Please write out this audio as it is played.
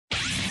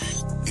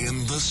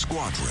in the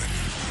squadron.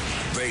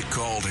 They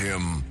called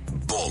him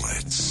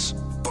Bullets,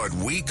 but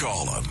we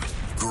call him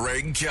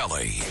Greg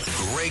Kelly.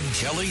 Greg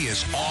Kelly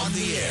is on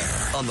the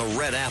air on the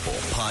Red Apple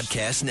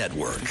Podcast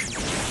Network.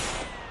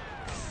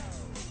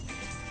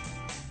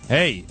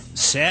 Hey,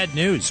 sad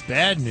news,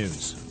 bad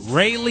news.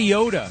 Ray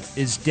Liotta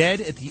is dead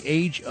at the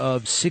age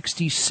of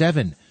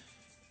 67.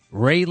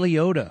 Ray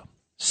Liotta,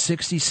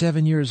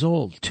 67 years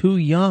old, too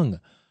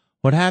young.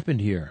 What happened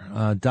here?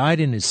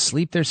 Died in his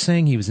sleep, they're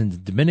saying. He was in the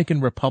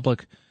Dominican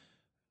Republic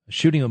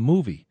shooting a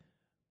movie.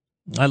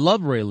 I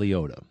love Ray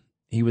Liotta.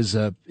 He was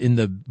in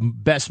the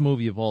best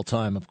movie of all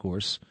time, of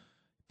course.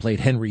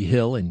 Played Henry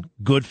Hill in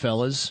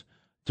Goodfellas,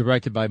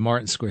 directed by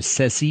Martin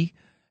Scorsese.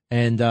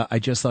 And I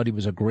just thought he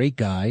was a great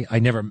guy. I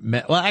never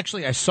met. Well,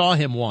 actually, I saw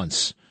him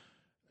once.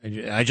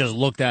 I just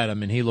looked at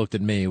him, and he looked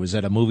at me. It was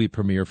at a movie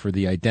premiere for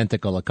The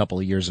Identical a couple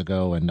of years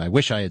ago, and I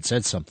wish I had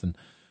said something.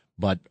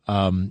 But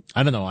I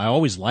don't know. I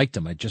always liked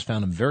him. I just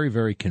found him very,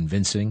 very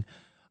convincing.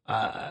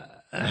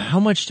 How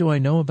much do I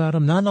know about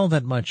him? Not all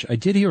that much. I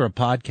did hear a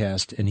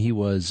podcast, and he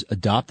was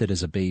adopted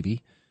as a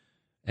baby.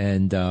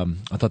 And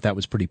I thought that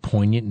was pretty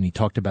poignant, and he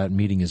talked about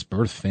meeting his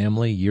birth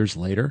family years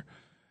later.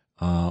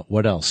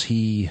 What else?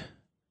 He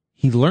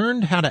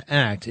learned how to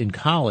act in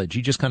college.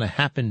 He just kind of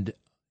happened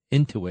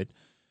into it.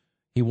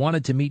 He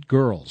wanted to meet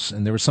girls,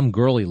 and there was some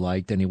girl he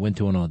liked, and he went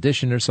to an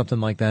audition or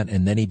something like that,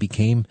 and then he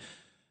became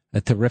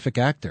a terrific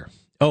actor.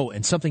 Oh,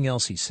 and something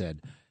else he said.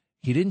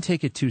 He didn't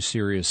take it too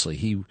seriously.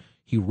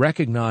 He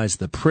recognized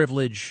the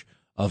privilege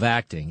of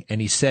acting,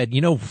 and he said,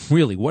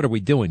 really, what are we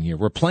doing here?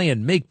 We're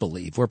playing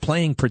make-believe. We're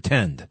playing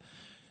pretend.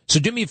 So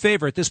do me a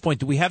favor at this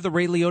point. Do we have the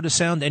Ray Liotta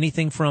sound?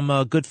 Anything from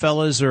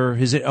Goodfellas, or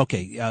is it?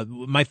 Okay,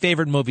 my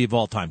favorite movie of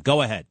all time.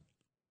 Go ahead.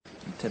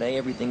 Today,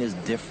 everything is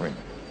different.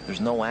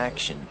 There's no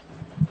action.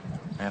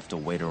 I have to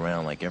wait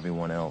around like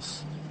everyone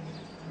else.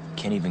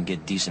 Can't even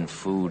get decent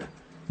food.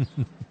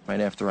 Right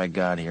after I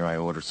got here, I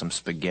ordered some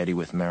spaghetti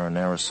with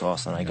marinara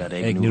sauce, and I got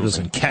egg noodles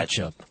and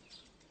ketchup.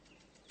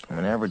 I'm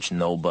an average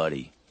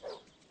nobody.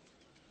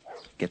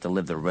 Get to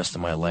live the rest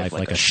of my life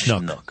like a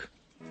schnook.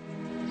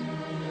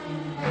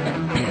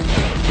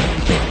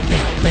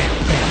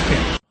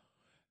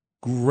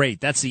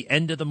 Great. That's the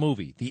end of the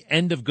movie. The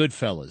end of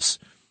Goodfellas.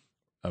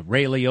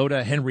 Ray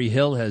Liotta, Henry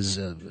Hill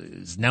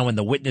is now in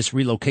the witness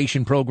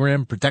relocation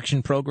program,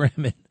 protection program.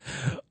 And,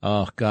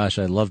 oh, gosh,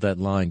 I love that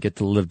line. Get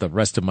to live the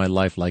rest of my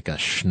life like a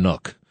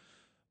schnook.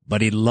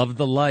 But he loved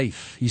the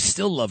life. He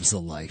still loves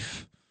the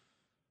life.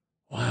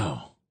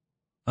 Wow.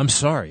 I'm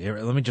sorry.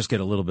 Let me just get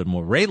a little bit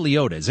more. Ray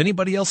Liotta. Is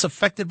anybody else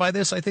affected by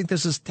this? I think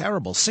this is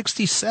terrible.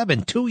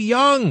 67, too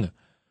young.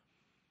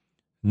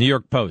 New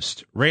York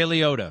Post. Ray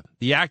Liotta,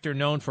 the actor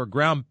known for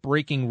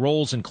groundbreaking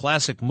roles in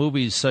classic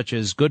movies such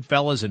as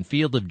Goodfellas and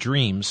Field of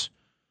Dreams,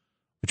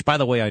 which, by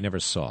the way, I never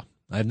saw.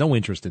 I have no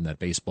interest in that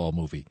baseball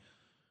movie.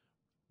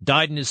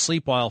 Died in his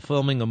sleep while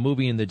filming a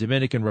movie in the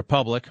Dominican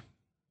Republic.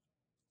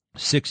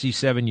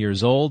 67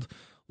 years old.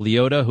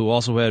 Liotta, who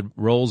also had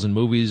roles in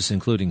movies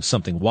including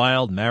Something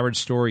Wild, Marriage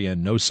Story,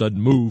 and No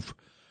Sudden Move,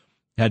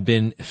 had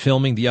been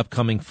filming the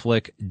upcoming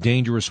flick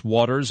Dangerous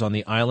Waters on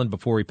the island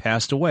before he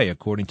passed away,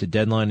 according to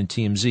Deadline and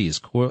TMZ. His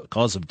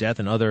cause of death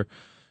and other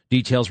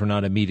details were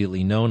not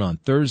immediately known. On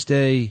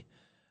Thursday,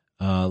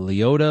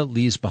 Liotta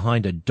leaves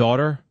behind a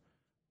daughter,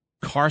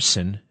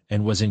 Carson,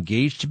 and was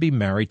engaged to be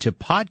married to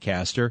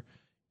podcaster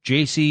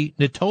JC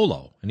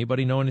Nitolo.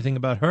 Anybody know anything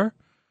about her?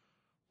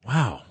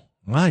 Wow.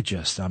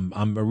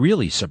 I'm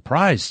really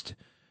surprised.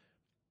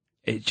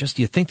 It just,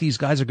 you think these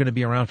guys are going to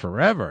be around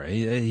forever. Let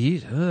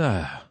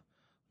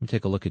me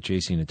take a look at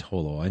JC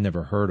Nitolo. I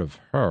never heard of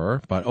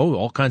her, but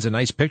all kinds of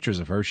nice pictures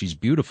of her. She's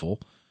beautiful.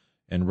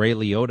 And Ray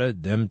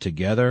Liotta, them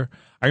together.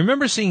 I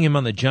remember seeing him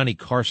on the Johnny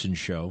Carson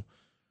show.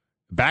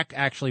 Back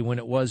actually when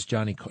it was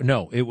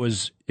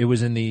it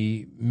was in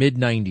the mid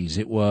 90s.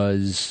 It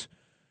was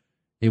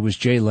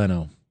Jay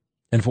Leno.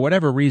 And for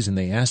whatever reason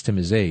they asked him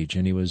his age,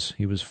 and he was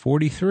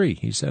 43.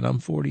 He said, "I'm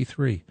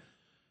 43."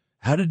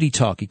 How did he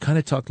talk? He kind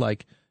of talked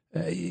like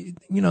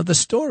the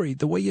story,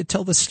 the way you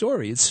tell the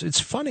story. It's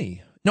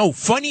funny. No,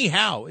 funny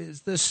how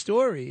is the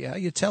story, how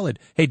you tell it.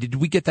 Hey, did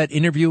we get that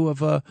interview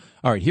of, all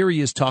right, here he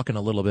is talking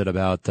a little bit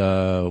about,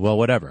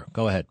 whatever.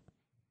 Go ahead.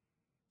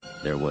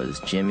 There was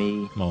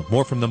Jimmy. Oh,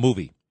 more from the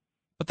movie.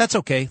 But that's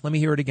okay. Let me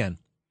hear it again.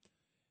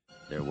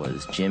 There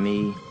was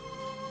Jimmy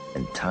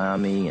and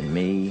Tommy and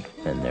me,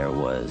 and there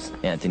was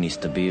Anthony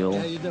Stabile.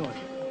 How you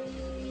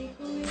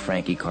doing?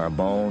 Frankie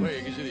Carbone.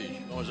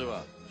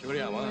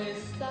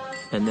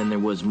 And then there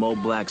was Mo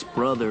Black's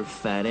brother,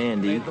 Fat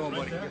Andy.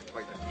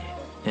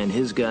 And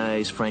his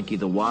guys, Frankie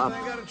the Wop,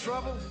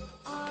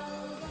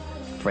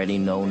 Freddie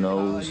No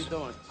Nose.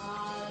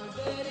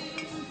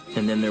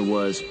 And then there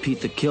was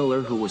Pete the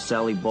Killer, who was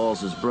Sally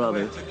Balls'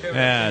 brother.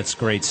 Yeah, it's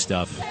great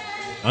stuff.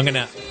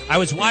 I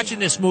was watching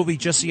this movie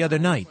just the other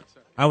night.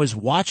 I was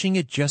watching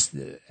it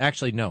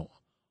actually, no.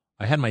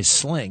 I had my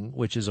Sling,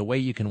 which is a way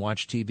you can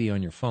watch TV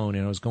on your phone,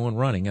 and I was going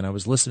running, and I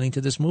was listening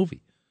to this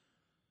movie.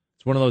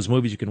 It's one of those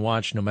movies you can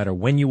watch no matter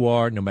when you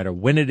are, no matter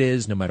when it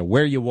is, no matter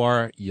where you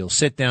are. You'll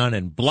sit down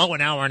and blow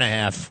an hour and a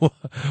half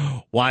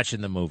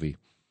watching the movie.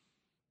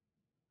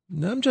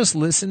 I'm just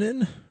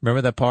listening.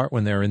 Remember that part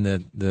when they're in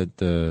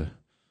the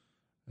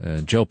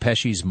Joe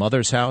Pesci's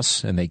mother's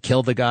house and they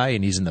kill the guy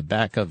and he's in the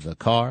back of the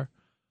car?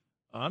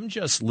 I'm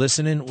just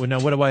listening. Well, now,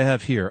 what do I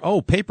have here?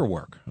 Oh,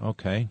 paperwork.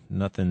 Okay,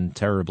 nothing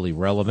terribly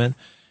relevant.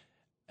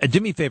 Do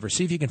me a favor,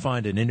 see if you can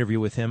find an interview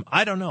with him.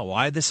 I don't know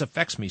why this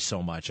affects me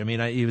so much. I mean,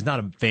 he was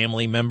not a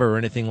family member or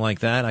anything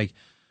like that.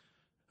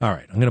 All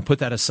right, I'm going to put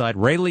that aside.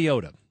 Ray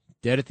Liotta,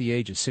 dead at the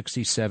age of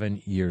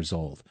 67 years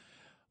old.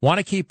 Want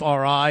to keep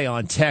our eye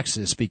on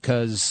Texas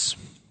because,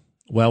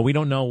 well, we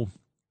don't know.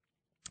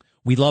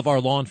 We love our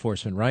law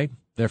enforcement, right?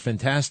 They're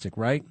fantastic,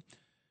 right?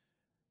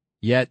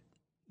 Yet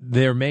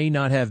there may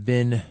not have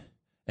been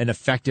an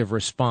effective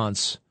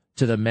response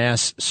to the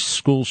mass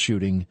school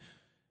shooting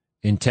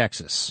in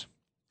Texas.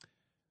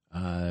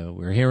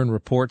 We're hearing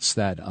reports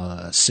that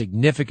a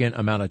significant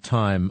amount of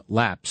time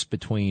lapsed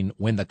between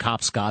when the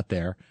cops got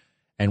there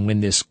and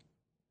when this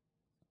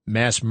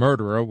mass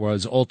murderer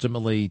was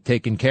ultimately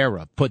taken care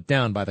of, put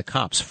down by the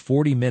cops.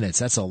 40 minutes,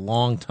 that's a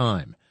long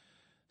time.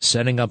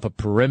 Setting up a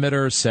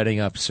perimeter, setting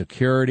up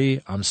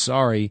security. I'm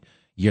sorry,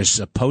 you're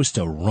supposed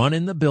to run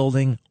in the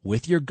building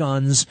with your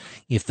guns.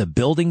 If the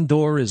building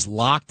door is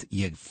locked,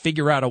 you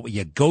figure out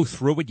you go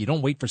through it. You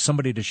don't wait for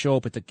somebody to show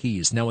up with the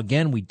keys. Now,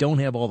 again, we don't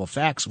have all the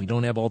facts. We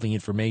don't have all the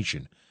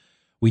information.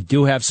 We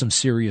do have some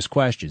serious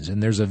questions,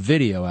 and there's a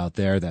video out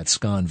there that's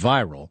gone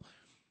viral.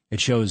 It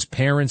shows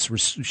parents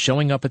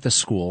showing up at the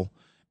school,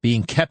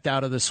 being kept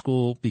out of the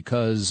school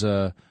because,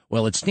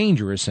 well, it's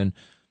dangerous,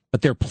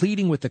 but they're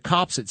pleading with the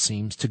cops, it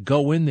seems, to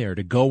go in there,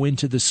 to go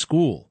into the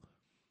school.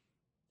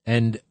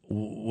 And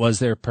was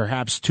there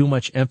perhaps too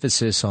much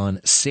emphasis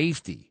on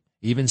safety,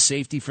 even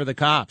safety for the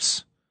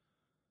cops?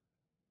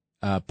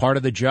 Part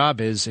of the job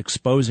is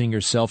exposing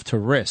yourself to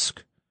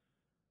risk.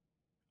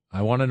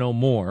 I want to know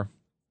more.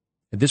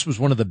 This was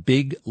one of the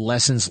big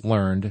lessons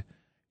learned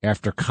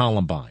after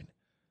Columbine.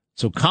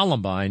 So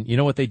Columbine, you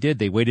know what they did?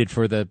 They waited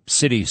for the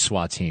city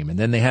SWAT team, and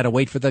then they had to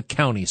wait for the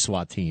county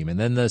SWAT team, and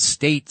then the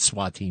state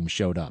SWAT team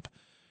showed up,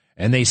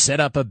 and they set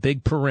up a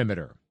big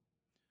perimeter.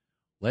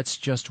 Let's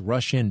just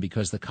rush in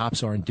because the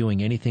cops aren't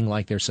doing anything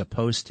like they're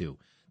supposed to.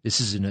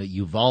 This is a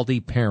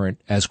Uvalde parent,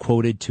 as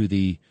quoted to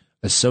the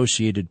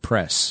Associated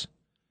Press.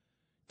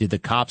 Did the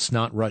cops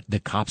not run? The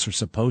cops are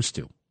supposed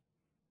to.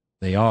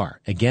 They are.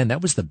 Again,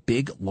 that was the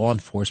big law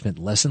enforcement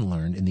lesson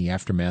learned in the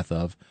aftermath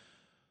of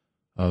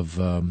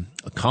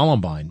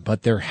Columbine.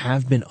 But there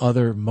have been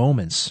other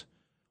moments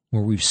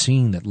where we've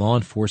seen that law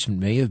enforcement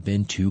may have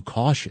been too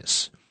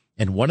cautious.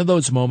 And one of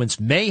those moments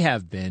may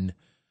have been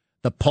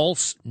the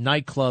Pulse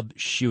nightclub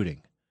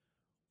shooting.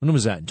 When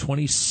was that? In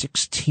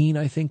 2016,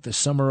 I think, the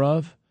summer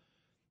of?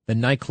 The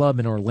nightclub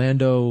in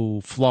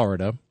Orlando,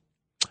 Florida.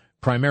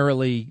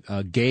 Primarily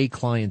gay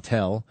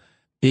clientele,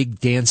 big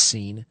dance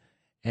scene,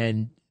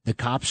 and the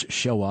cops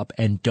show up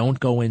and don't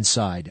go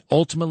inside.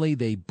 Ultimately,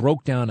 they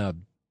broke down a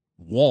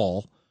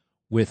wall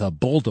with a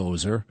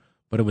bulldozer,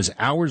 but it was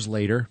hours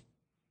later.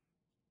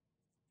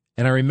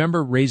 And I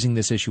remember raising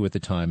this issue at the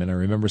time, and I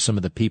remember some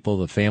of the people,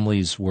 the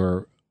families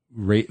were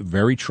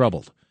very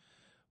troubled.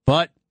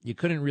 But you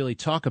couldn't really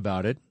talk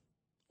about it,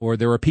 or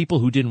there were people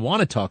who didn't want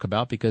to talk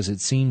about because it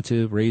seemed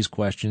to raise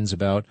questions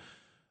about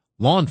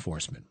law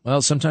enforcement.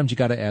 Well, sometimes you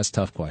got to ask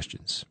tough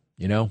questions.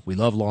 You know, we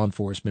love law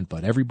enforcement,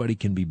 but everybody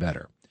can be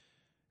better.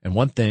 And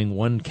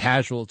one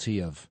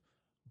casualty of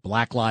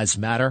Black Lives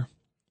Matter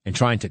and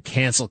trying to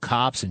cancel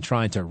cops and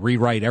trying to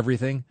rewrite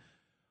everything,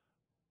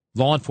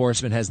 law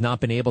enforcement has not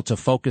been able to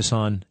focus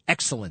on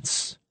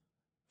excellence,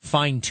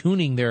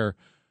 fine-tuning their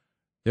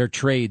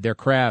trade, their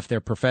craft,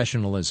 their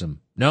professionalism.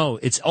 No,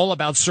 it's all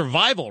about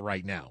survival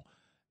right now,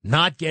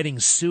 not getting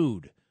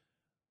sued,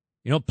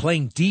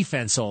 playing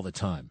defense all the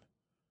time.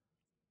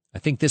 I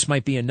think this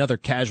might be another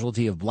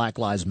casualty of Black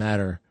Lives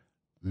Matter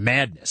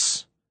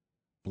madness.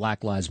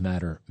 Black Lives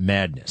Matter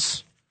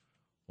madness.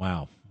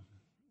 Wow.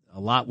 A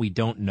lot we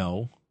don't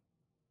know.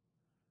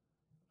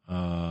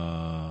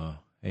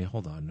 Hey,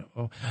 hold on.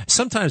 Oh,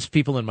 sometimes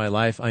people in my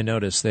life, I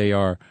notice they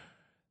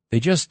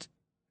just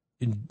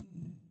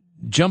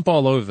jump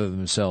all over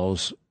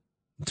themselves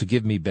to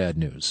give me bad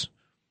news.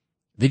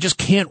 They just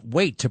can't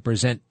wait to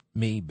present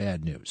me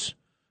bad news.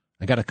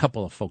 I got a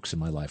couple of folks in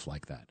my life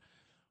like that.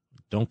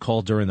 Don't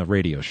call during the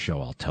radio show,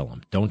 I'll tell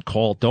them. Don't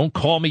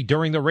call me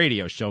during the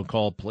radio show.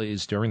 Call,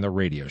 please, during the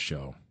radio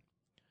show.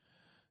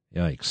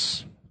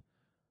 Yikes.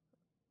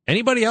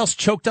 Anybody else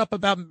choked up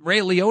about Ray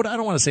Liotta? I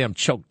don't want to say I'm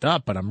choked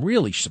up, but I'm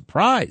really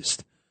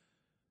surprised.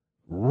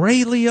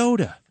 Ray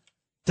Liotta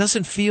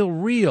doesn't feel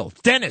real.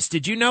 Dennis,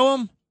 did you know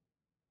him?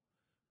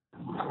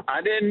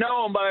 I didn't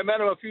know him, but I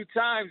met him a few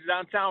times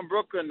downtown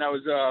Brooklyn. I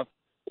was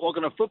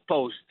walking a foot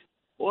post.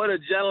 What a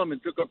gentleman.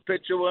 Took a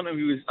picture with him.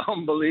 He was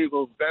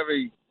unbelievable,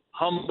 very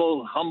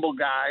humble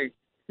guy.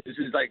 This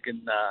is like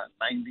in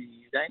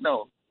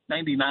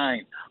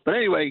 99. But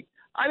anyway,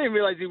 I didn't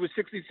realize he was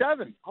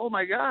 67. Oh,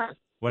 my God.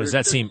 What does It's that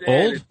just seem sad.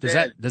 old? It's Does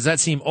sad. that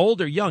seem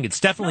old or young?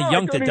 It's definitely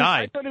young to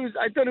die. I thought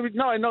he was.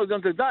 No, I know he was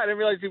young to die. I didn't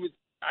realize he was.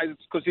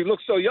 Because he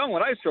looked so young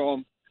when I saw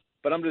him.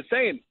 But I'm just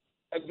saying,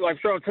 if I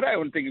saw him today, I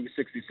wouldn't think he was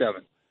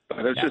 67. But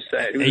it was just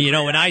sad.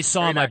 When I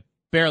saw him, I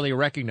barely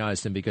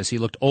recognized him because he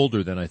looked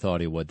older than I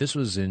thought he would. This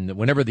was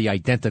whenever The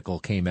Identical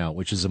came out,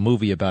 which is a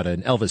movie about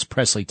an Elvis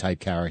Presley type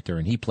character,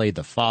 and he played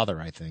the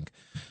father, I think.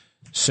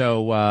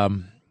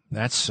 So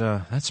that's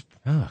I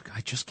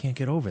just can't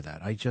get over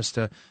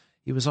that.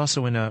 He was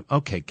also in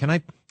okay, can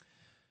I?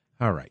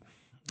 All right.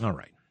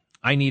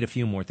 I need a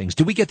few more things.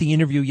 Do we get the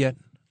interview yet?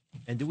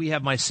 And do we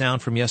have my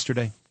sound from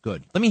yesterday?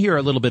 Good. Let me hear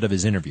a little bit of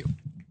his interview.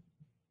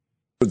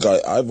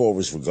 I've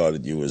always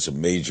regarded you as a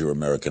major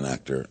American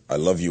actor. I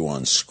love you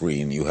on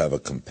screen. You have a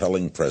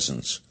compelling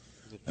presence.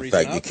 In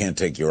fact, you can't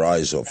take your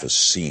eyes off a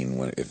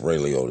scene if Ray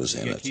Liotta's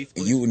in it.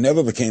 You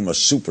never became a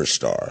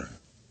superstar,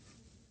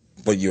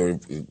 but your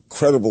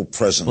incredible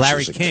presence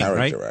Larry as a King,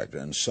 character right? actor.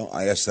 And so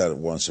I asked that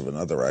once of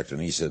another actor,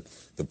 and he said,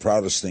 the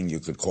proudest thing you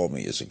could call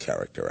me is a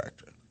character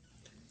actor.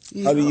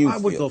 How do you feel? I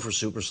would go for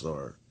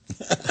superstar.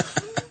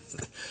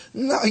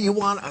 No, you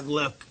want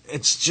look.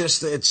 It's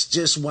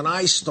just when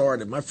I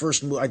started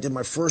I did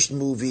my first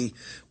movie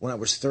when I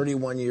was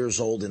 31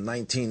 years old in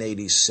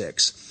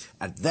 1986.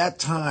 At that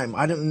time,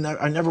 I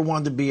never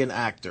wanted to be an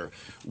actor.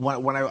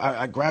 When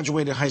I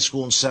graduated high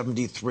school in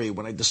 '73,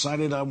 when I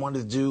decided I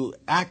wanted to do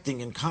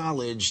acting in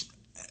college,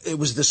 it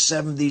was the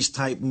 70s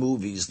type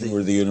movies. You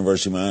were at the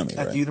University of Miami,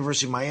 At the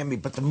University of Miami,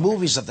 but the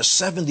movies of the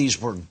 70s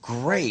were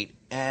great,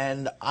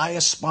 and I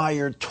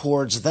aspired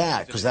towards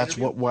that because that's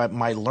what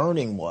my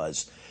learning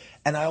was.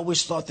 And I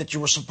always thought that you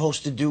were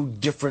supposed to do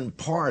different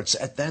parts.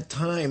 At that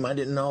time, I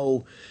didn't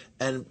know,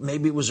 and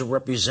maybe it was the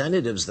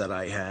representatives that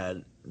I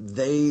had.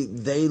 They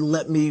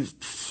let me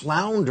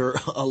flounder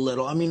a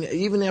little. I mean,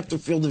 even after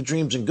Field of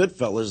Dreams and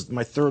Goodfellas,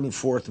 my third and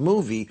fourth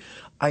movie,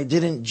 I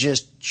didn't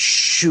just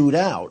shoot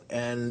out.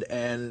 And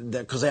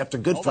because after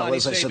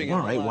Goodfellas, I said, all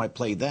right, well, I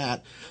played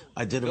that.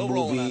 I did a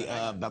movie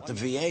about the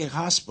VA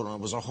hospital. I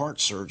was a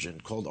heart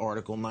surgeon called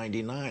Article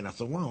 99. I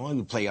thought, well,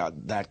 you play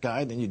out that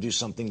guy, then you do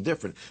something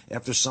different.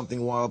 After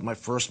Something Wild, my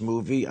first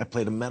movie, I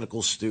played a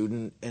medical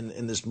student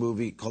in this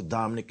movie called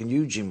Dominic and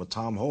Eugene with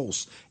Tom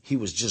Hulce. He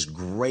was just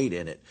great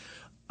in it.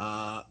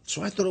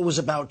 So I thought it was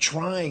about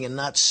trying and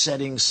not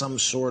setting some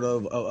sort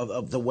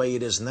of the way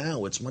it is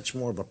now. It's much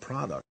more of a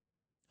product.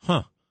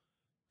 Huh.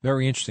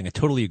 Very interesting. I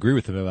totally agree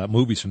with him about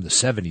movies from the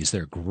 70s.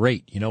 They're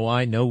great. You know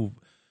why? No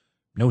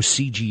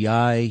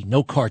CGI,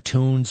 no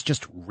cartoons,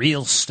 just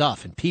real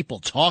stuff and people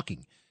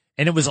talking.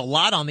 And it was a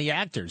lot on the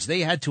actors. They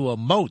had to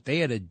emote. They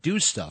had to do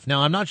stuff.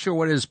 Now, I'm not sure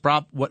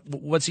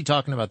what's he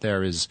talking about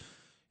there is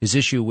his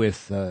issue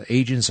with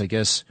agents, I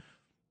guess.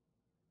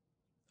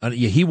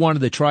 He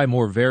wanted to try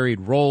more varied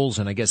roles,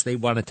 and I guess they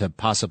wanted to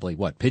possibly,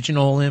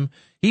 pigeonhole him?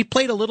 He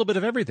played a little bit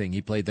of everything.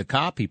 He played the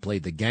cop. He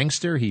played the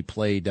gangster. He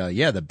played,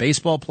 the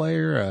baseball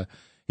player.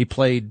 He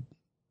played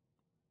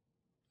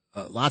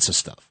lots of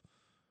stuff.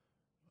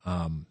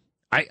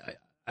 I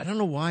don't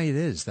know why it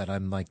is that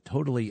I'm like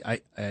totally,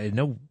 I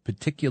no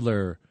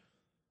particular,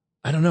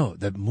 I don't know,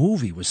 the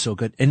movie was so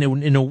good. And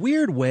in a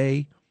weird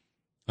way,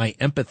 I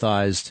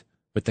empathized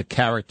with the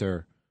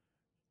character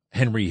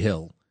Henry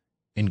Hill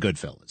in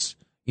Goodfellas.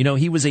 You know,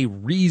 he was a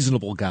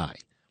reasonable guy.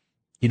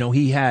 You know,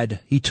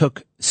 he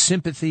took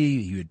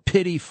sympathy, he had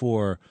pity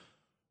for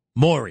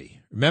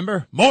Maury.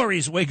 Remember?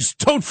 Maury's wigs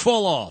don't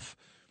fall off.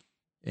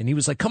 And he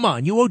was like, come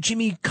on, you owe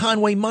Jimmy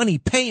Conway money,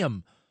 pay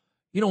him.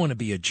 You don't want to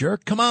be a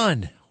jerk. Come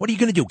on. What are you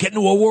going to do? Get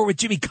into a war with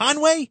Jimmy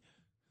Conway?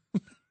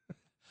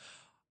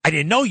 I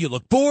didn't know you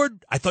looked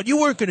bored. I thought you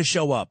weren't going to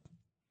show up.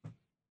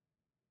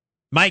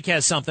 Mike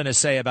has something to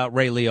say about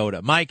Ray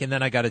Liotta. Mike, and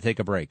then I got to take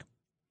a break.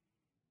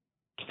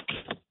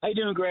 How you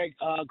doing, Greg?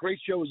 Great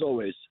show as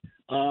always.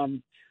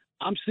 I'm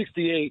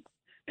 68,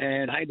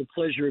 and I had the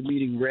pleasure of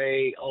meeting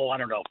Ray,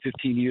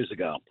 15 years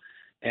ago.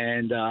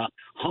 And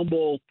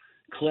humble,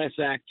 class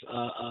act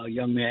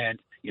young man.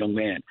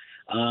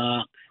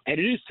 And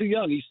it is too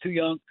young. He's too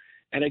young.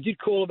 And I did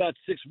call about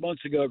 6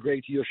 months ago,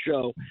 Greg, to your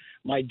show.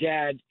 My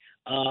dad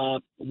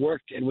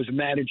worked and was a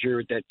manager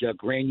at that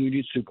Grand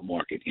Union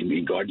supermarket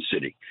in Garden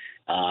City.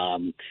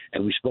 And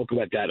we spoke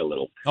about that a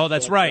little. Oh,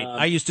 that's right.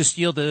 I used to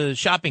steal the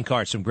shopping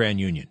carts from Grand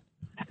Union.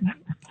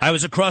 I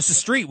was across the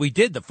street. We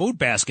did the food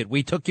basket.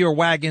 We took your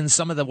wagons.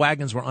 Some of the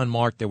wagons were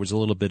unmarked. There was a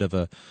little bit of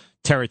a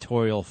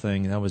territorial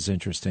thing. That was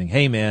interesting.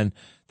 Hey, man,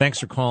 thanks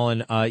for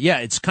calling.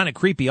 It's kind of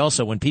creepy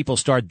also when people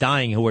start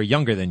dying who are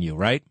younger than you,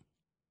 right?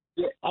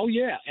 Yeah. Oh,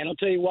 yeah. And I'll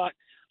tell you what,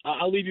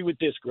 I'll leave you with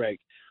this, Greg.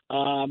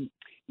 Our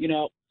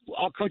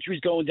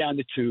country's going down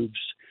the tubes.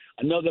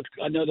 Another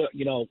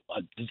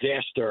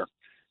disaster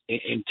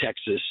in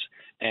Texas.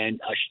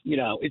 And,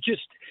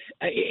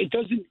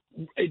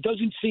 it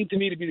doesn't seem to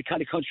me to be the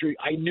kind of country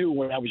I knew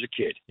when I was a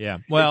kid. Yeah.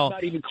 Well, it's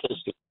not even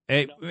close to.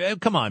 Hey,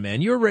 come on,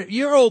 man.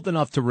 You're old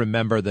enough to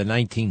remember the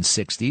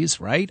 1960s,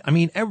 right? I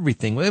mean,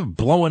 everything. They were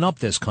blowing up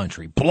this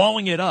country,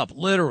 blowing it up,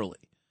 literally.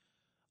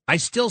 I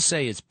still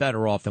say it's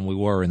better off than we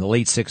were in the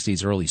late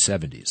 60s, early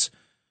 70s.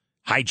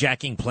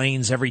 hijacking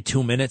planes every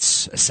 2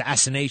 minutes,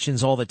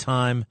 assassinations all the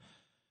time.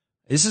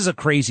 This is a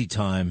crazy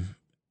time,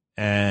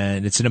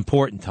 and it's an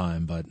important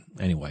time. But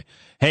anyway,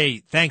 hey,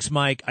 thanks,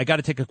 Mike. I got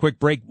to take a quick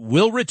break.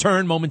 We'll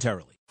return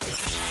momentarily.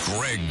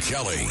 Greg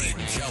Kelly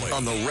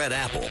on the Red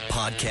Apple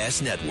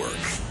Podcast Network.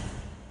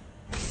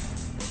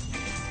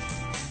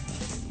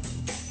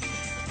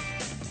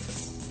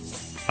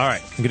 All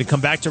right, I'm going to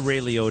come back to Ray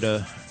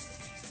Liotta,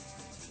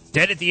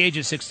 dead at the age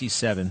of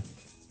 67.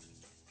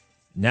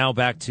 Now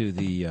back to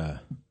the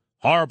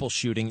horrible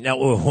shooting. Now,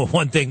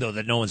 one thing, though,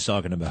 that no one's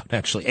talking about,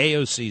 actually,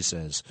 AOC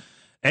says,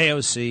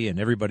 AOC and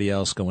everybody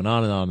else going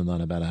on and on and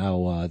on about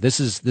how this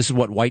is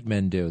what white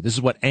men do. This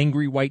is what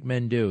angry white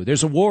men do.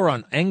 There's a war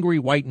on angry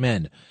white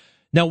men.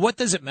 Now, what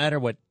does it matter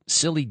what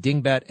silly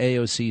dingbat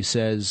AOC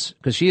says?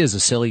 Because she is a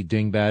silly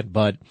dingbat,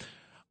 but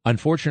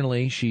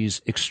unfortunately,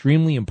 she's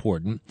extremely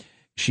important.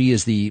 She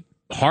is the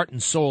heart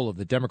and soul of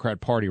the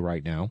Democrat Party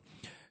right now.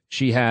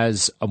 She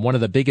has one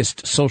of the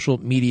biggest social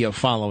media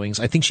followings.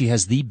 I think she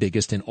has the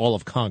biggest in all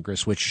of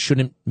Congress, which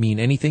shouldn't mean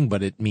anything,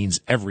 but it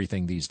means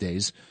everything these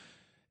days.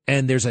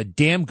 And there's a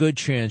damn good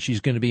chance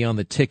she's going to be on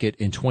the ticket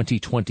in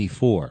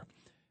 2024,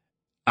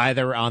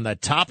 either on the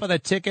top of the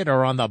ticket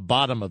or on the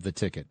bottom of the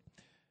ticket.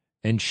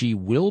 And she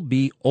will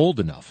be old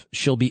enough.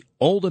 She'll be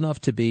old enough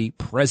to be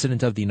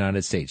president of the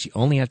United States. You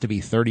only have to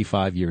be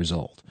 35 years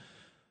old.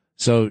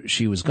 So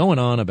she was going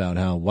on about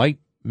how white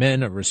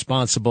men are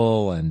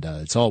responsible and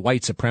it's all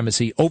white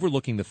supremacy,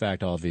 overlooking the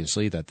fact,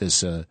 obviously, that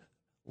this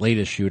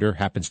latest shooter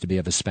happens to be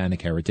of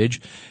Hispanic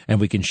heritage. And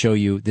we can show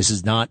you this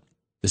is not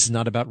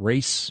about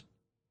race.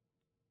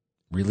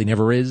 Really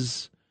never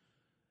is.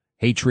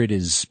 Hatred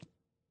is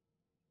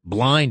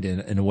blind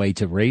in a way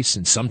to race.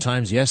 And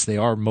sometimes, yes, they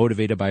are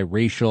motivated by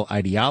racial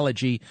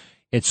ideology.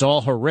 It's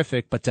all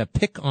horrific, but to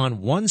pick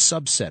on one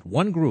subset,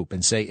 one group,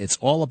 and say it's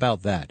all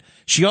about that.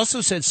 She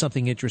also said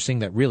something interesting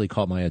that really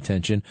caught my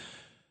attention.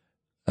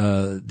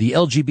 The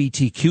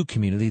LGBTQ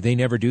community, they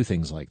never do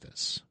things like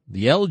this.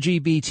 The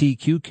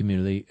LGBTQ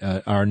community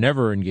are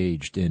never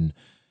engaged in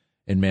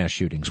mass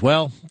shootings.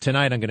 Well,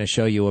 tonight I'm going to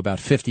show you about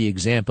 50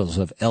 examples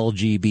of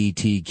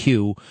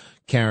LGBTQ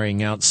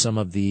carrying out some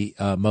of the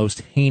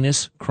most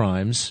heinous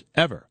crimes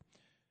ever.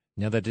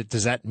 Now,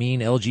 does that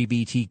mean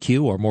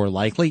LGBTQ are more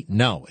likely?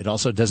 No. It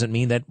also doesn't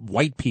mean that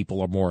white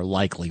people are more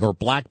likely or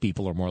black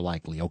people are more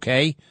likely,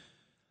 okay?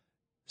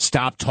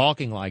 Stop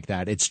talking like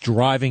that. It's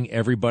driving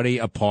everybody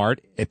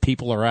apart. If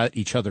people are at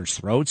each other's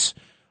throats,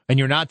 and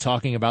you're not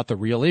talking about the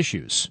real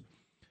issues.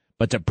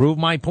 But to prove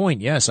my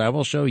point, yes, I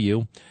will show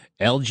you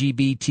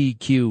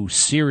LGBTQ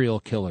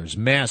serial killers,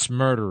 mass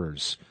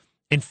murderers.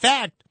 In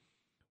fact,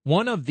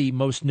 one of the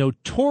most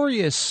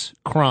notorious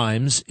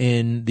crimes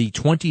in the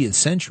 20th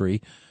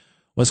century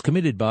was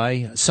committed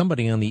by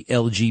somebody on the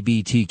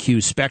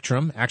LGBTQ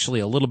spectrum,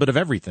 actually a little bit of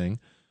everything.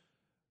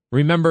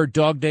 Remember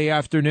Dog Day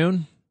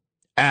Afternoon?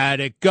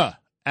 Attica,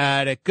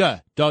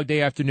 Dog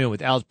Day Afternoon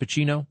with Al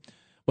Pacino.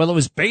 Well, it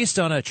was based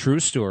on a true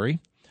story.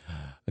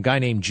 A guy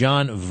named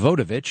John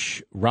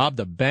Vodovich robbed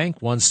a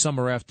bank one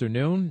summer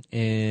afternoon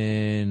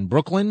in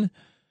Brooklyn,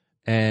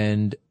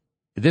 and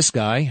this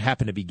guy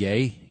happened to be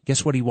gay.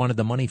 Guess what he wanted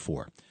the money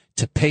for?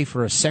 To pay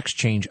for a sex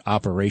change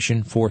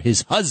operation for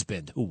his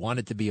husband, who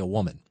wanted to be a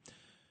woman.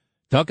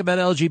 Talk about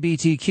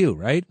LGBTQ,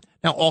 right?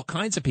 Now, all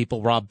kinds of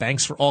people rob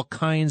banks for all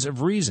kinds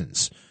of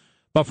reasons.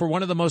 But for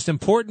one of the most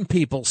important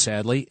people,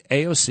 sadly,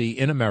 AOC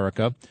in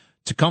America,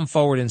 to come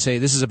forward and say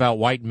this is about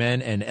white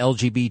men and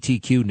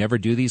LGBTQ never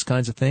do these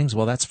kinds of things,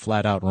 well, that's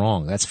flat out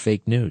wrong. That's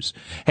fake news.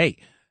 Hey,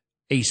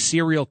 a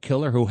serial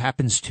killer who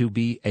happens to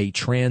be a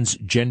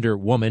transgender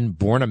woman,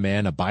 born a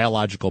man, a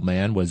biological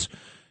man, was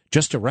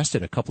just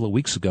arrested a couple of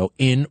weeks ago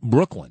in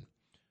Brooklyn.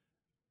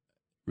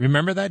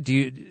 Remember that?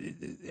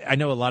 I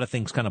know a lot of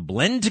things kind of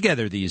blend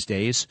together these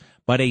days,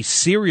 but a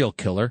serial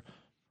killer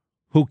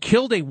who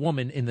killed a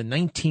woman in the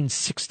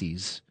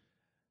 1960s,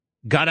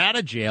 got out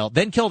of jail,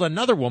 then killed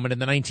another woman in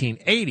the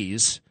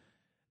 1980s,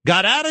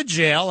 got out of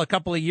jail a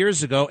couple of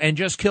years ago, and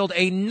just killed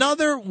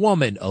another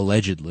woman,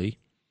 allegedly.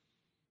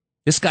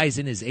 This guy's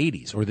in his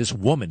 80s, or this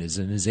woman is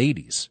in his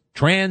 80s.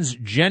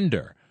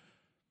 Transgender.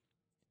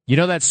 You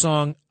know that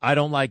song, I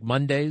Don't Like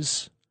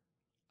Mondays?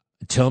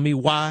 Tell me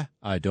why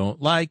I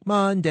don't like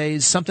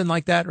Mondays. Something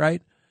like that,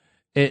 right?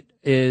 It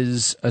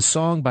is a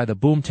song by the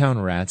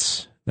Boomtown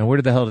Rats. Now,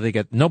 where the hell do they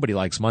get? Nobody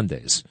likes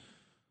Mondays.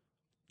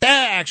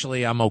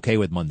 Actually, I'm okay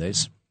with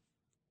Mondays.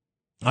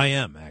 I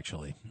am,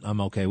 actually. I'm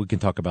okay. We can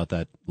talk about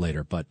that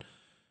later. But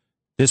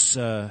this,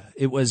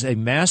 it was a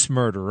mass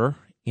murderer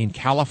in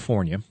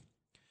California.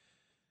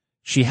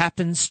 She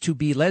happens to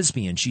be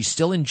lesbian. She's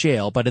still in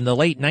jail, but in the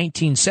late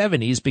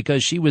 1970s,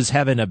 because she was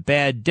having a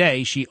bad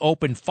day, she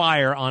opened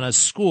fire on a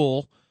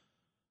school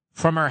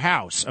from her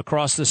house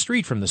across the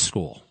street from the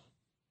school.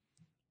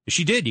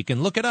 She did. You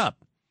can look it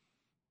up.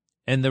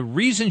 And the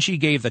reason she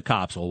gave the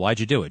cops, well, why'd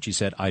you do it? She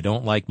said, I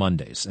don't like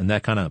Mondays. And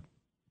that kind of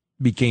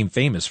became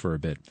famous for a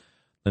bit.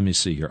 Let me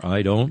see here.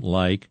 I don't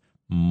like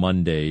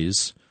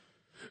Mondays.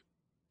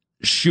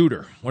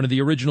 Shooter, one of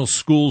the original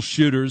school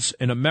shooters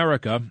in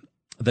America.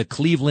 the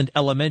Cleveland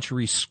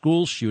elementary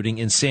school shooting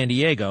in San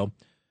Diego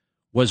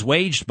was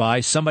waged by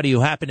somebody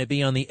who happened to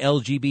be on the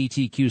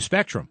LGBTQ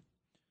spectrum.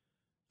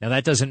 Now,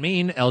 that doesn't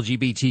mean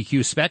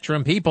LGBTQ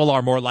spectrum people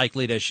are more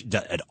likely to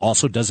it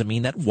also doesn't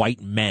mean that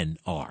white men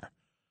are.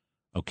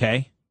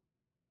 Okay?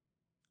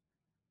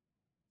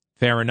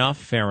 Fair enough,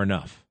 fair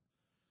enough.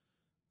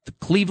 The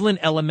Cleveland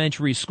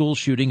elementary school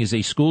shooting is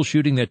a school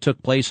shooting that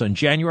took place on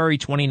January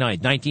 29,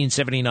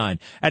 1979,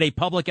 at a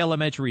public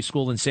elementary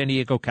school in San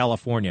Diego,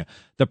 California.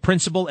 The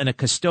principal and a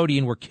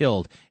custodian were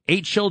killed.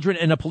 8 children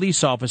and a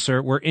police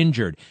officer were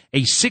injured.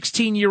 A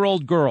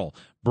 16-year-old girl,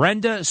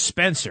 Brenda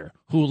Spencer,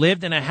 who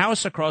lived in a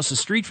house across the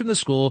street from the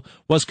school,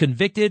 was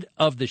convicted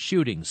of the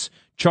shootings.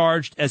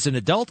 Charged as an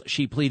adult,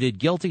 she pleaded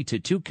guilty to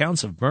 2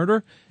 counts of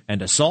murder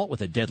and assault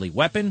with a deadly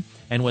weapon,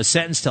 and was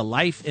sentenced to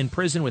life in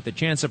prison with the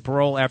chance of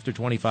parole after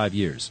 25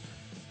 years.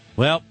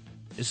 Well,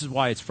 this is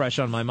why it's fresh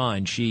on my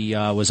mind. She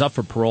was up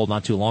for parole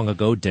not too long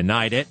ago,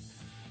 denied it,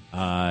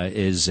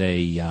 is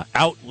a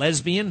out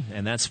lesbian,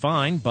 and that's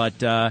fine,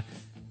 but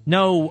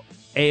no,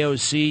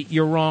 AOC,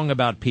 you're wrong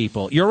about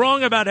people. You're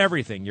wrong about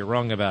everything. You're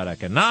wrong about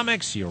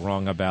economics, you're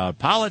wrong about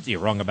politics,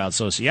 you're wrong about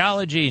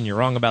sociology, and you're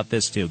wrong about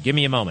this too. Give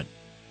me a moment.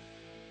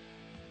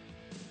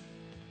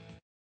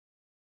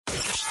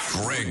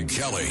 Greg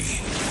Kelly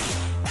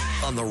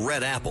on the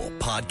Red Apple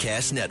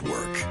Podcast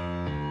Network.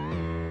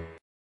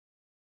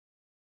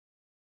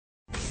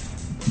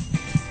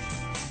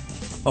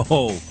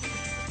 Oh,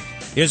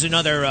 here's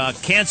another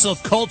cancel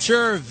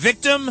culture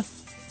victim.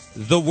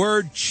 The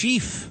word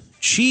chief.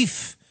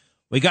 Chief.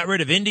 We got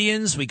rid of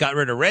Indians, we got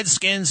rid of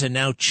Redskins, and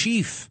now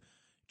chief.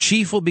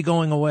 Chief will be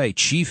going away.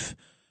 Chief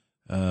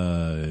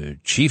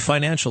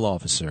financial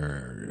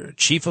officer,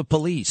 chief of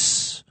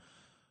police.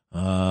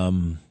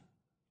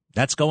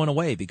 That's going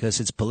away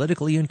because it's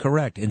politically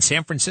incorrect. In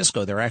San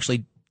Francisco, they're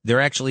actually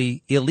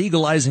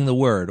illegalizing the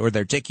word, or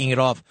they're taking it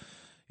off,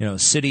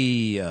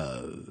 city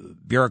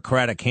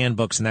bureaucratic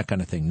handbooks and that kind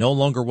of thing. No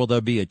longer will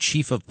there be a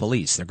chief of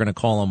police. They're going to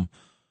call him,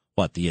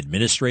 the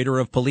administrator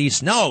of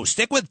police? No,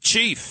 stick with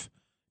chief.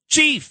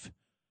 Chief.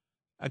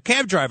 A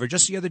cab driver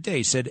just the other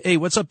day said, "Hey,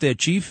 what's up there,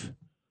 chief?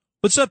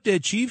 What's up there,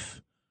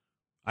 chief?"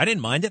 I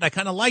didn't mind it. I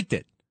kind of liked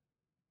it.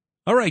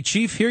 All right,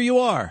 chief, here you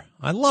are.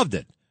 I loved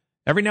it.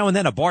 Every now and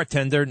then a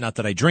bartender, not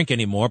that I drink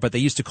anymore, but they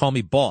used to call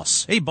me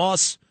boss. Hey,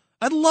 boss.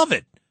 I love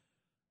it.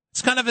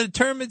 It's kind of a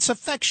term, it's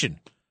affection.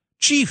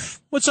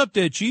 Chief. What's up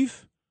there,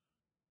 chief?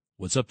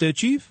 What's up there,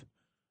 chief?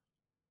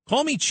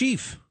 Call me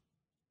chief.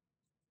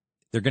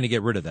 They're going to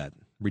get rid of that.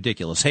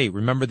 Ridiculous. Hey,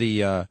 remember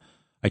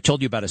I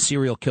told you about a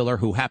serial killer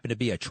who happened to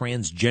be a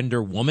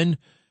transgender woman?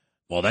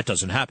 Well, that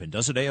doesn't happen,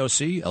 does it,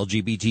 AOC?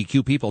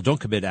 LGBTQ people don't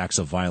commit acts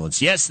of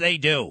violence. Yes, they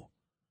do.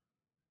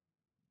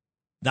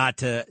 Not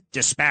to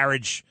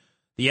disparage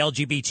the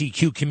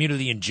LGBTQ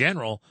community in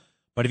general,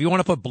 but if you want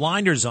to put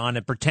blinders on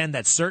and pretend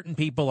that certain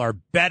people are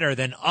better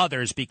than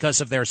others because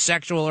of their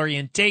sexual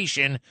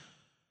orientation,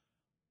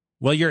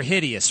 well, you're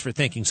hideous for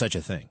thinking such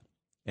a thing.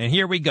 And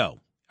here we go.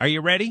 Are you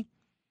ready?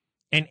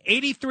 An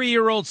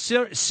 83-year-old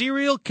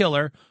serial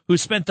killer who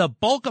spent the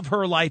bulk of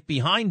her life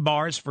behind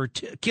bars for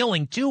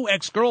killing 2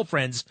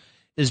 ex-girlfriends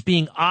is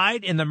being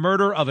eyed in the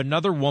murder of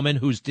another woman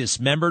whose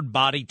dismembered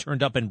body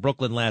turned up in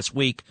Brooklyn last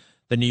week,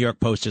 the New York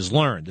Post has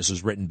learned. This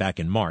was written back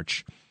in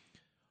March.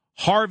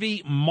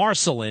 Harvey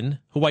Marcelin,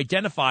 who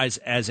identifies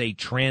as a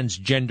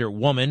transgender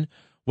woman,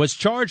 was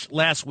charged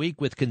last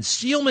week with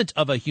concealment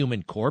of a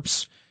human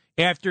corpse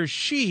after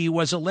she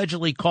was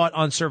allegedly caught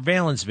on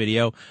surveillance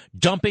video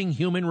dumping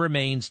human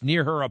remains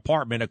near her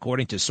apartment,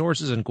 according to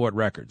sources and court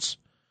records.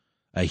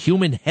 A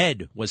human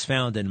head was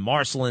found in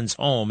Marcelin's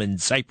home in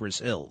Cypress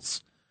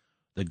Hills.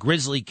 The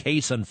grisly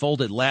case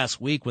unfolded last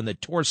week when the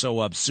torso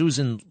of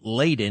Susan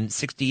Layden,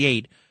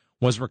 68,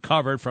 was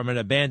recovered from an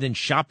abandoned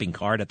shopping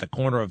cart at the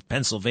corner of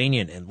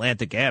Pennsylvania and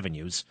Atlantic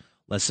Avenues,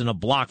 less than a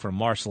block from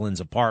Marcelin's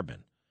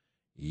apartment.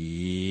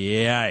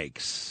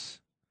 Yikes.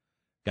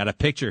 Got a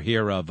picture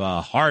here of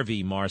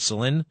Harvey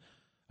Marcelin.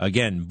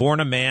 Again, born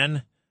a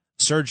man,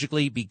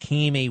 surgically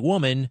became a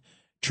woman,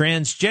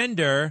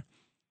 transgender,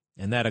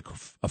 and that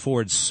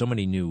affords so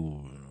many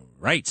new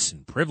rights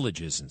and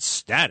privileges and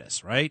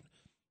status, right?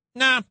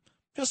 Nah,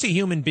 just a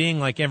human being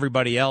like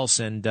everybody else,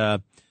 and,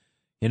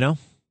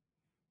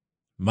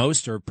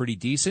 most are pretty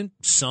decent.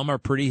 Some are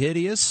pretty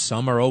hideous.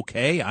 Some are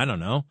okay. I don't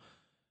know.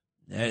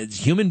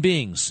 Human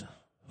beings,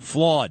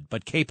 flawed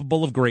but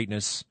capable of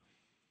greatness.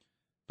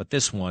 But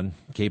this one,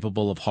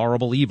 capable of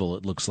horrible evil,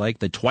 it looks like.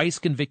 The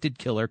twice-convicted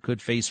killer could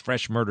face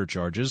fresh murder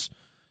charges.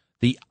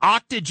 The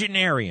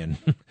octogenarian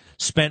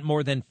spent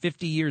more than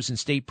 50 years in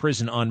state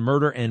prison on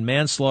murder and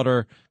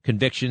manslaughter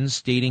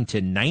convictions dating to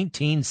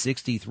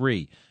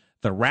 1963.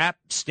 The rap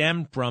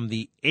stemmed from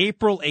the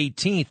April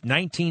 18th,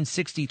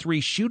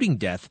 1963 shooting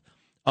death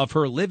of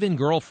her live-in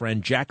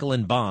girlfriend,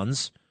 Jacqueline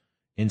Bonds,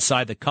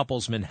 inside the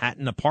couple's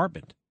Manhattan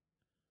apartment.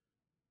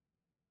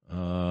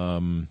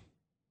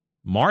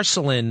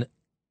 Marcelin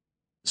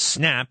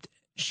snapped,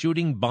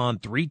 shooting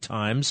Bond 3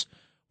 times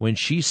when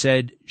she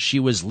said she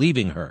was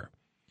leaving her.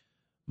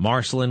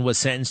 Marcelin was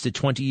sentenced to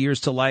 20 years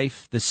to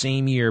life the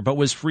same year, but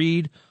was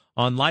freed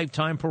on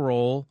lifetime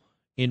parole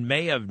in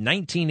May of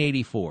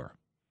 1984.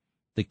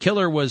 The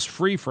killer was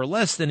free for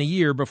less than a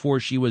year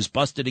before she was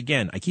busted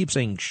again. I keep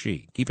saying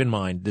she. Keep in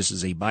mind, this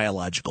is a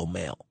biological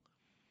male.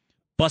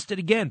 Busted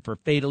again for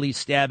fatally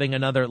stabbing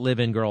another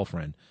live-in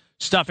girlfriend,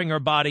 stuffing her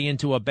body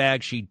into a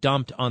bag she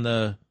dumped on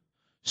the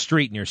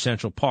street near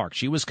Central Park.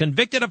 She was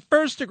convicted of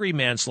first-degree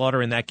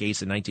manslaughter in that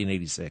case in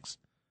 1986.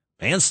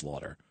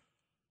 Manslaughter?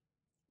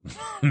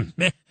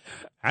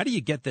 How do you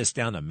get this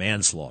down to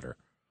manslaughter?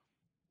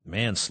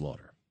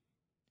 Manslaughter.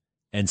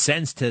 And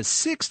sentenced to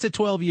 6 to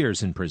 12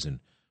 years in prison.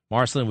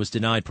 Marcelin was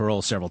denied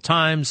parole several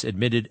times,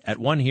 admitted at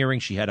one hearing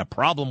she had a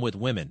problem with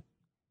women.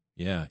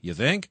 Yeah, you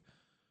think?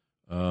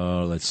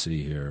 Let's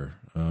see here.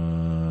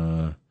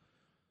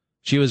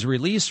 She was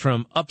released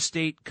from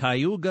upstate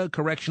Cayuga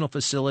Correctional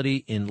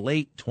Facility in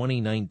late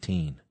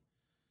 2019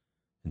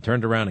 and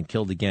turned around and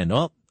killed again.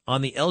 Well,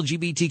 on the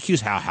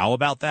LGBTQs, how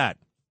about that?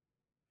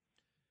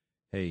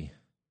 Hey,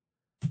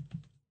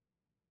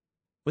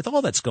 with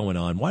all that's going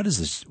on, why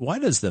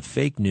does the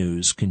fake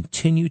news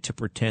continue to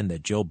pretend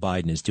that Joe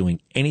Biden is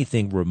doing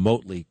anything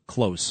remotely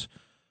close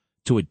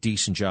to a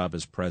decent job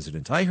as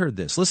president? I heard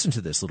this. Listen to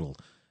this little.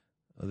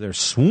 They're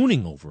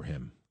swooning over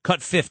him.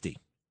 Cut 50.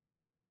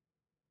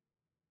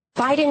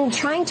 Biden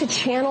trying to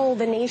channel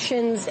the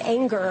nation's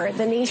anger,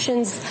 the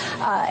nation's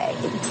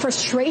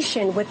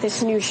frustration with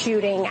this new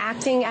shooting,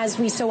 acting as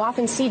we so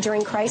often see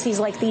during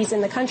crises like these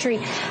in the country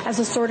as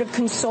a sort of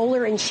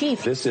consoler in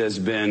chief. This has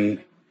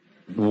been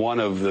one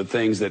of the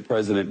things that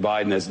President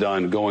Biden has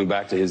done going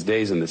back to his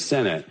days in the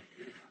Senate.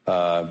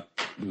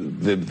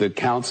 The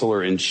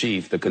counselor in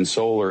chief, the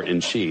consoler in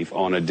chief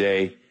on a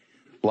day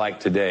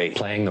like today.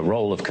 Playing the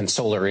role of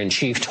consoler in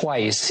chief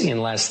twice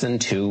in less than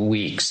 2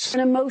 weeks. An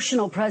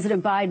emotional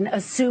President Biden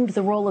assumed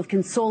the role of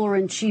consoler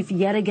in chief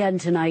yet again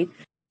tonight.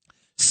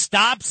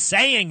 Stop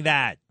saying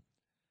that.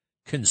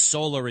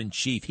 Consoler in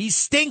chief. He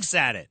stinks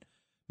at it.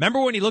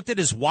 Remember when he looked at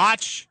his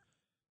watch?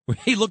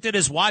 He looked at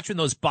his watch when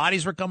those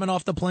bodies were coming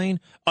off the plane?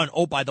 And,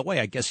 oh, by the way,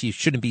 I guess you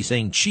shouldn't be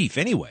saying chief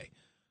anyway.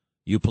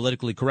 You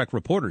politically correct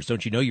reporters,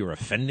 don't you know you're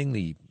offending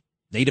the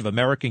Native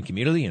American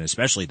community and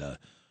especially the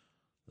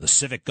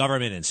civic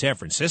government in San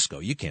Francisco?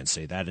 You can't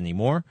say that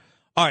anymore.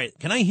 All right,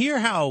 can I hear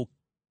how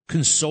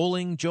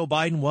consoling Joe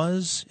Biden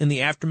was in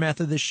the aftermath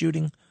of this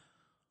shooting?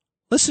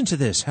 Listen to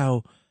this,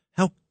 how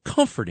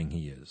comforting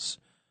he is,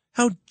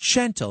 how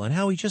gentle, and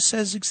how he just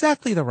says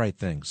exactly the right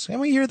things. Can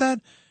we hear that?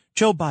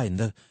 Joe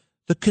Biden,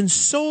 the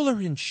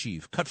consoler in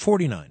chief, cut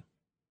 49.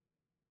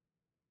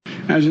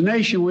 As a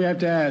nation, we have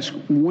to ask,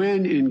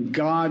 when in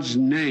God's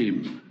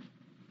name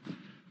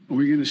are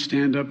we going to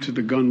stand up to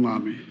the gun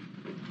lobby?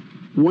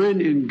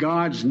 When in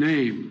God's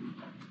name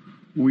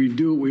we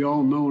do what we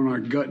all know in our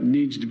gut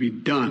needs to be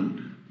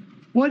done?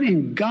 What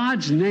in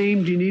God's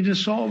name do you need a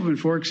Sullivan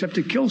for except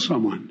to kill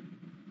someone?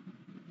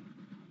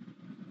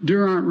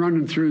 Deer aren't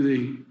running through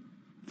the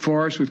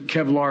forest with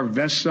Kevlar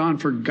vests on,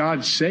 for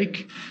God's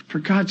sake. For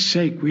God's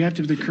sake, we have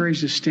to have the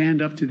courage to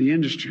stand up to the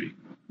industry.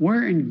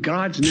 Where in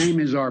God's name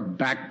is our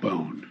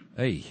backbone?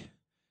 Hey,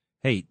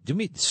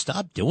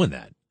 stop doing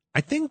that.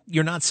 I think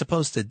you're not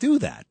supposed to do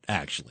that,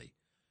 actually.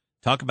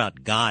 Talk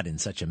about God in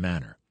such a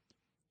manner,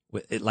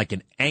 like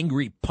an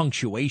angry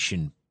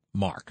punctuation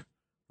mark,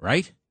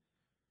 right?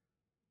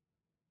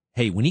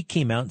 Hey, when he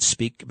came out and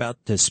speak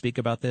about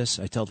this,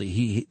 I tell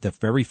you, the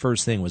very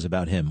first thing was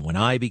about him. When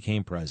I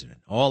became president,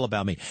 all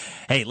about me.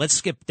 Hey, let's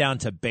skip down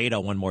to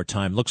Beto one more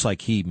time. Looks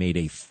like he made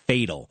a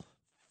fatal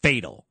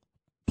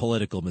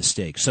political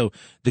mistake. So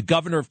the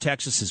governor of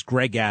Texas is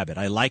Greg Abbott.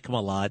 I like him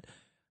a lot.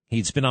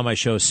 He's been on my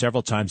show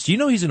several times. Do you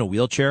know he's in a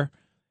wheelchair?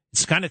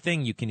 It's the kind of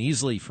thing you can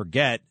easily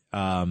forget.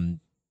 A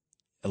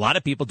lot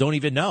of people don't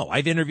even know.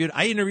 I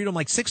interviewed him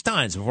like 6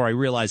 times before I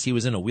realized he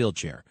was in a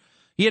wheelchair.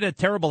 He had a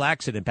terrible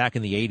accident back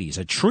in the 80s.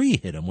 A tree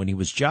hit him when he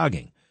was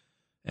jogging,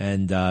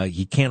 and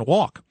he can't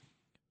walk.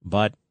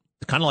 But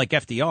kind of like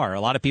FDR, a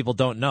lot of people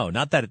don't know.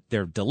 Not that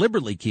they're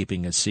deliberately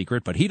keeping a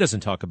secret, but he doesn't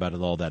talk about it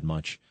all that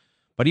much.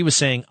 But he was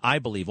saying, I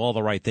believe all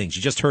the right things.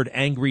 You just heard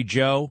Angry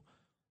Joe.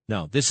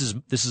 No, this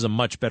is a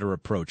much better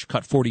approach.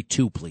 Cut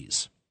 42,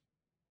 please.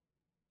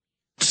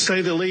 To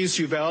say the least,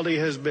 Uvalde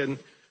has been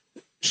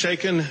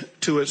shaken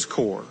to its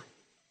core.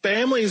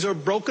 Families are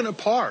broken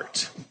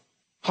apart.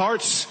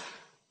 Hearts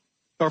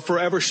are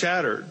forever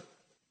shattered.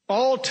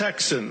 All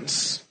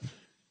Texans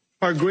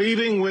are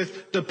grieving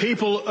with the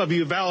people of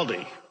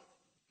Uvalde,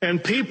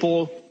 and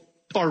people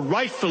are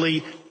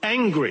rightfully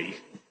angry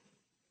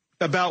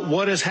about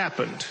what has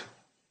happened.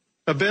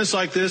 Events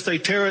like this, they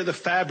tear at the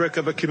fabric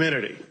of a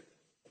community.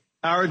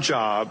 Our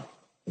job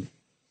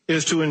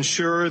is to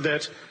ensure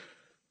that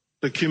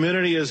the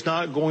community is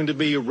not going to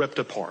be ripped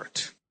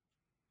apart.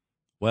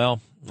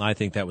 Well, I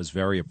think that was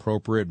very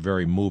appropriate,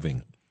 very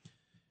moving.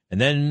 And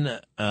then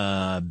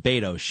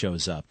Beto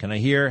shows up. Can I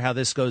hear how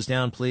this goes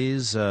down,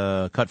 please?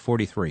 Cut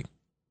 43.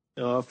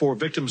 For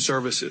Victim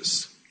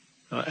Services,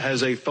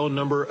 has a phone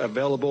number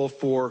available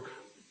for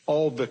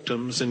all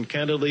victims, and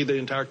candidly, the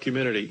entire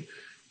community,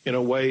 in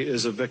a way,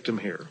 is a victim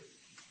here.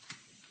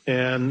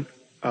 and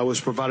I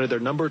was provided their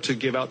number to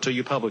give out to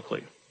you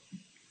publicly.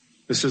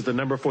 This is the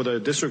number for the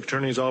District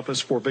Attorney's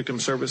Office for Victim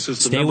Services.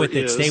 The Stay with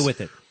it. Stay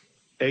with it.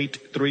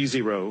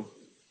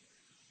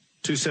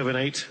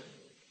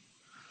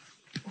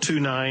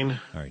 830-278-2916.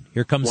 All right,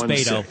 here comes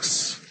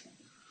Beto.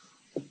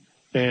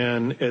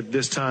 And at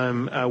this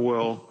time, I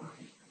will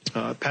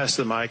pass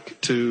the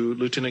mic to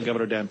Lieutenant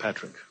Governor Dan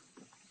Patrick.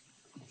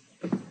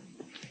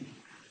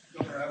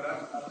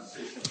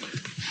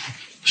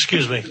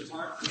 Excuse me.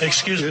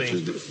 Excuse me.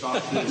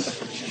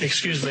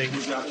 Excuse me.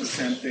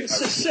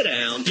 Sit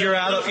down. You're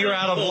out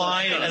of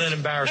line and an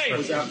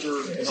embarrassment.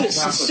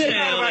 Sit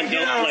down and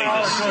get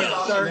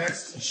out. The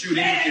next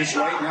shooting is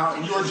right now,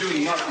 and you're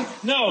doing nothing.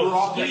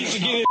 No, you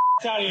can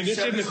get out of here. This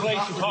isn't the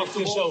place to talk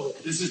this over.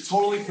 This is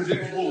totally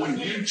predictable when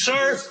you...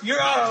 Sir,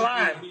 you're out of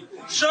line.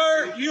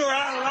 Sir, you are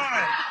out of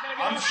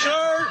line.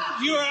 Sir,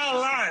 you are out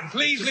of line.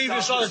 Please leave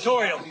this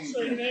auditorium.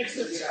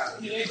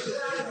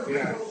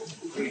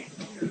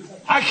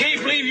 I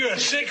can't believe you're a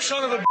sick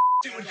son of a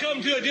that would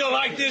come to a deal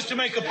like this to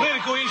make a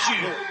political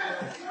issue.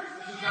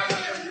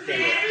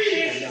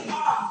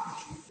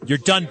 You're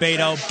done,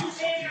 Beto.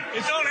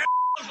 It's on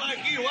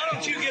like you. Why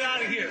don't you get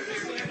out of here?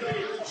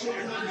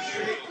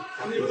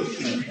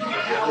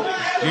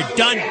 You're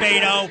done,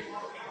 Beto.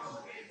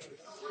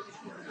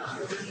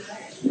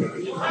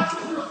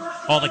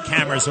 All the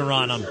cameras are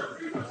on him.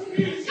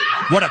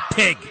 What a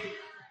pig.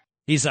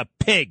 He's a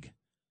pig.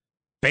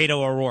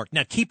 Beto O'Rourke.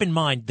 Now, keep in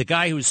mind, the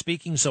guy who's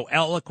speaking so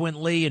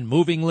eloquently and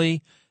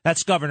movingly,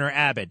 that's Governor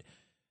Abbott.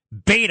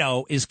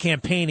 Beto is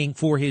campaigning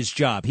for his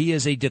job. He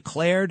is a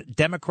declared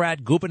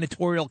Democrat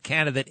gubernatorial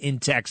candidate in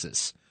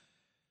Texas.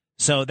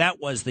 So that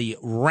was the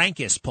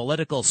rankest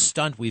political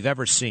stunt we've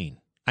ever seen.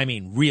 I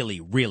mean, really,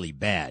 really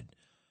bad.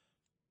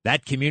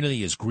 That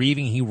community is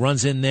grieving. He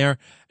runs in there.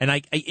 And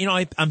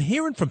I'm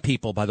hearing from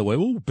people, by the way,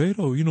 oh,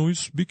 Beto, he's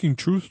speaking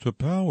truth to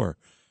power.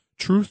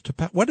 Truth to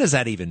power. What does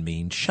that even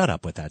mean? Shut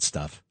up with that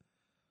stuff.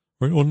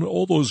 Right?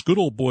 All those good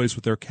old boys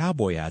with their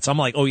cowboy hats. I'm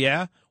like, oh,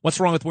 yeah? What's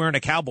wrong with wearing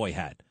a cowboy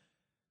hat?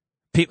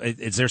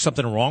 Is there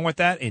something wrong with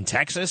that in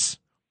Texas?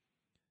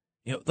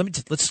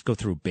 Let's go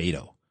through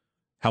Beto.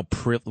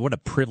 What a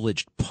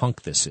privileged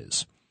punk this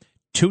is.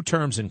 2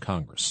 terms in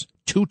Congress.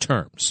 2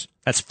 terms.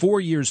 That's 4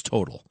 years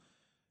total.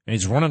 And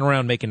he's running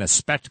around making a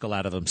spectacle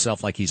out of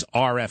himself like he's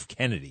R.F.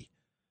 Kennedy.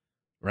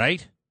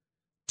 Right?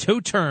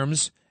 2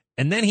 terms,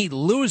 and then he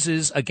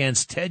loses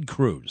against Ted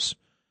Cruz.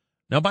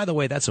 Now, by the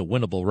way, that's a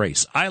winnable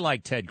race. I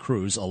like Ted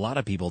Cruz. A lot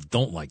of people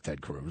don't like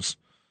Ted Cruz.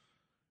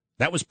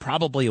 That was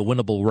probably a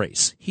winnable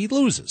race. He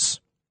loses.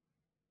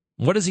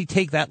 What does he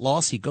take that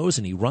loss? He goes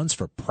and he runs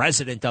for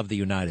president of the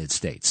United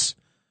States,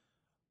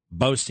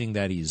 boasting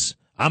that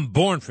I'm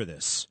born for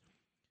this.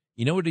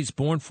 You know what he's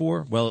born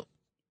for? Well,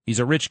 he's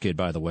a rich kid,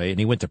 by the way, and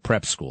he went to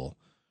prep school.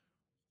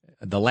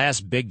 The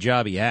last big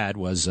job he had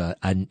was,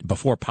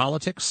 before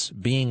politics,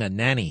 being a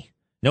nanny.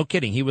 No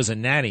kidding. He was a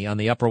nanny on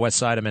the Upper West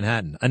Side of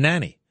Manhattan. A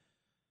nanny.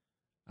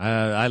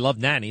 I love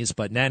nannies,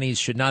 but nannies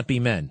should not be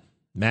men.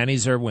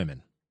 Nannies are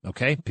women.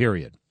 Okay?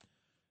 Period.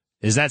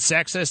 Is that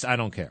sexist? I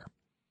don't care.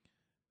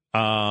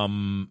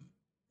 And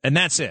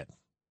that's it.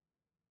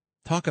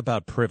 Talk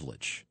about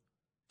privilege.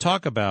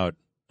 Talk about,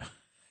 I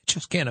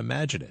just can't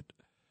imagine it.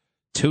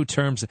 2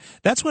 terms.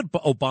 That's what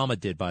Obama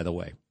did, by the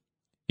way.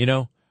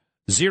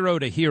 0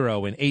 to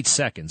hero in 8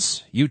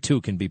 seconds. You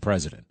too can be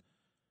president.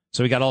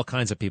 So we got all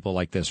kinds of people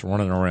like this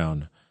running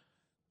around.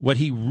 What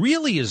he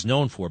really is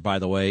known for, by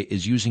the way,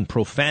 is using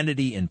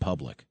profanity in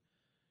public.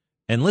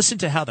 And listen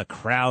to how the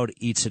crowd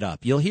eats it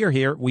up. You'll hear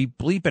here, we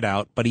bleep it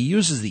out, but he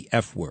uses the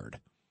F word.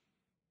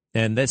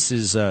 And this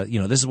is,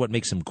 this is what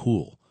makes him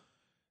cool.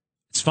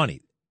 It's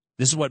funny.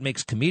 This is what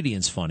makes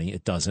comedians funny.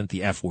 It doesn't,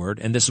 the F word.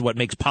 And this is what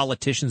makes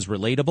politicians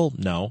relatable?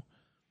 No.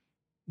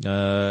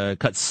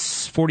 Cut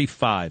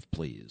 45,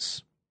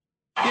 please.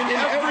 In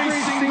every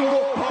single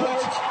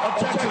part of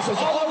Texas,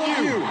 all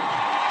of you,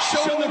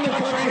 show the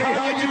country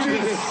how you do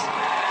this.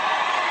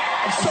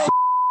 I'm so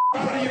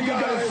proud of you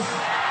guys.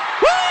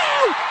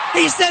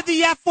 Woo! He said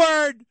the F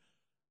word.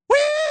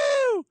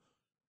 Woo!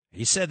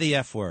 He said the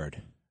F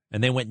word.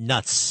 And they went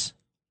nuts.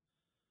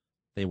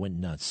 They went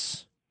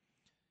nuts.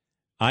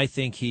 I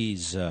think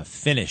he's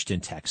finished in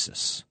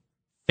Texas.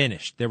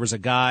 Finished. There was a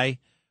guy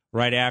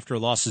right after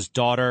lost his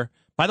daughter.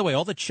 By the way,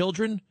 all the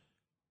children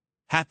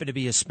happened to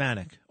be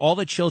Hispanic. All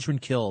the children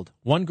killed.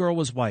 One girl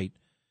was white.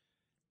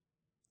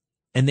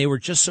 And they were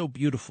just so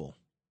beautiful.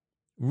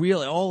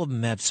 Really, all of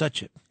them have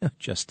such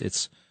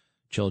it's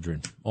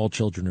children. All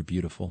children are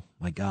beautiful.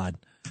 My God.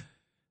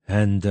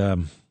 And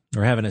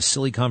we're having a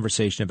silly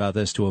conversation about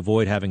this to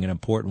avoid having an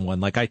important one.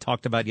 Like I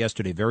talked about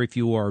yesterday, very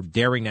few are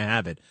daring to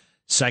have it.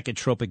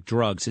 Psychotropic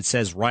drugs. It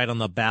says right on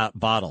the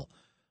bottle.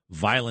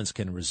 Violence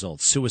can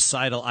result.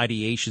 Suicidal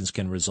ideations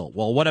can result.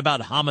 Well, what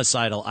about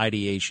homicidal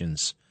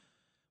ideations?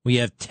 We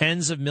have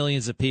tens of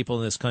millions of people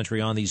in this country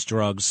on these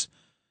drugs.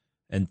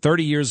 And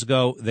 30 years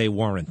ago, they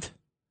weren't.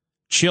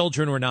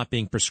 Children were not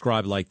being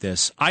prescribed like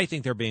this. I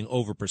think they're being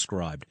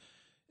overprescribed.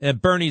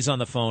 Bernie's on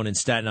the phone in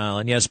Staten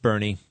Island. Yes,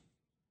 Bernie.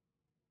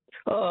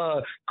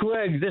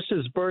 Greg, this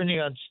is Bernie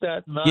on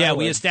Staten Island. Yeah,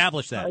 we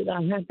established that.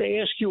 I have to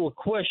ask you a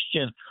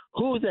question.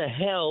 Who the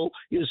hell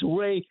is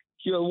Ray?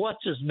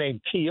 What's his name?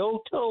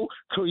 Kyoto?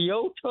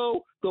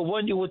 The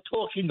one you were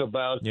talking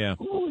about. Yeah.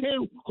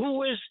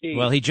 Who is he?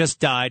 Well, he just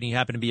died, and he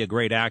happened to be a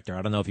great actor.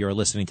 I don't know if you were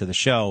listening to the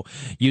show.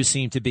 You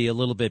seem to be a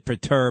little bit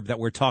perturbed that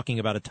we're talking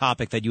about a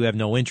topic that you have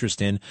no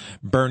interest in.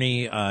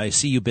 Bernie, I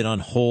see you've been on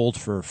hold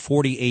for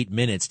 48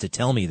 minutes to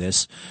tell me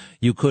this.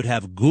 You could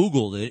have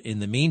Googled it in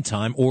the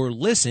meantime or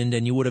listened,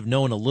 and you would have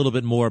known a little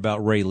bit more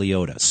about Ray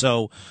Liotta.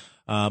 So,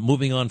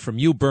 moving on from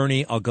you,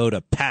 Bernie, I'll go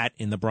to Pat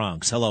in the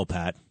Bronx. Hello,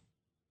 Pat.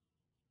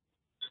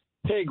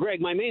 Hey, Greg,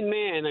 my main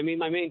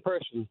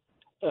person.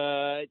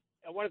 I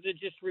wanted to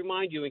just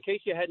remind you, in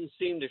case you hadn't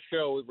seen the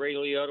show with Ray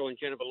Liotta and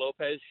Jennifer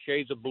Lopez,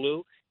 Shades of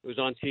Blue. It was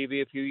on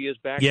TV a few years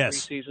back.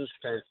 Yes. 3 seasons,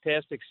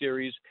 fantastic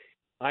series.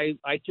 I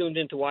tuned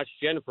in to watch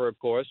Jennifer, of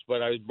course,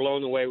 but I was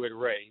blown away with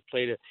Ray. He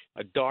played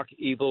a dark,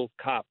 evil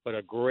cop, but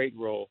a great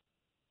role.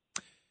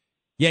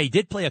 Yeah, he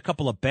did play a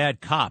couple of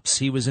bad cops.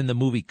 He was in the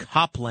movie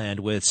Copland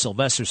with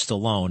Sylvester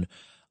Stallone.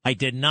 I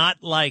did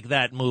not like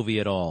that movie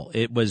at all.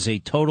 It was a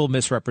total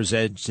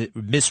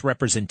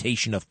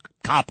misrepresentation of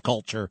cop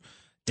culture.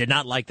 Did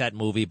not like that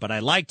movie, but I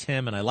liked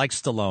him and I liked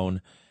Stallone.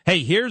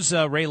 Hey, here's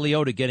Ray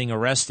Liotta getting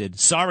arrested.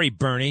 Sorry,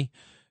 Bernie.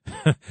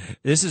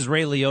 This is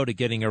Ray Liotta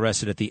getting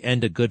arrested at the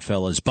end of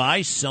Goodfellas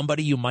by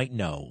somebody you might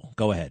know.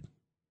 Go ahead.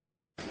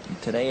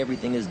 Today,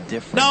 everything is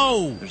different.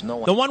 No, There's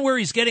no the one where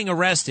he's getting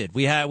arrested.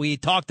 We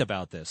talked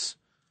about this.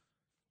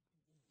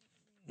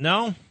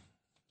 No?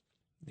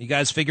 You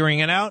guys figuring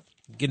it out?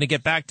 Going to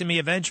get back to me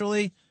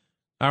eventually?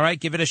 All right,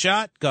 give it a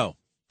shot. Go.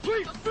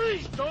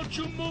 Please, don't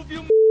you move,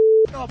 you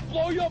I'll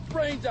blow your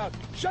brains out.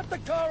 Shut the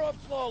car up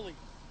slowly.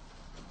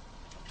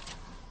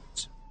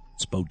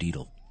 It's Bo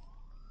Dietl.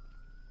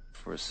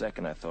 For a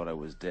second, I thought I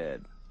was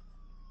dead.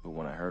 But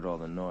when I heard all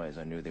the noise,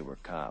 I knew they were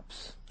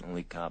cops.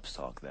 Only cops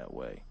talk that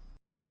way.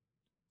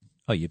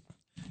 Oh, you.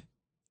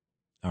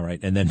 All right.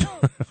 And then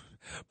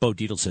Bo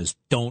Dietl says,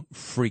 don't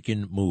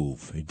freaking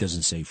move. He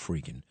doesn't say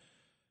freaking.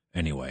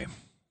 Anyway.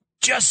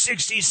 Just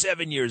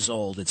 67 years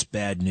old. It's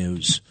bad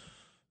news.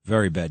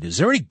 Very bad news. Is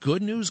there any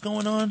good news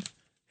going on?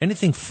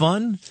 Anything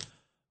fun?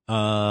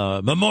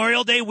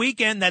 Memorial Day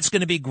weekend. That's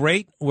going to be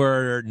great.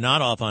 We're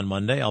not off on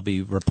Monday. I'll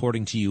be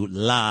reporting to you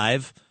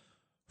live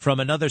from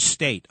another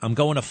state. I'm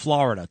going to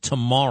Florida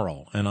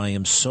tomorrow, and I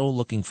am so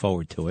looking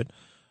forward to it.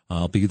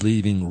 I'll be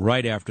leaving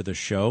right after the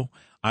show.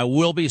 I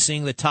will be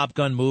seeing the Top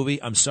Gun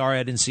movie. I'm sorry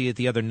I didn't see it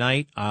the other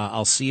night.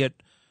 I'll see it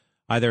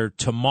either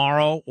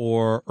tomorrow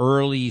or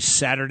early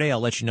Saturday. I'll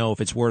let you know if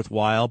it's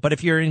worthwhile. But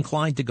if you're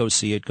inclined to go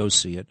see it, go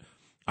see it.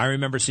 I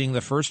remember seeing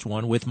the first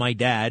one with my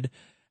dad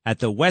at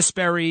the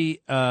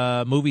Westbury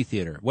movie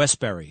theater.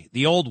 Westbury,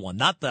 the old one,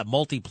 not the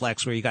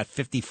multiplex where you got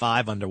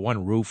 55 under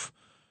one roof.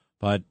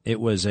 But it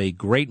was a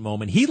great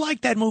moment. He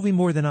liked that movie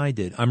more than I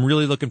did. I'm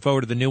really looking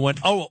forward to the new one.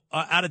 Oh,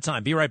 out of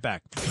time. Be right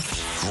back.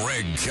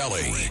 Greg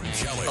Kelly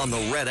on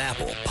the Red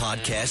Apple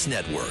Podcast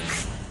Network.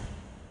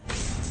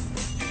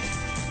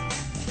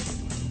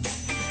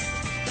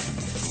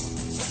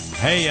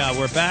 Hey,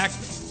 we're back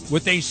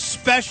with a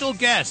special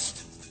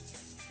guest.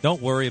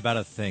 Don't worry about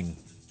a thing.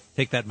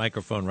 Take that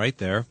microphone right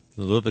there,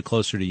 a little bit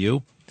closer to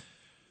you.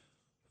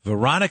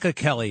 Veronica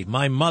Kelly,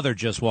 my mother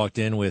just walked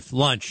in with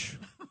lunch.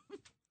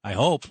 I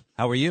hope.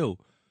 How are you?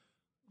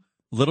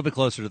 A little bit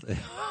closer to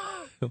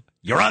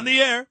You're on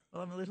the air.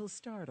 Well, I'm a little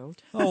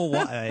startled. Oh,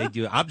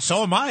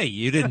 so am I.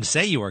 You didn't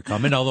say you were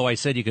coming, although I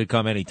said you could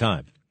come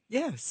anytime.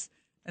 Yes.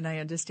 And I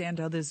understand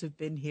others have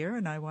been here,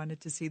 and I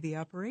wanted to see the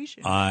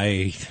operation. All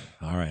right.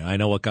 I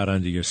know what got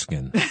under your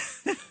skin.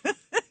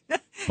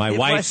 My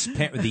wife's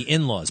the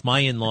in-laws,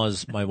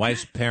 my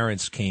wife's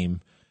parents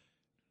came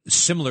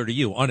similar to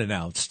you,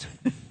 unannounced.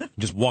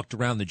 Just walked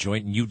around the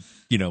joint, and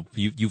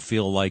you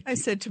feel like I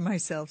said to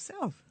myself,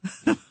 "Self,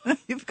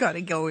 you've got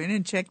to go in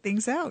and check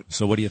things out."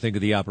 So, what do you think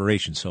of the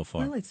operation so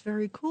far? Well, it's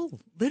very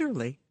cool.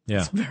 Literally, yeah,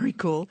 it's very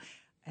cool,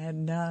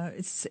 and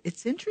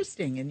it's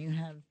interesting. And you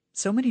have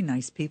so many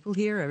nice people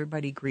here.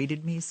 Everybody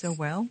greeted me so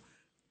well.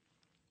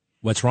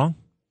 What's wrong?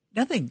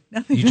 Nothing.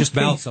 You just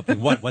mouthed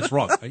something. What's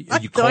wrong? Are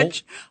you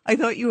cold? I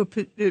thought you were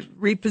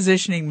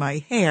repositioning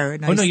my hair.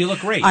 And no, you look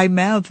great. I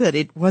mouthed that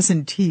it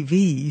wasn't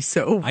TV,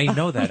 so. I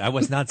know that. I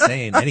was not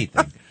saying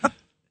anything.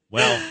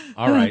 Well,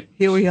 all right.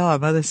 Here we are,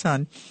 mother,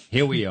 son.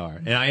 Here we are.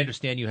 And I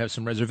understand you have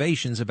some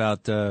reservations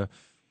about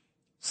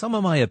some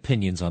of my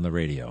opinions on the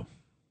radio.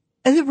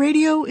 The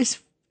radio is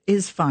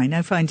fine.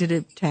 I find it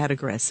a tad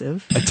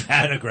aggressive. A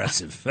tad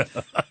aggressive.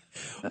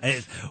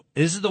 This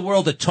is the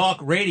world of talk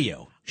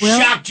radio. Well,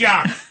 Shock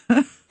jock.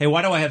 Hey,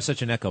 why do I have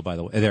such an echo, by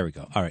the way? There we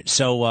go. All right.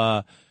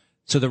 So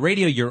the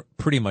radio you're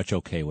pretty much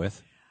okay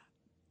with.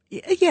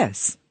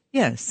 Yes.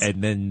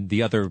 And then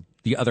the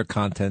other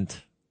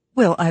content.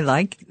 Well, I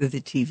like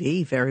the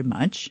TV very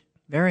much.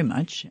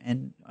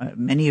 And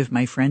many of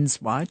my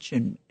friends watch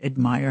and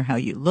admire how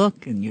you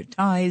look and your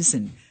ties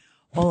and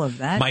all of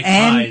that.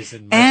 Ties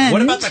and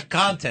what about the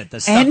content? The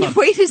stuff and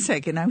wait a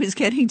second. I was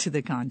getting to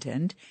the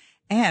content.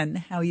 and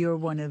how you're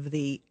one of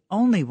the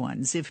only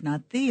ones, if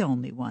not the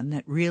only one,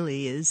 that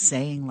really is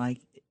saying like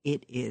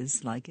it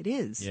is.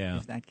 Yeah.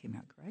 If that came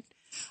out correct.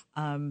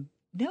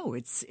 No,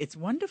 it's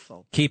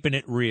wonderful. Keeping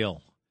it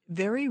real.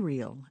 Very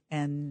real.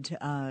 And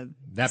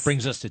that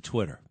brings us to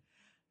Twitter.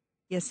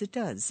 Yes, it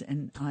does.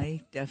 And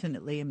I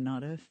definitely am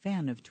not a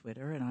fan of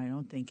Twitter, and I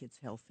don't think it's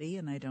healthy,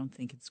 and I don't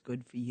think it's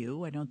good for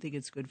you. I don't think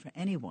it's good for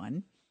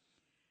anyone.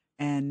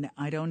 And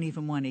I don't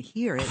even want to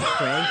hear it,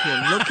 Greg.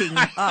 You're looking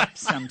up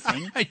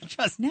something.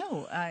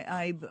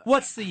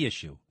 What's the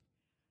issue?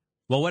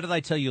 Well, what did I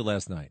tell you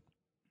last night?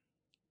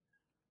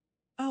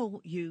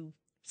 Oh, you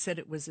said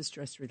it was a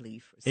stress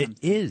relief or something.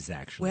 It is,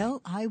 actually.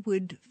 Well, I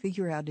would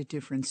figure out a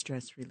different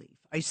stress relief.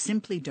 I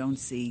simply don't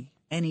see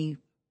any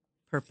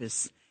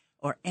purpose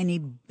or any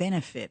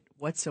benefit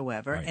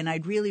whatsoever, and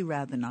I'd really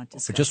rather not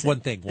discuss just one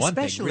it, thing,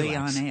 especially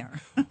relax. on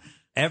air.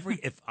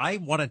 If I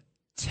want to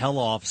tell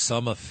off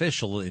some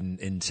official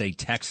in say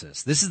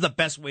Texas, this is the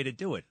best way to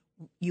do it.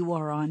 You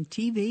are on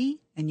TV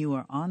and you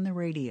are on the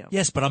radio.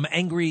 Yes, but I'm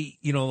angry.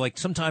 You know, like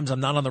sometimes I'm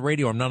not on the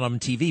radio, I'm not on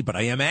TV, but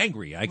I am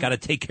angry. I got to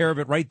take care of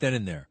it right then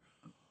and there.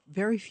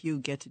 Very few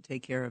get to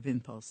take care of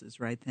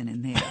impulses right then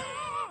and there.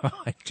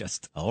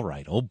 All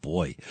right. Oh,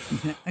 boy.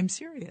 I'm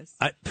serious,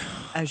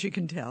 as you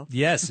can tell.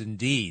 Yes,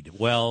 indeed.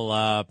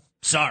 Well,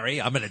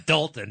 sorry, I'm an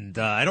adult and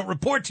I don't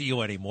report to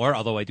you anymore,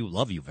 although I do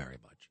love you very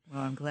much.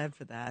 Well, I'm glad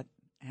for that.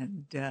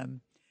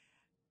 And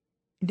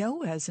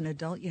no, as an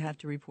adult, you have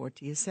to report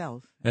to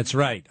yourself. That's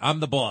right. I'm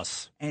the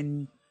boss.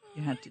 And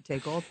you have to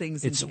take all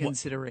things into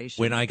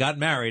consideration. When I got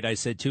married, I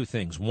said two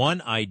things.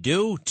 One, I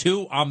do.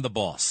 Two, I'm the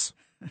boss.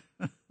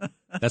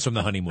 That's from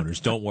the Honeymooners.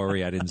 Don't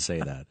worry, I didn't say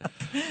that.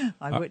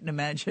 I wouldn't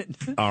imagine.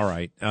 All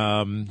right.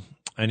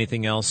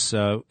 Anything else?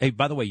 Hey,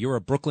 by the way, you're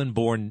a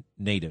Brooklyn-born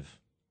native.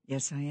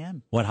 Yes, I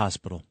am. What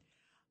hospital?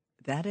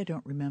 That I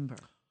don't remember.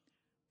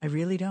 I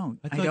really don't.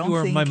 I thought you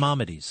were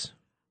Maimonides.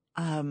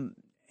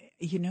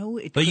 You know,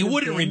 but you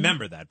wouldn't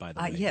remember that, by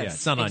the way. Yes, yeah,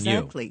 it's not on you.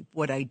 Exactly.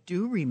 What I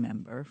do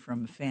remember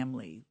from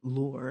family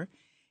lore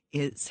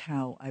is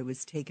how I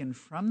was taken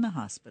from the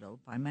hospital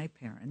by my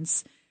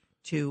parents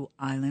to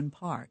Island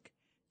Park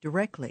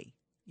directly.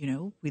 You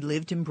know, we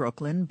lived in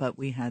Brooklyn, but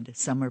we had a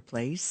summer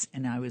place,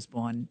 and I was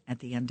born at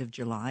the end of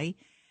July.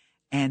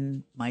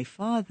 And my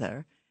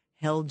father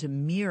held a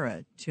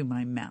mirror to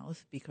my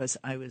mouth because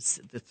I was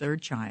the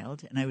third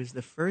child, and I was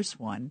the first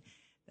one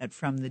that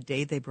from the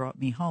day they brought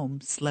me home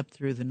slept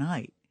through the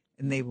night.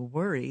 And they were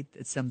worried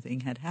that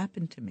something had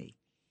happened to me.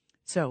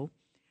 So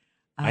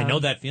I know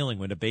that feeling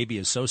when a baby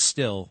is so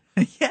still.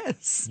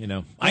 Yes. You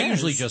know, I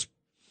usually just,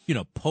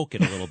 poke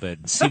it a little bit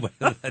and see what,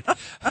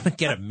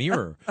 get a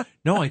mirror.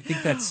 No, I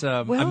think that's,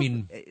 I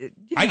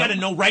got to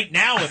know right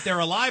now if they're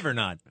alive or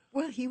not.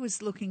 Well, he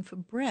was looking for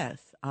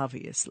breath,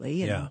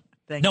 obviously. Yeah.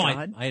 Thank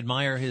God. I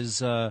admire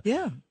his,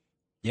 Yeah,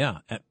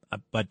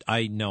 but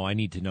I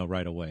need to know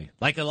right away.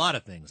 Like a lot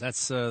of things.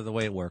 That's the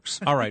way it works.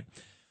 All right.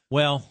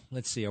 Well,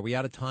 let's see. Are we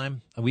out of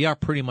time? We are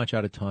pretty much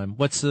out of time.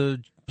 What's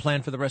the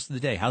plan for the rest of the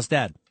day? How's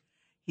Dad?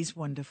 He's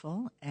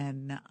wonderful,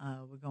 and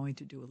we're going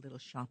to do a little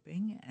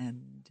shopping.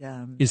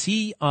 And is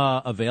he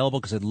available?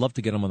 Because I'd love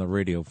to get him on the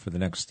radio for the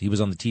next. He was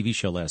on the TV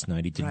show last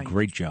night. He did a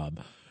great job.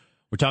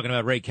 We're talking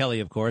about Ray Kelly,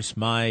 of course,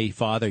 my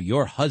father,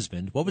 your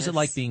husband. What was it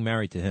like being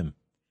married to him?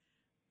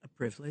 A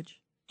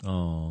privilege.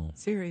 Oh,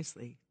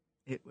 seriously.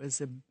 It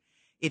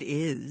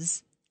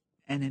is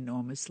an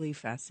enormously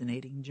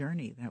fascinating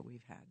journey that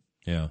we've had.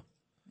 Yeah.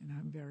 And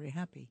I'm very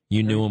happy.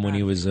 You knew him when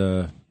he was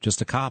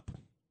just a cop.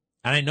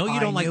 And I know you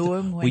don't like. I knew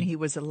him when he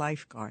was a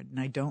lifeguard, and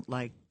I don't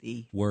like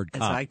the word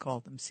cop. as I call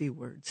them, C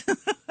words.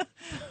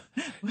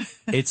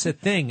 It's a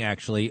thing,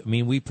 actually. I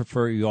mean, we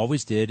prefer. You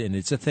always did, and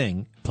it's a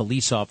thing.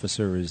 Police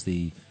officer is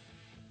the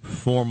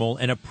formal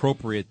and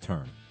appropriate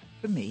term.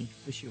 For me,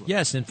 for sure.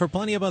 Yes, and for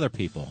plenty of other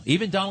people.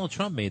 Even Donald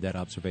Trump made that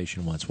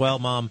observation once. Well,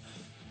 Mom,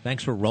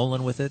 thanks for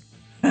rolling with it.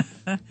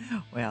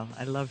 Well,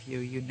 I love you.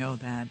 You know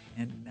that,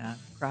 and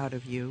proud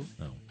of you.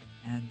 Oh.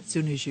 And as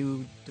soon as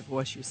you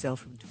divorce yourself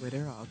from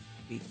Twitter, I'll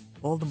be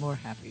all the more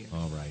happier.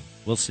 All right.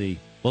 We'll see.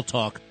 We'll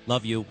talk.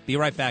 Love you. Be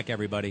right back,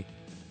 everybody.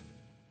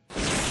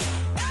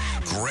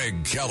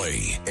 Greg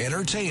Kelly,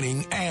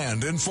 entertaining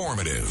and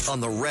informative. On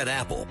the Red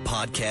Apple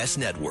Podcast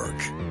Network.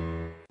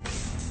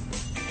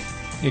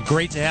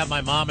 Great to have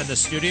my mom in the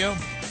studio.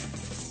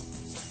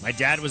 My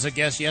dad was a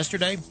guest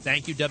yesterday.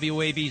 Thank you,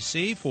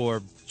 WABC,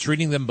 for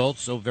treating them both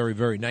so very,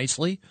 very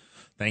nicely.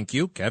 Thank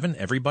you, Kevin,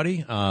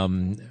 everybody.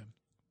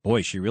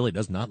 Boy, she really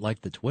does not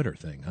like the Twitter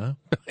thing, huh?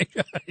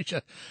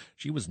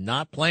 She was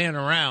not playing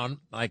around.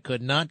 I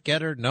could not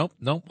get her. Nope.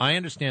 I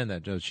understand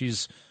that.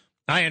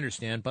 I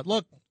understand. But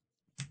look,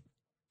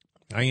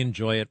 I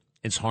enjoy it.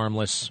 It's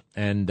harmless.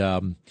 And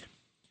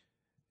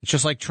it's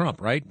just like Trump,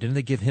 right? Didn't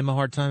they give him a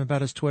hard time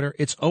about his Twitter?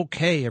 It's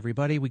okay,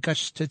 everybody.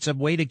 It's a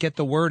way to get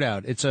the word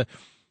out. It's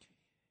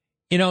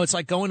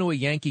like going to a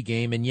Yankee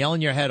game and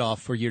yelling your head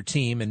off for your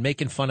team and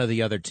making fun of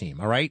the other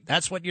team, all right?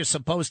 That's what you're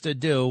supposed to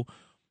do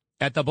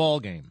at the ball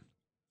game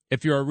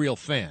if you're a real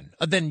fan.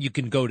 Then you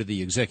can go to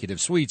the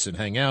executive suites and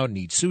hang out and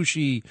eat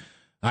sushi.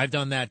 I've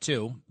done that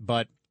too.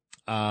 But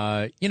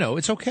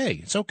it's okay.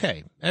 It's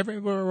okay.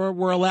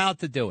 We're allowed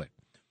to do it.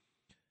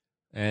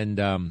 And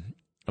I'm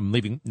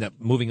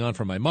moving on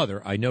from my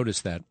mother. I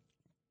noticed that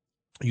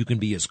you can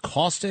be as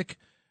caustic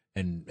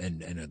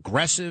and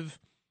aggressive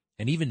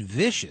and even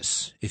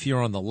vicious if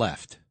you're on the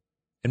left.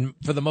 And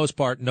for the most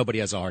part, nobody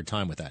has a hard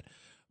time with that.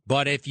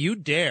 But if you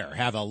dare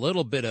have a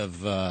little bit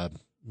of,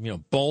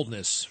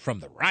 boldness from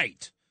the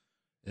right,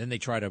 then they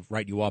try to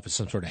write you off as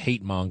some sort of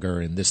hate monger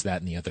and this,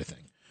 that, and the other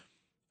thing.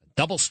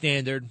 Double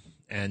standard,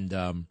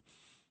 and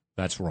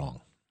that's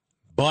wrong.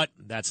 But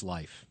that's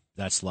life.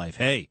 That's life.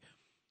 Hey,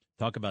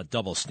 talk about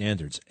double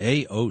standards.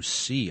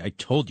 AOC, I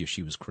told you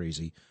she was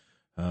crazy.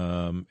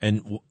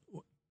 Again,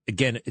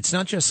 it's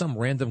not just some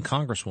random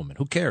congresswoman.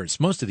 Who cares?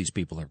 Most of these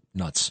people are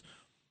nuts.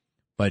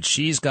 But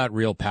she's got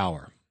real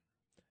power.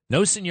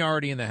 No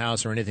seniority in the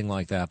House or anything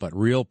like that, but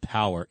real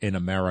power in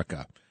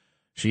America.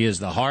 She is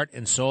the heart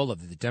and soul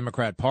of the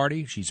Democrat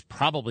Party. She's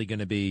probably going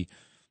to be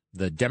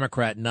the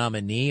Democrat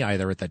nominee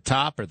either at the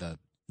top or the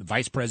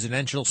vice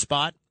presidential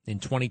spot in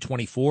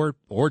 2024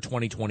 or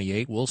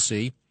 2028. We'll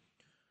see.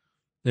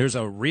 There's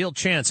a real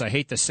chance, I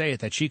hate to say it,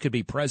 that she could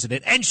be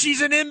president, and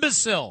she's an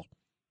imbecile.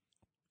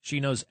 She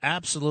knows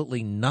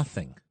absolutely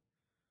nothing.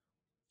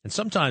 And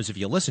sometimes if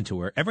you listen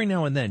to her, every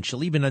now and then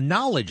she'll even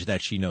acknowledge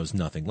that she knows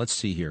nothing. Let's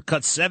see here.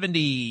 Cut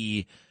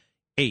 78.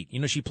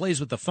 She plays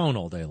with the phone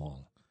all day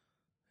long.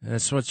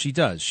 That's what she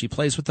does. She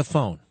plays with the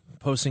phone,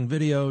 posting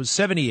videos.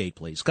 78,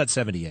 please. Cut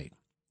 78.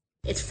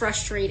 It's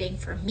frustrating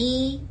for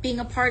me being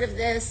a part of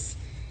this,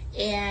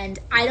 and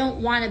I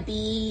don't want to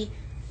be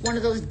one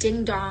of those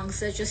ding-dongs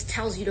that just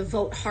tells you to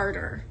vote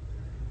harder,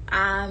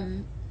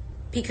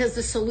 because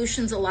the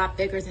solution's a lot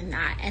bigger than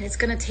that, and it's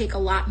going to take a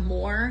lot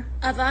more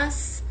of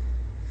us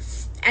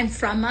and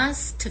from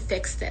us to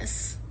fix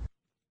this.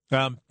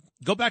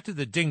 Go back to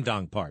the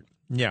ding-dong part.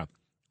 Yeah,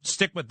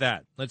 stick with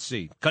that. Let's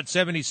see. Cut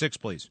 76,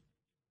 please.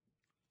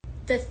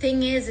 The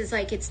thing is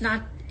like it's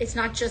not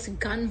just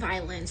gun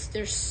violence.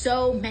 There's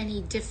so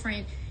many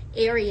different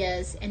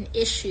areas and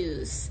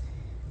issues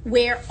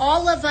where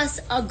all of us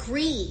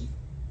agree.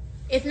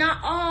 If not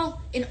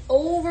all, an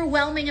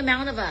overwhelming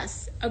amount of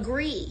us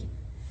agree.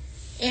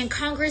 And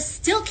Congress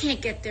still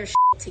can't get their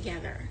shit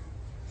together.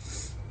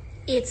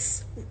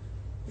 It's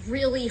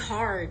really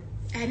hard,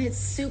 and it's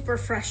super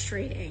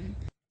frustrating.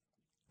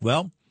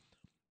 Well,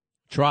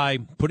 try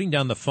putting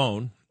down the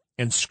phone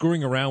and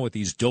screwing around with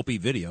these dopey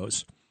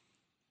videos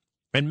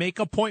and make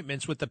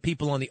appointments with the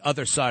people on the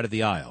other side of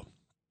the aisle.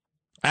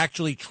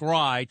 Actually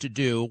try to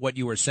do what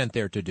you were sent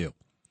there to do.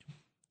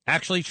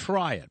 Actually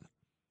try it.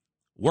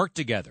 Work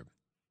together.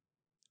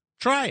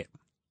 Try it.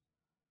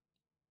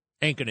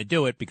 Ain't going to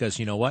do it because,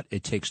 you know what?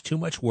 It takes too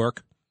much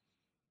work.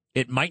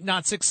 It might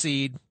not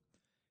succeed.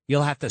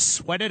 You'll have to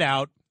sweat it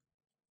out.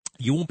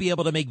 You won't be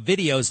able to make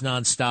videos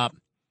nonstop.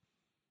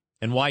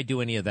 And why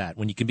do any of that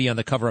when you can be on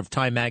the cover of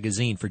Time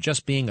magazine for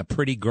just being a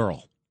pretty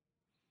girl?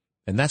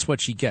 And that's what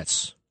she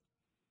gets.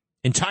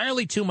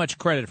 Entirely too much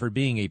credit for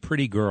being a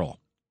pretty girl.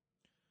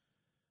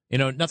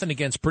 Nothing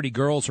against pretty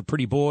girls or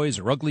pretty boys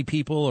or ugly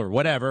people or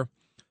whatever.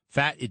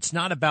 It's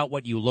not about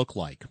what you look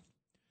like.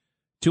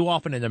 Too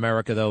often in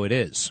America, though, it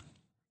is.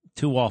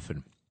 Too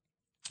often.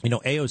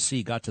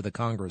 AOC got to the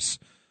Congress.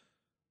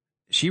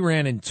 She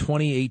ran in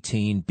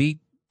 2018, beat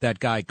that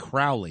guy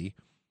Crowley,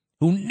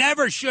 who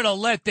never should have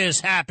let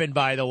this happen,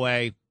 by the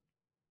way.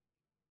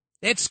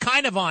 It's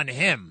kind of on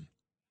him.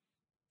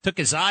 Took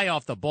his eye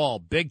off the ball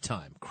big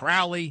time.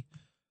 Crowley,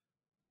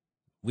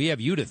 we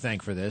have you to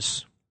thank for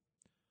this.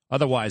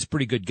 Otherwise,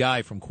 pretty good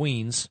guy from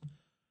Queens.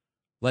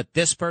 Let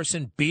this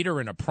person beat her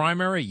in a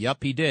primary?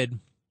 Yup, he did.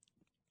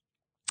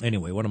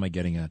 Anyway, what am I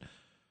getting at?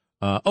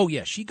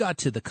 She got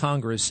to the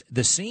Congress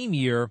the same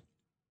year.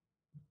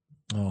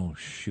 Oh,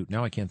 shoot.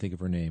 Now I can't think of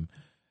her name.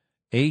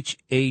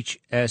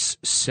 HHS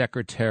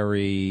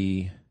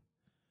Secretary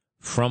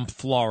from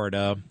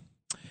Florida,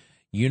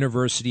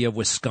 University of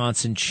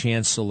Wisconsin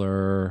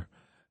Chancellor,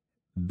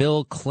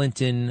 Bill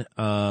Clinton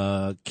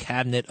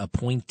cabinet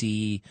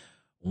appointee.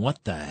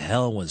 What the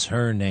hell was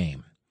her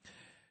name?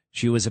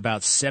 She was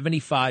about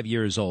 75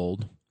 years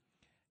old,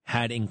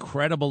 had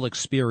incredible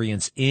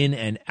experience in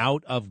and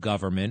out of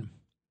government,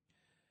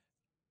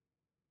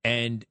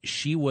 and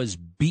she was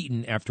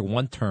beaten after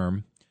one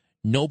term.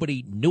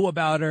 Nobody knew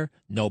about her.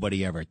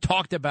 Nobody ever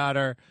talked about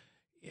her,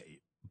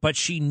 but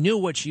she knew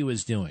what she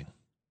was doing.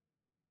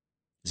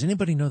 Does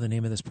anybody know the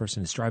name of this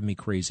person? It's driving me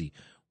crazy.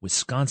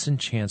 Wisconsin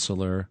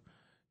Chancellor.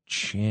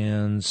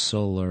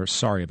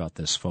 Sorry about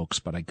this, folks,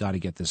 but I got to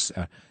get this.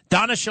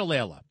 Donna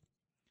Shalala.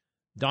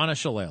 Donna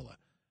Shalala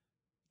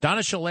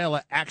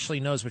actually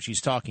knows what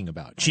she's talking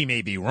about. She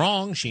may be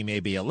wrong. She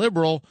may be a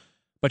liberal,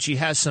 but she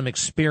has some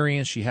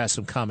experience. She has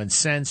some common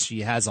sense.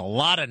 She has a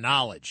lot of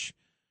knowledge.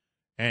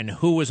 And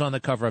who was on the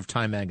cover of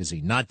Time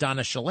magazine? Not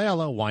Donna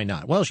Shalala. Why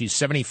not? Well, she's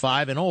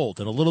 75 and old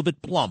and a little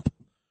bit plump.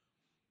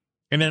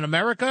 And in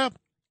America,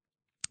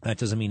 that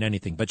doesn't mean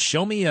anything. But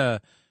show me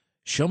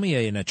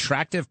an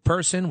attractive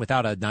person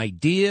without an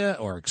idea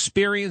or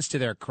experience to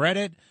their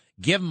credit.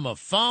 Give them a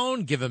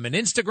phone. Give them an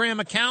Instagram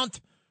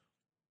account.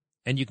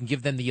 and you can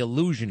give them the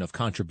illusion of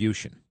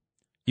contribution.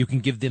 You can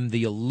give them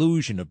the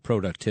illusion of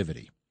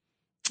productivity.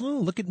 Oh,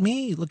 look at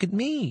me. Look at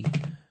me.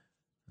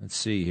 Let's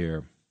see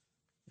here.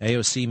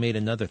 AOC made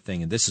another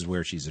thing, and this is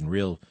where she's in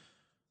real,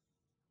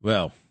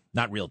 well,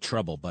 not real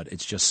trouble, but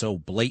it's just so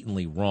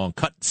blatantly wrong.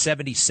 Cut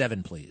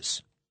 77,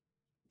 please.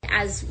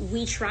 As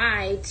we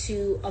try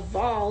to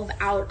evolve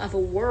out of a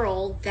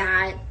world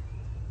that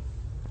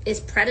is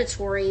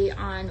predatory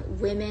on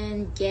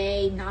women,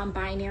 gay,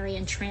 non-binary,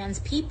 and trans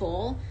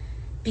people,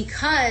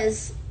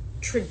 because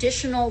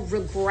traditional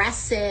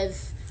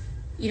regressive,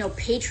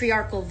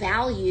 patriarchal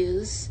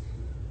values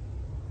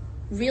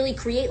really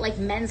create like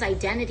men's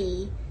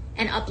identity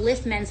and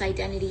uplift men's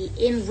identity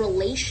in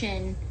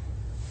relation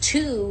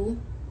to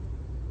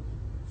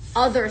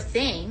other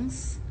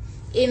things,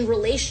 in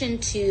relation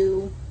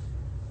to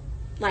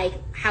like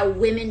how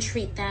women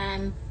treat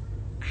them,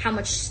 how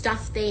much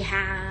stuff they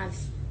have,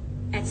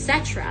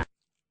 etc.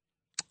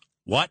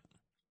 What?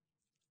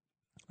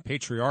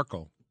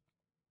 Patriarchal.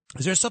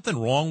 Is there something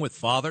wrong with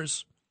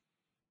fathers?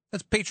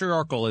 That's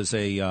patriarchal is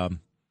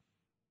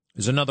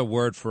another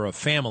word for a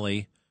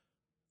family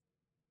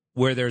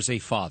where there's a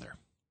father.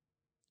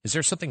 Is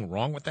there something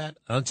wrong with that?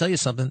 I'll tell you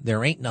something.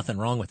 There ain't nothing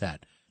wrong with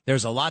that.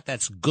 There's a lot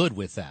that's good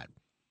with that.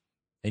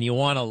 And you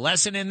want a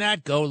lesson in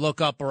that? Go look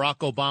up Barack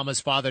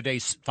Obama's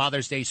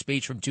Father's Day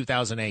speech from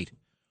 2008.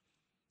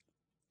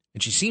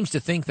 And she seems to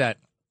think that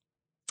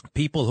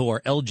people who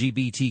are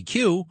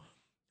LGBTQ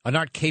are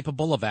not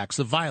capable of acts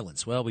of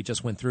violence. Well, we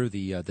just went through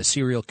the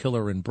serial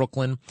killer in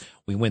Brooklyn.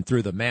 We went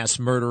through the mass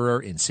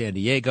murderer in San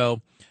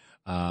Diego.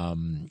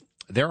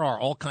 There are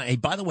all kinds. Hey,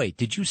 by the way,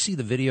 did you see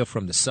the video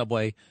from the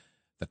subway?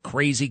 The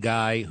crazy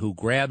guy who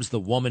grabs the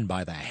woman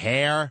by the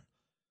hair,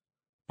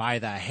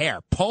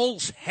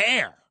 pulls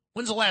hair.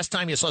 When's the last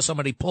time you saw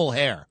somebody pull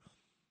hair?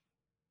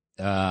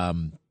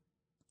 And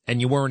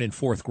you weren't in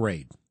fourth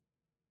grade.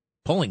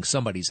 Pulling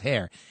somebody's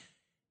hair.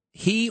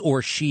 He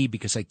or she,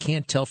 because I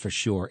can't tell for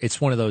sure, it's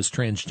one of those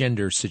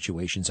transgender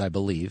situations, I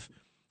believe.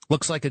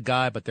 Looks like a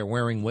guy, but they're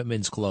wearing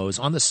women's clothes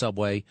on the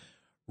subway,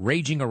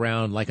 raging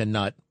around like a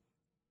nut,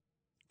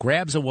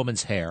 grabs a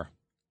woman's hair,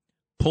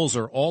 pulls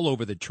her all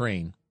over the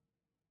train.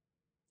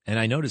 And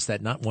I noticed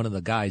that not one of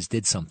the guys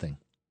did something.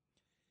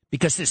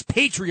 Because this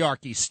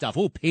patriarchy stuff,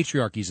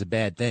 patriarchy's a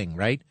bad thing,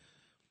 right?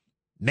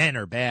 Men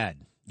are bad.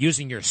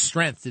 Using your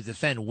strength to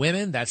defend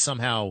women, that's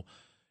somehow,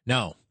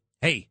 no.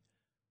 Hey,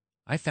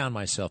 I found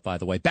myself, by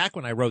the way, back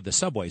when I rode the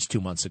subways 2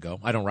 months ago.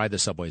 I don't ride the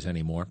subways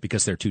anymore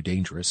because they're too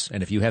dangerous.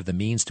 And if you have the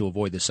means to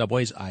avoid the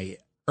subways, I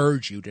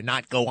urge you to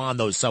not go on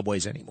those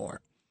subways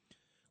anymore.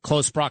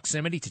 Close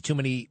proximity to too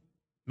many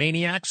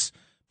maniacs,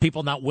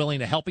 people not willing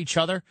to help each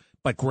other,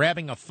 but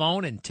grabbing a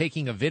phone and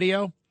taking a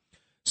video.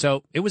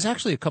 So it was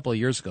actually a couple of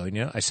years ago.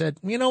 I said,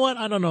 you know what?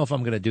 I don't know if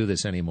I'm going to do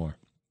this anymore.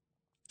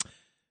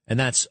 And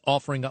that's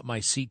offering up my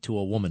seat to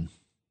a woman.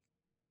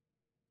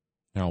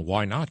 Now,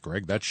 why not,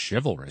 Greg? That's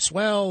chivalrous.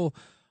 Well,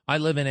 I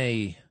live in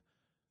a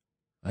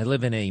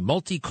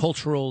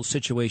multicultural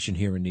situation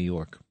here in New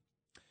York.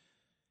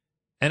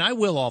 And I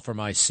will offer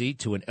my seat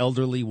to an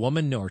elderly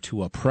woman or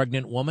to a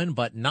pregnant woman,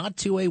 but not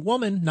to a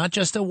woman, not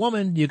just a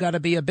woman. You got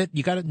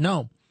to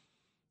know.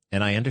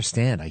 And I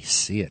understand. I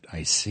see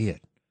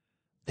it.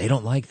 They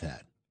don't like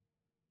that.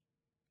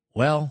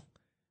 Well,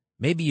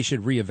 maybe you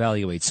should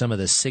reevaluate some of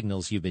the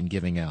signals you've been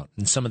giving out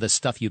and some of the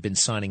stuff you've been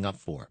signing up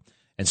for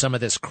and some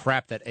of this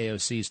crap that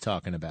AOC is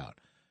talking about.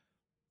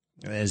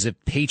 As if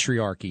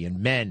patriarchy and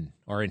men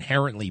are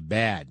inherently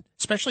bad,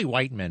 especially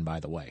white men,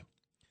 by the way.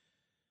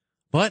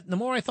 But the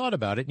more I thought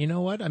about it, you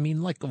know what? I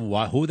mean, like,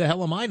 who the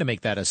hell am I to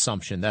make that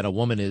assumption that a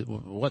woman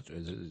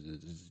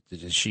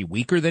is she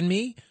weaker than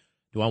me?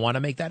 Do I want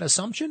to make that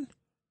assumption?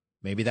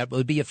 Maybe that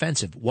would be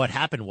offensive. What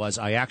happened was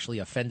I actually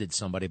offended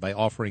somebody by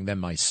offering them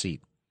my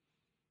seat.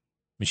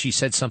 And she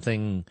said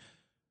something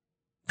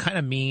kind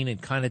of mean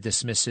and kind of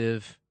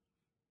dismissive.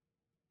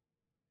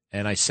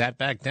 And I sat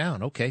back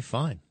down. Okay,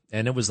 fine.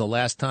 And it was the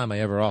last time I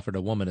ever offered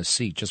a woman a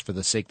seat just for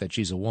the sake that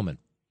she's a woman.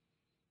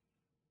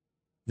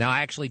 Now,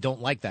 I actually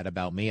don't like that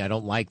about me. I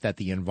don't like that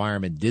the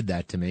environment did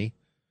that to me.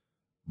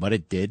 But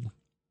it did.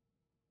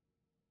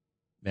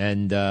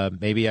 And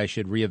maybe I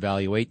should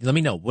reevaluate. Let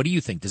me know. What do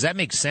you think? Does that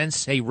make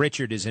sense? Hey,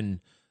 Richard is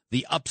in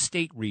the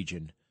upstate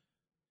region.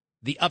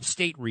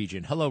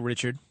 Hello,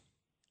 Richard.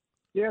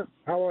 Yeah,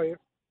 how are you?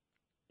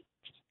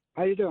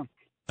 How you doing?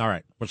 All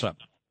right. What's up?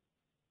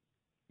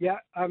 Yeah,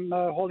 I'm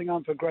holding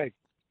on for Greg.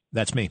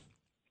 That's me.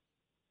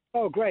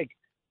 Oh, Greg.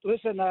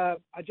 Listen, I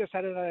just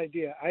had an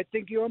idea. I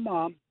think your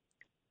mom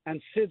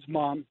and Sid's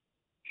mom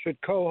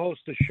should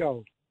co-host a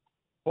show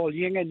called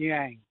Yin and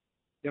Yang.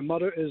 Your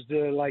mother is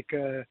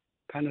the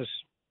kind of,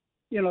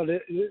 the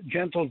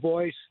gentle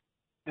voice,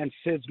 and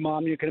Sid's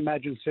mom, you can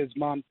imagine Sid's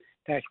mom,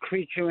 that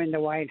creature in the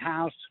White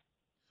House,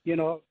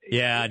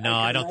 Yeah, no,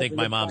 I don't think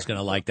my mom's going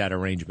to like that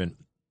arrangement.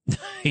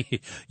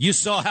 You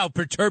saw how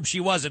perturbed she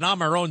was, and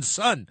I'm her own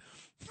son.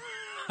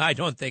 I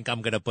don't think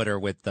I'm going to put her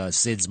with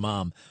Sid's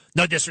mom.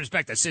 No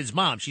disrespect to Sid's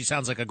mom. She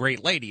sounds like a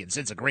great lady, and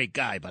Sid's a great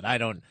guy, but I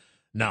don't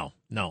No.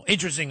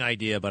 Interesting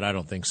idea, but I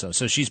don't think so.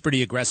 So she's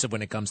pretty aggressive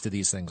when it comes to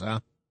these things, huh?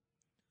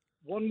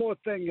 One more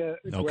thing.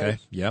 Okay, Greg.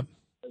 yep.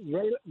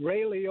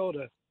 Ray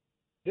Liotta.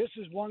 This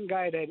is one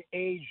guy that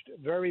aged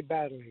very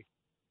badly.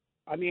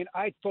 I mean,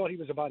 I thought he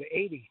was about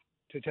 80,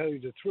 to tell you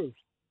the truth.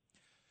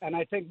 And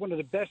I think one of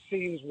the best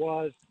scenes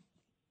was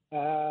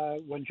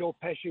when Joe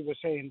Pesci was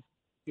saying,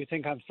 "You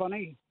think I'm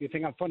funny? You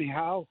think I'm funny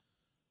how?"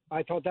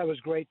 I thought that was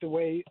great, the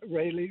way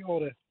Ray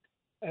Liotta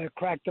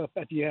cracked up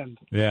at the end.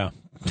 Yeah.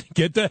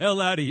 Get the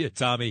hell out of here,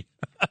 Tommy.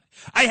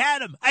 I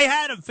had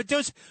him. For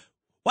those,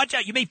 watch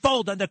out. You may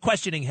fold under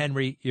questioning,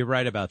 Henry. You're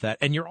right about that.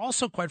 And you're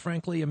also, quite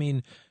frankly, I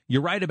mean,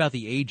 you're right about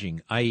the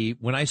aging.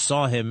 When I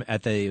saw him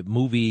at the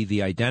movie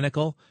The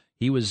Identical,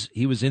 he was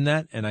in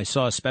that, and I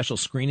saw a special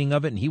screening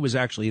of it, and he was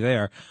actually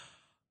there.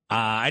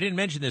 I didn't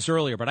mention this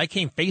earlier, but I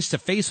came face to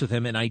face with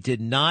him, and I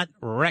did not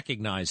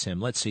recognize him.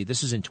 Let's see.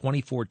 This is in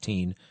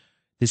 2014.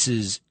 This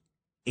is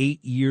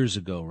 8 years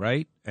ago,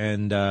 right?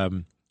 And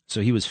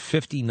so he was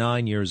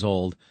 59 years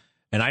old,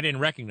 and I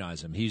didn't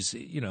recognize him. He's,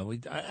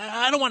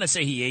 I don't want to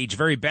say he aged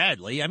very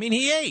badly. I mean,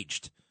 he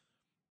aged.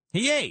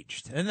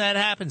 And that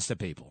happens to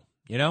people,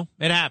 It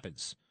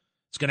happens.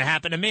 It's going to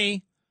happen to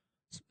me.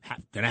 It's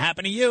going to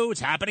happen to you.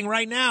 It's happening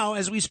right now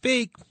as we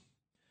speak.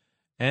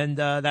 And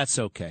that's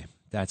okay.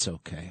 That's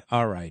okay.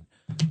 All right.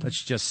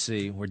 Let's just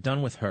see. We're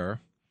done with her.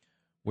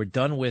 We're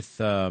done with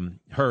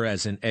her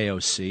as an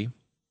AOC.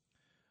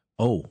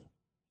 Oh,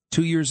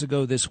 2 years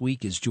ago this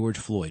week is George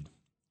Floyd.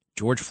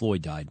 George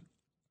Floyd died.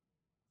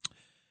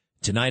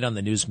 Tonight on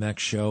the Newsmax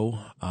show.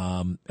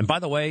 And by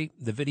the way,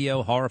 the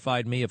video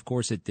horrified me. Of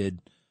course it did.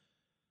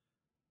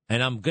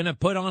 And I'm going to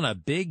put on a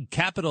big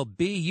capital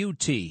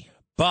B-U-T.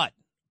 But,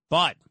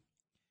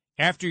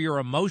 after your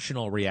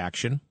emotional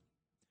reaction,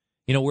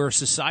 we're a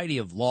society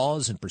of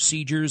laws and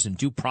procedures and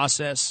due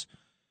process.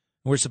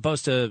 We're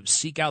supposed to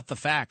seek out the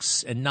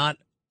facts and not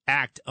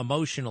react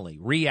emotionally.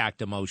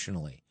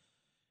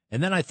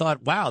 And then I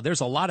thought, wow,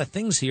 there's a lot of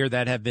things here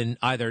that have been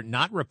either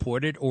not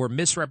reported or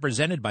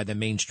misrepresented by the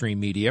mainstream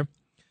media.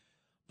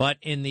 But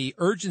in the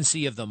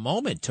urgency of the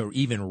moment to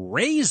even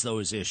raise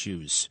those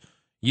issues,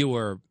 you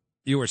are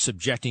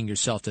subjecting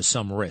yourself to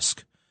some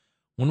risk.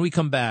 When we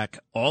come back,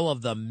 all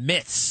of the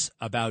myths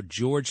about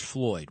George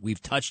Floyd.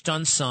 We've touched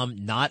on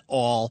some, not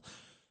all.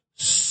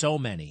 So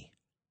many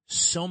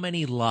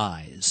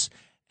lies.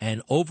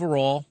 And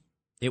overall,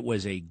 it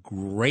was a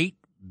great,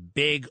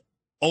 big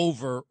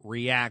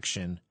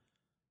overreaction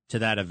to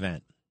that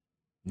event.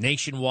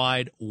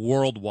 Nationwide,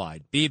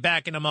 worldwide. Be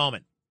back in a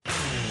moment.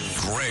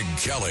 Greg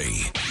Kelly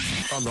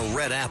on the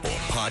Red Apple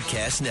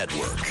Podcast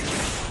Network.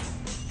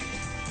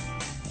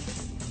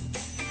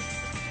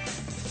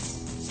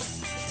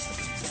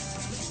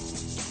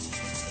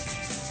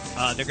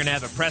 They're going to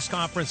have a press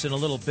conference in a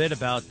little bit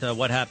about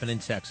what happened in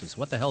Texas.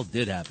 What the hell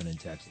did happen in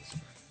Texas?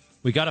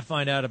 We got to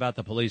find out about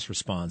the police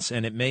response,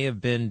 and it may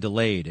have been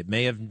delayed. It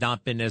may have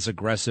not been as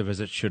aggressive as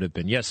it should have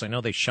been. Yes, I know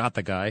they shot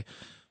the guy,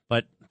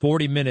 but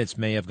 40 minutes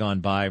may have gone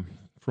by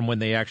from when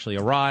they actually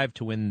arrived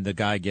to when the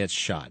guy gets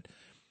shot.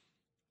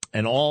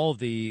 And all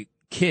the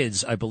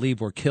kids, I believe,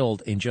 were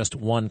killed in just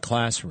one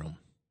classroom.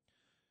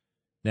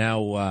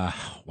 Now,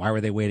 why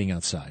were they waiting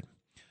outside?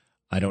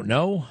 I don't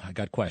know. I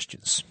got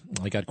questions.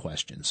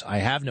 I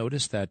have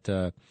noticed that,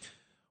 a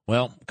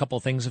couple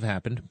of things have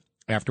happened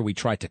after we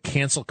tried to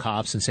cancel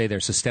cops and say they're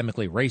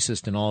systemically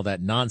racist and all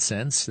that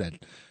nonsense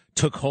that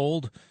took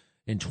hold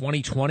in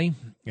 2020.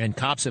 And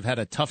cops have had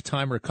a tough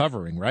time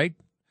recovering, right?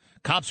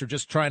 Cops are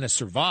just trying to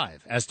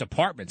survive as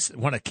departments that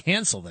want to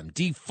cancel them,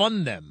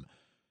 defund them.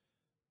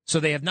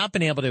 So they have not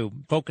been able to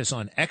focus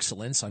on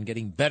excellence, on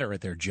getting better at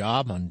their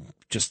job, on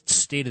just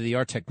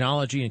state-of-the-art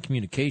technology and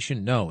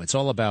communication. No, it's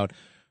all about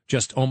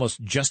just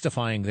almost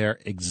justifying their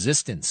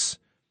existence.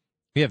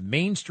 We have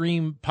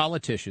mainstream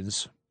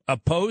politicians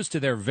opposed to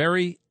their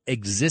very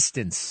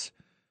existence.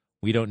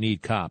 We don't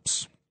need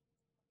cops.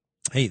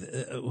 Hey,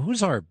 who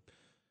are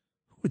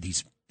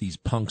these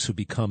punks who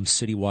become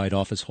citywide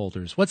office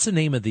holders? What's the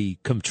name of the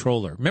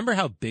comptroller? Remember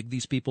how big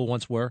these people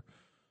once were?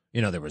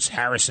 There was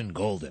Harrison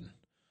Golden.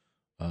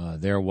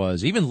 There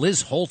was even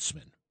Liz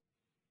Holtzman.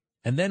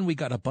 And then we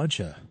got a bunch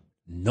of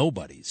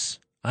nobodies.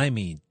 I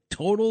mean,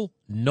 total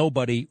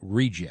nobody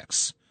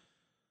rejects.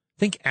 I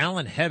think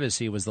Alan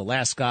Hevesy was the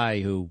last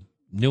guy who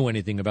knew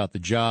anything about the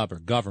job or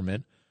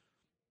government,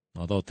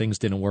 although things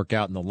didn't work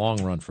out in the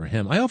long run for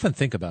him. I often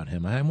think about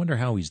him. I wonder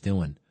how he's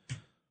doing.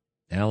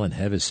 Alan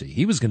Hevesy.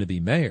 He was going to be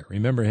mayor.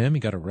 Remember him? He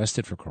got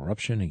arrested for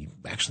corruption. He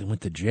actually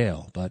went to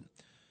jail, but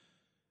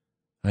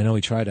I know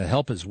he tried to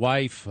help his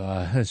wife.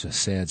 It's a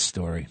sad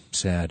story.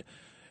 Sad.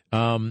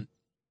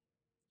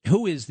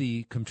 Who is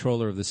the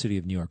comptroller of the city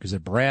of New York? Is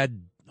it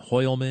Brad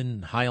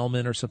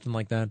Heilman or something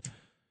like that?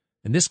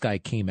 And this guy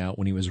came out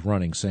when he was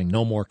running saying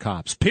no more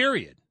cops,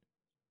 period.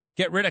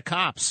 Get rid of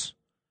cops.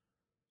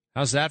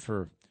 How's that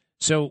for?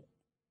 So,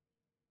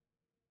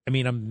 I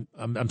mean, I'm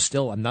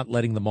not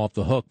letting them off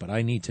the hook, but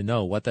I need to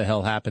know what the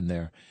hell happened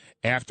there.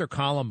 After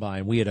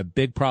Columbine, we had a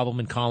big problem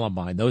in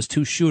Columbine. Those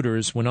two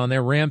shooters went on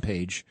their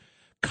rampage.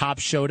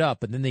 Cops showed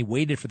up, and then they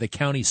waited for the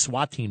county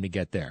SWAT team to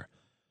get there.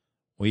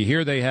 We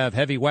hear they have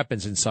heavy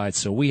weapons inside,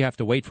 so we have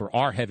to wait for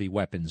our heavy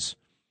weapons.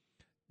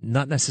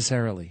 Not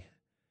necessarily.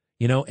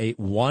 You know,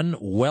 one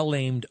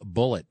well-aimed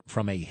bullet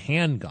from a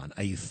handgun,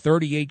 a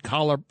 .38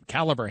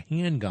 caliber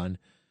handgun,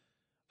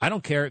 I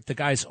don't care if the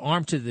guy's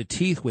armed to the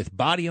teeth with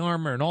body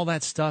armor and all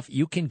that stuff,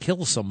 you can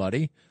kill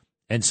somebody.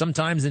 And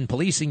sometimes in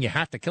policing, you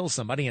have to kill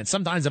somebody. And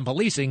sometimes in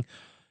policing,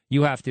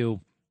 you have to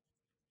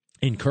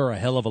incur a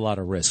hell of a lot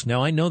of risk.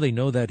 Now, I know they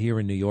know that here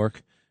in New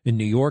York. In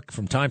New York,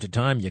 from time to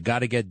time, you got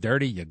to get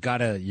dirty. You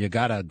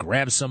gotta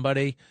grab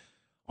somebody.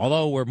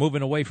 Although we're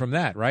moving away from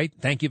that, right?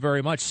 Thank you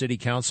very much, City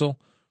Council.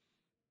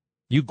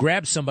 You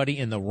grab somebody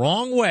in the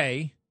wrong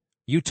way,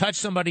 you touch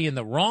somebody in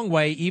the wrong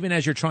way, even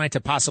as you're trying to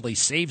possibly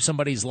save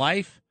somebody's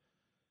life,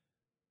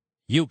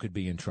 you could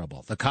be in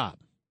trouble. The cop.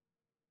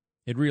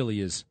 It really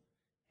is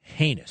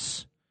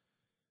heinous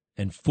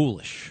and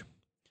foolish.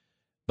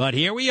 But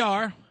here we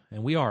are,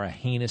 and we are a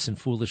heinous and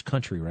foolish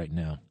country right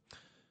now.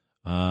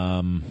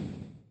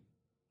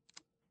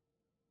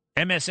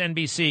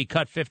 MSNBC,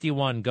 cut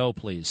 51, go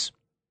please.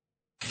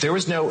 There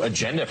was no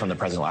agenda from the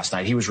president last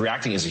night. He was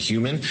reacting as a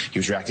human. He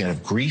was reacting out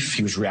of grief.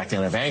 He was reacting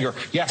out of anger.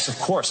 Yes, of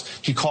course.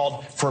 He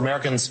called for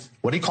Americans.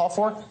 What did he call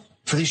for?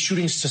 For these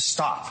shootings to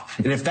stop.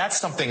 And if that's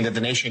something that the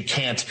nation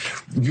can't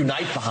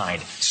unite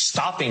behind,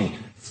 stopping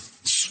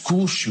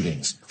school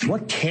shootings,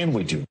 what can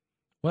we do?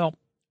 Well,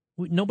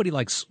 nobody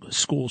likes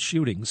school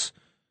shootings,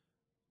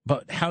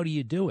 but how do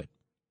you do it?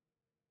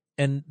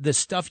 And the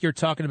stuff you're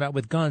talking about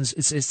with guns,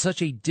 it's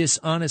such a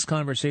dishonest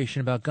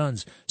conversation about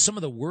guns. Some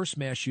of the worst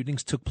mass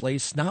shootings took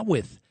place not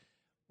with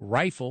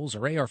rifles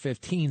or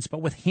AR-15s,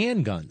 but with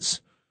handguns.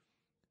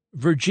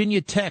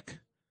 Virginia Tech,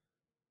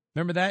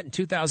 remember that in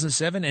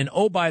 2007? And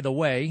oh, by the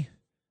way,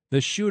 the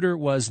shooter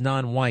was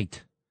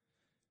non-white.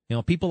 You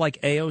know, people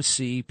like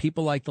AOC,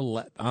 people like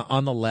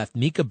on the left,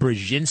 Mika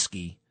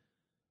Brzezinski.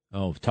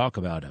 Oh, talk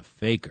about a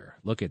faker.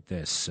 Look at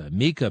this.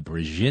 Mika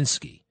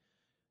Brzezinski.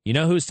 You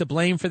know who's to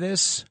blame for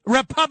this?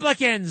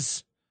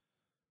 Republicans!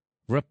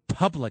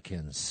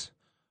 Republicans.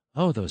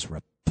 Oh, those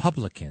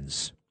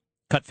Republicans.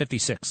 Cut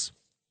 56.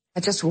 I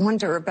just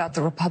wonder about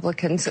the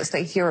Republicans as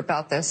they hear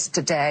about this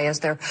today,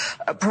 as they're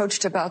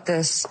approached about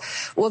this.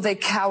 Will they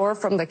cower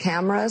from the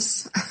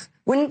cameras?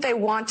 Wouldn't they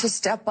want to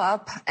step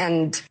up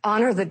and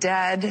honor the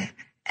dead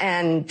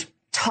and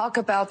talk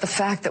about the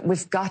fact that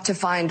we've got to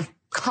find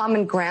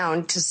common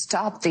ground to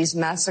stop these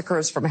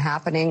massacres from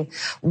happening?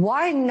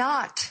 Why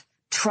not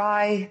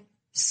try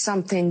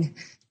something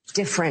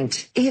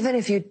different, even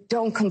if you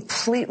don't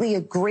completely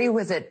agree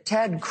with it?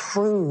 Ted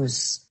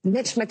Cruz,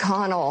 Mitch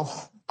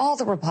McConnell, all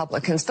the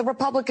Republicans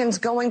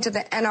going to the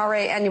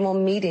NRA annual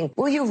meeting.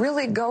 Will you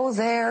really go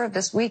there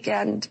this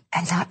weekend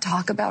and not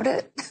talk about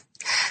it?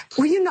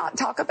 Will you not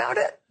talk about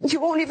it? You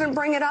won't even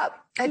bring it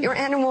up at your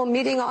annual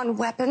meeting on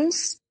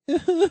weapons?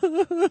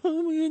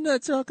 Will you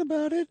not talk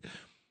about it?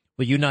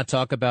 Will you not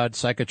talk about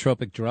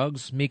psychotropic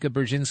drugs, Mika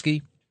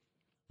Brzezinski?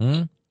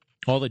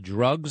 All the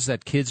drugs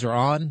that kids are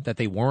on that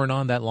they weren't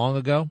on that long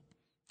ago?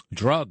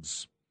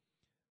 Drugs.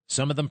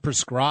 Some of them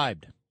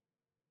prescribed.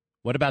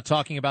 What about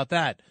talking about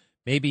that?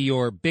 Maybe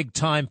your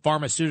big-time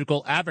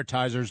pharmaceutical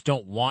advertisers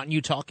don't want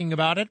you talking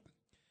about it?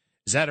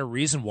 Is that a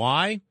reason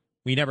why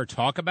we never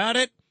talk about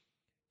it?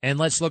 And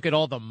let's look at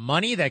all the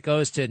money that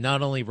goes to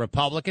not only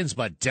Republicans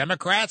but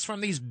Democrats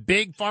from these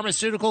big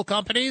pharmaceutical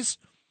companies?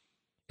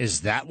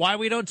 Is that why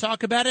we don't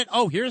talk about it?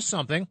 Oh, here's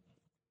something.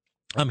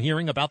 I'm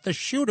hearing about the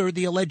shooter,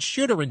 the alleged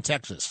shooter in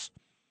Texas.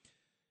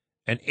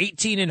 An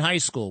 18 in high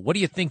school. What do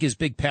you think his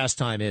big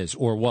pastime is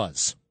or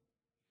was?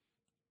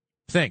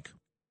 Think.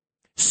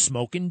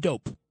 Smoking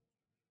dope.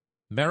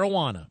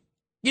 Marijuana.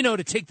 You know,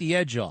 to take the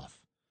edge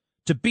off.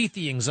 To beat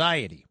the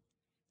anxiety.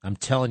 I'm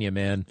telling you,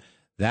 man,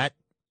 that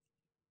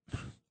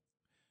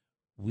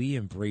we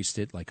embraced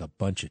it like a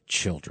bunch of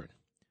children.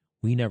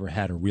 We never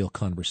had a real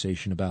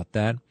conversation about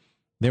that.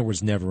 There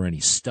was never any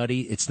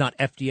study. It's not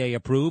FDA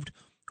approved.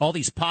 All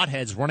these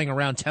potheads running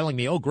around telling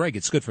me, oh, Greg,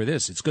 it's good for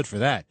this, it's good for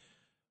that.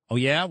 Oh,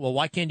 yeah? Well,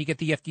 why can't you get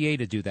the FDA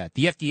to do that?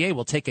 The FDA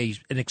will take an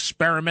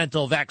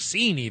experimental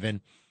vaccine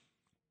even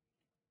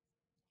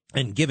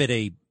and give it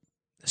a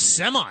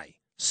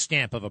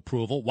semi-stamp of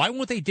approval. Why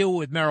won't they do it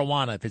with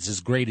marijuana if it's as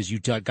great as you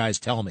guys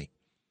tell me?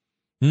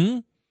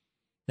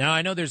 Now,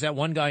 I know there's that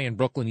one guy in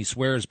Brooklyn, he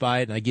swears by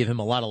it, and I give him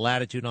a lot of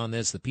latitude on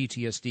this, the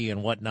PTSD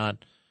and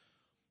whatnot.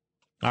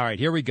 All right,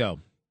 here we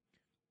go.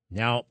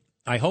 Now,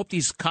 I hope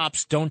these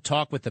cops don't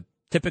talk with the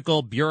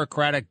typical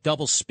bureaucratic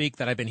doublespeak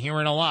that I've been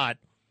hearing a lot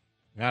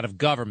out of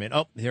government.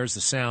 Oh, here's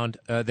the sound.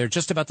 They're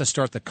just about to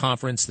start the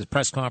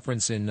press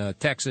conference in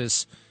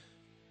Texas,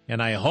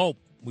 and I hope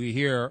we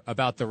hear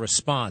about the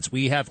response.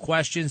 We have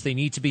questions. They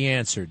need to be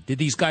answered. Did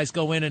these guys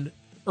go in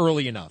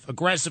early enough,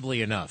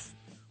 aggressively enough?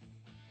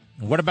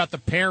 What about the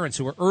parents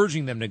who are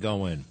urging them to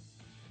go in?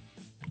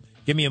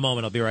 Give me a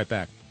moment. I'll be right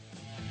back.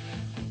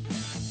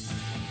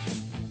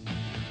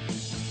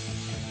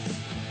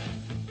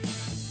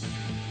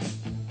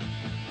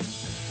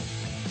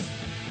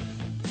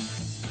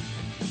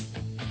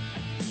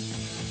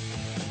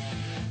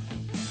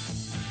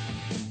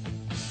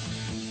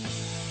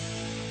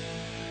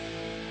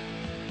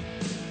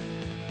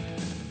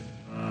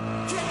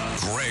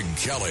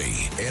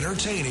 Kelly,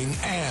 entertaining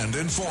and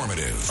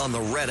informative. On the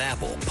Red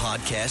Apple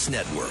Podcast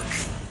Network.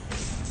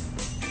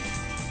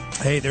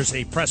 Hey, there's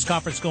a press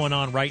conference going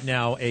on right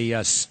now.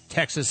 A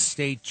Texas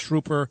state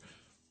trooper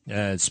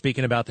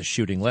speaking about the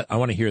shooting. I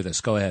want to hear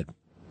this. Go ahead.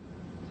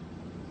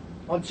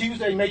 On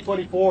Tuesday, May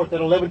 24th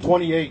at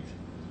 11:28,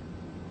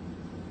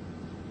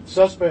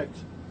 suspect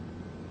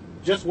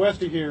just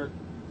west of here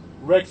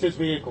wrecks his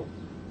vehicle,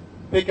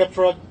 pickup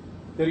truck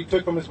that he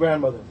took from his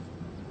grandmother.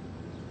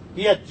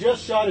 He had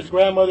just shot his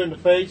grandmother in the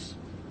face.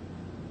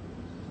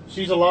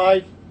 She's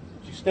alive.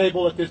 She's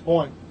stable at this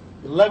point.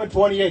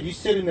 11:28, he's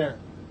sitting there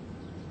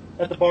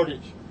at the bar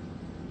ditch.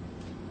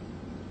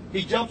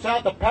 He jumps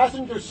out the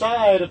passenger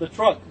side of the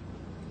truck.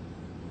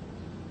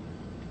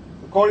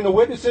 According to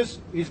witnesses,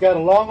 he's got a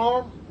long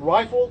arm,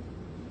 rifle,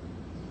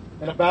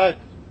 and a bag.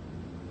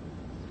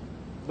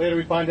 Later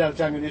we find out it's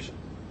ammunition.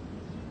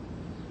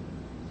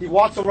 He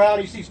walks around,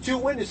 he sees two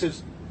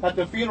witnesses at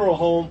the funeral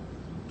home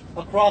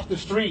across the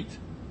street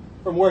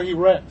from where he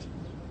wrecked.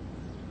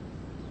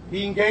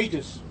 He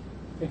engages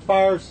and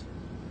fires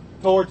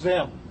towards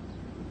them.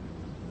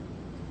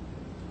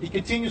 He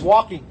continues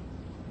walking.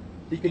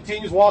 He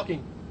continues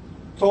walking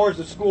towards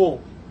the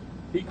school.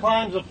 He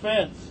climbs a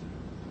fence.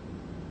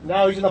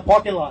 Now he's in the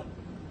parking lot,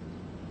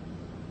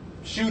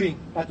 shooting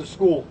at the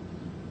school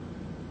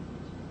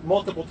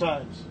multiple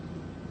times.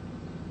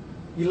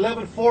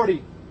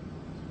 11:40,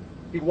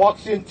 he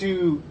walks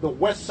into the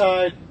west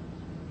side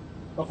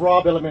of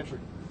Robb Elementary.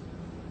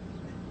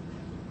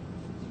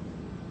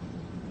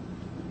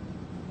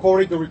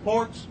 According to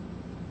reports,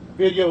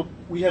 video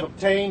we have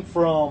obtained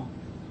from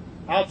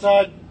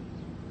outside,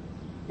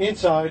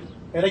 inside,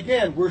 and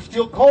again, we're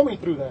still combing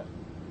through that,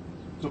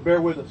 so bear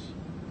with us.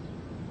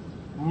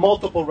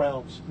 Multiple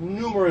rounds,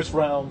 numerous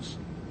rounds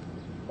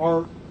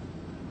are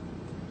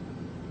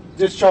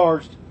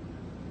discharged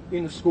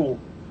in the school.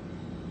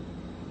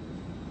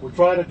 We're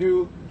trying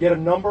to get a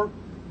number.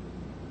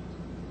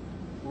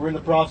 We're in the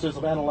process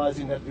of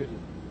analyzing that video.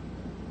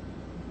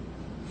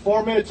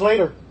 4 minutes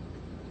later,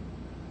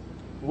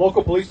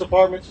 local police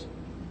departments,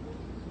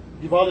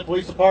 Uvalde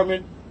Police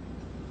Department,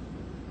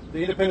 the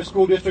Independent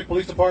School District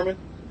Police Department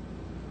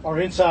are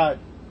inside,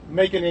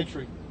 making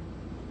entry.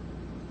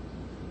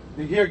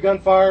 They hear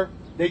gunfire,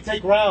 they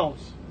take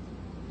rounds,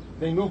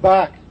 they move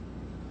back,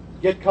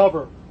 get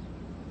cover,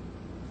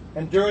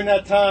 and during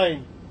that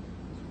time,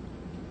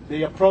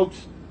 they approach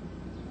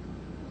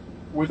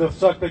where the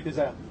suspect is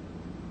at.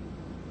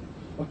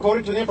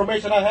 According to the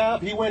information I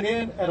have, he went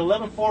in at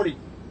 11:40.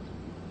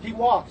 He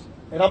walks,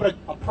 and I'm at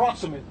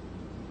approximate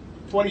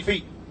 20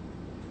 feet,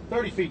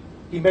 30 feet.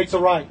 He makes a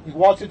right. He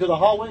walks into the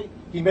hallway,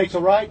 he makes a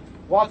right,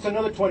 walks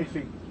another 20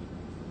 feet.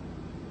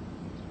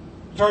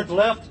 Turns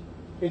left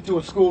into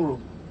a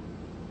schoolroom,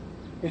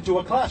 into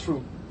a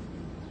classroom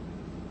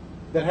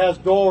that has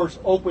doors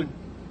open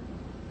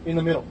in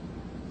the middle.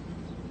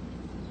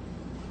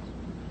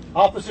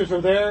 Officers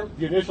are there,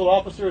 the initial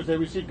officers, they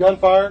receive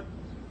gunfire.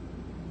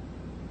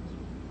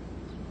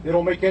 They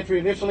don't make entry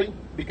initially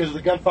because of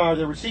the gunfire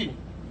they're receiving.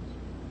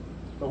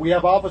 But we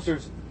have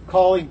officers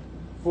calling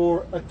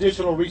for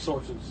additional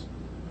resources.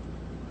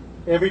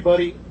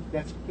 Everybody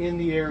that's in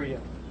the area,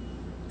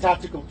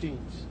 tactical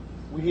teams,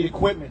 we need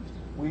equipment,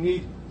 we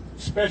need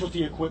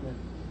specialty equipment,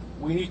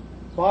 we need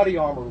body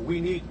armor, we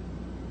need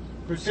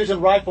precision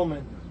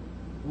riflemen,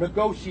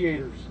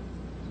 negotiators.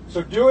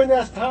 So during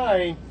that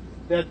time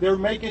that they're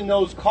making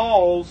those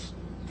calls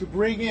to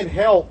bring in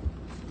help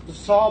to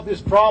solve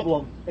this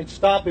problem and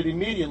stop it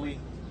immediately,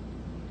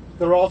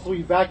 they're also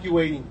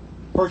evacuating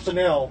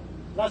personnel,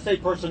 not say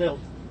personnel,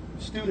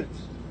 students,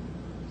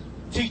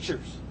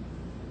 teachers.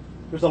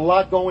 There's a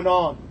lot going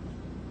on,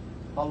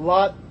 a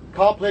lot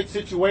complex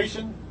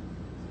situation.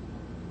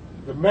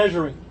 They're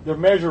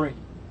measuring.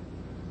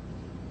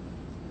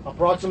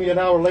 Approximately an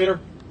hour later,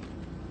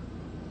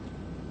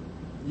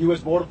 U.S.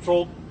 Border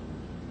Patrol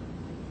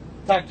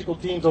tactical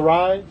teams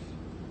arrive.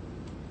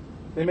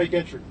 They make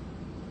entry,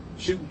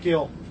 shoot and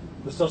kill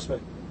the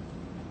suspect.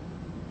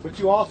 But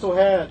you also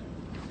had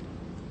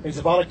a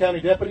Zavala County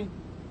deputy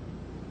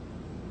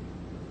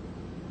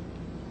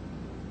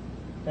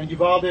and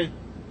Uvalde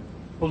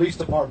Police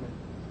Department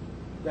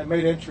that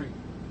made entry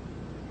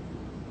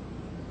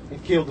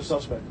and killed the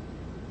suspect.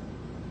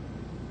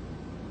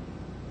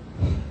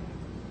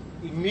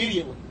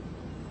 Immediately,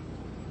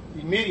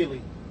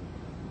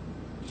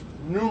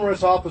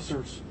 numerous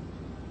officers.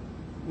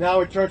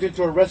 Now it turns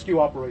into a rescue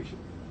operation.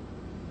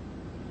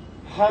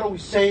 How do we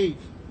save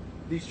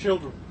these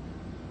children?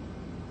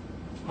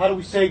 How do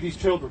we save these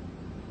children?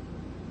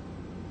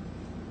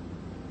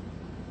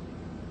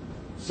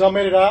 Some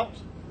made it out.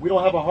 We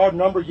don't have a hard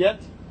number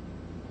yet,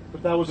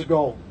 but that was a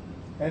goal.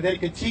 And then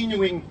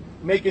continuing,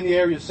 making the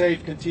area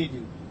safe,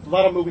 continue. A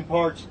lot of moving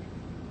parts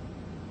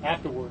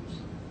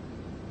afterwards.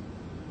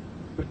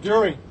 But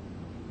during,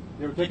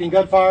 they were taking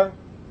gunfire,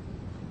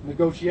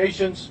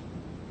 negotiations,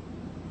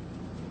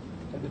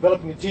 and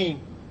developing a team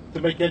to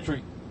make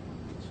entry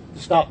to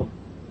stop them.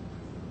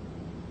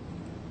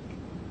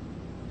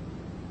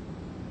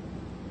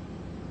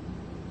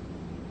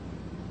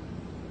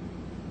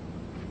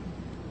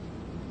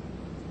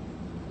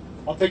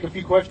 I'll take a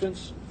few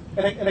questions.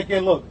 And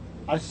again, look,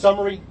 a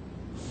summary.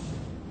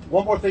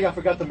 One more thing I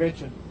forgot to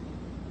mention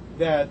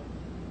that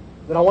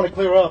I want to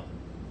clear up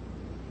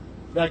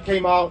that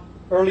came out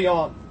early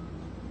on.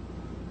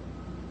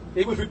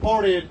 It was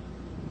reported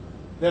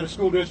that a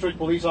school district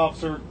police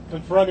officer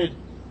confronted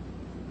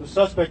the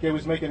suspect that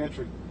was making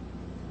entry.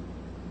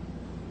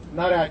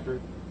 Not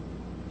accurate.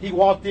 He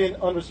walked in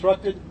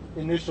unobstructed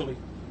initially.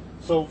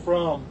 So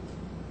from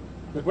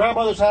the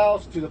grandmother's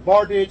house to the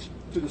bar ditch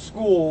to the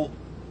school,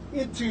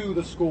 into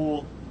the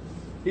school,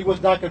 he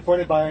was not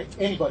confronted by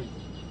anybody.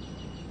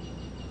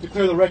 To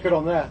clear the record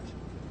on that.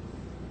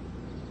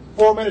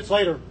 4 minutes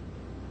later,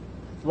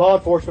 law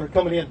enforcement are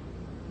coming in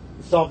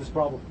to solve this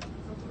problem.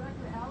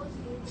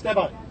 Step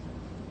by.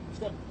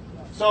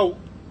 So,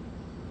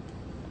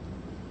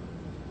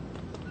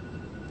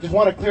 just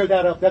want to clear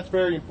that up. That's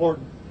very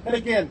important. And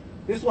again,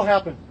 this will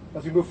happen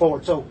as we move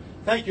forward. So,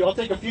 thank you. I'll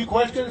take a few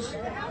questions.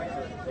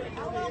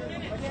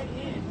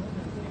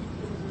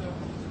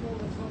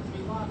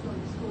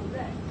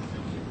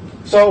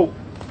 So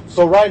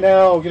right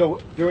now,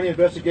 during the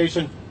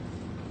investigation,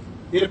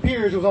 it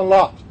appears it was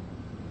unlocked.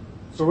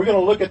 So we're going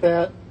to look at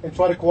that and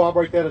try to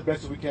corroborate that as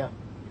best as we can.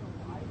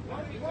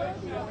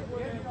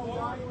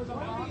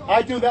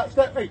 I do that.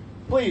 Hey,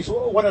 please,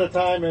 one at a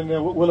time, and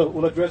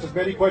we'll address as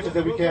many questions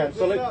as we can.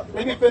 So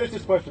let me finish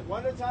this question.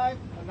 One at a time.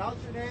 Announce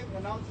your name.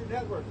 Announce your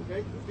network.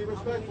 Okay? Be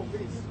respectful,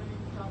 please.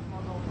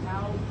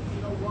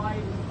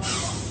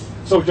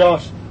 So,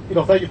 Josh,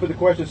 thank you for the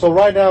question. So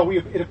right now,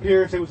 it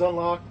appears it was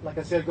unlocked. Like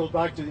I said, it goes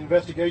back to the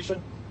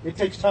investigation. It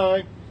takes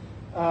time.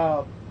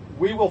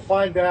 We will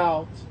find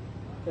out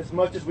as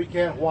much as we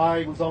can why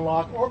it was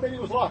unlocked, or maybe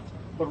it was locked.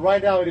 But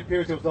right now, it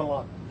appears it was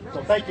unlocked.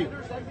 So thank you.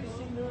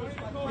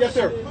 Yes,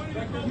 sir. You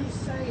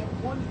say at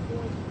one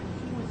point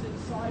when he was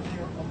inside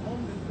there,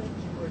 among the things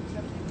you were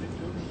attempting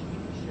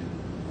negotiation,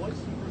 was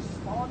he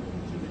responding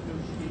to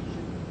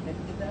negotiation, and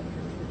in that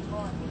period of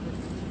time, was there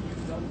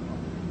continued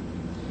gunfire?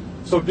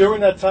 So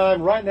during that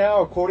time, right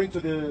now, according to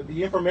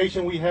the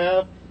information we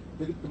have,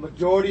 the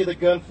majority of the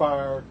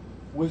gunfire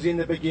was in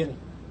the beginning.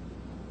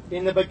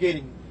 In the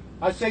beginning.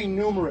 I say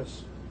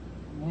numerous,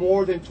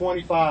 more than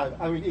 25.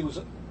 I mean, it was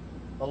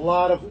a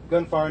lot of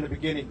gunfire in the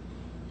beginning.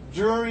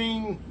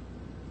 During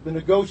the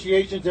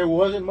negotiations, there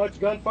wasn't much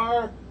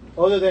gunfire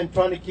other than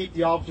trying to keep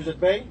the officers at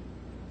bay.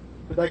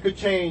 But that could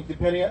change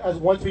depending as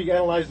once we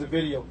analyze the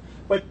video.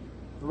 But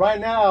right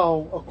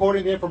now,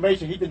 according to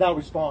information, he did not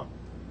respond.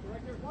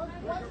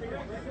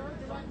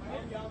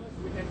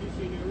 With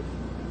NBC News.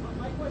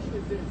 My question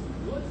is this: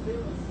 was there a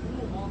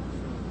school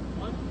officer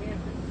on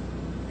campus,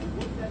 and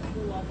was that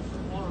school officer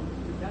armed?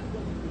 Because that's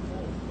what we've been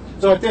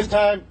told. So at this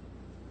time,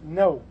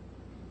 no.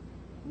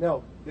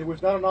 There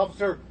was not an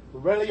officer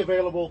readily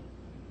available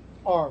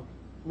armed.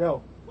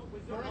 No.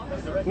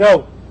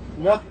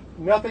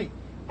 Nothing.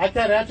 I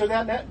can't answer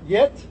that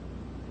yet.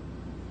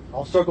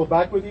 I'll circle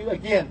back with you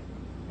again.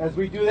 As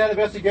we do that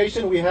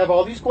investigation, we have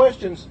all these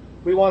questions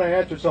we want to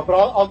answer. So, but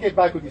I'll get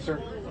back with you,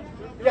 sir.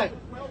 Yeah. There's a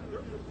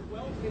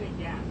 12 minute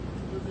gap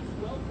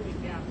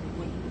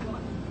when he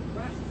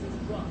crashes his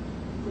truck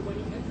to when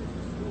he enters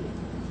the school.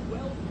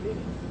 12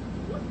 minutes.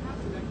 What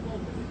happened at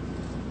 12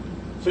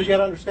 minutes? So you got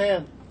to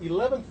understand,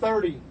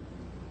 11:30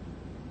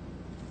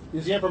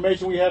 is the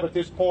information we have at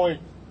this point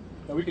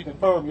that we can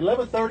confirm.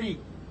 11:30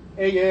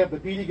 a.m. the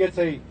PD gets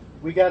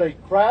we got a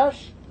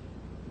crash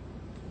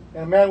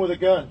and a man with a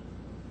gun.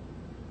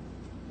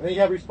 And then you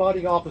have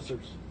responding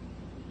officers.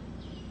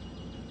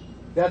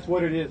 That's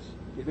what it is.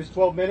 If it's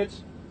 12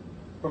 minutes,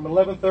 from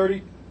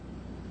 11:30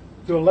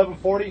 to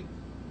 11:40,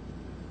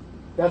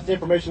 that's the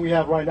information we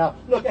have right now.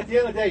 Look, at the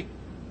end of the day,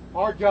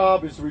 our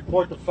job is to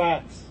report the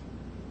facts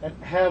and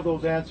have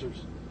those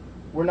answers.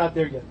 We're not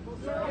there yet.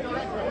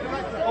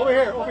 Over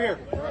here.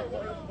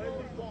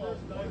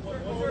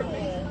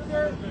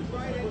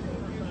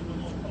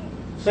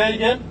 Say it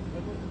again.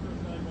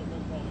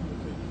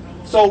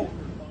 So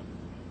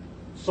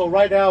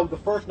right now, the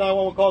first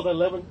 911 call is at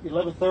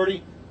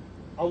 11:30.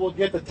 I will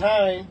get the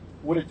time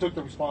what it took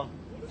to respond.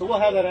 So we'll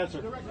have that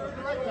answer.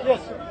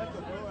 Yes.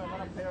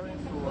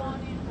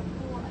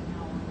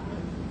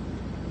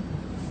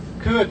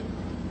 Could.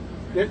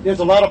 There's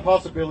a lot of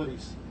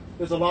possibilities.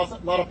 There's a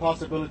lot of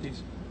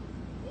possibilities.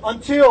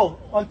 Until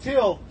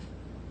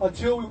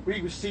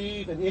we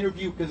receive an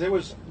interview, because there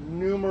was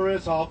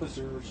numerous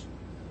officers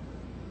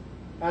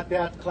at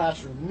that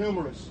classroom,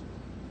 numerous.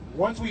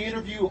 Once we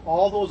interview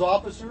all those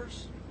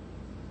officers,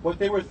 what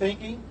they were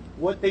thinking,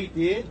 what they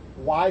did,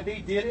 why they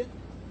did it,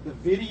 the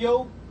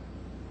video,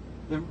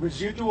 the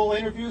residual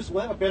interviews,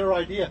 we'll have a better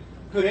idea.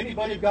 Could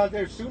anybody have got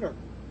there sooner?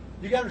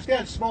 You got to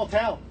understand, small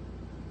town.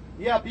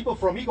 Yeah, people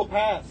from Eagle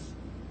Pass,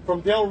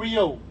 from Del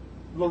Rio,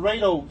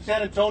 Laredo,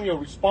 San Antonio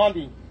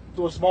responding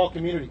to a small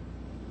community.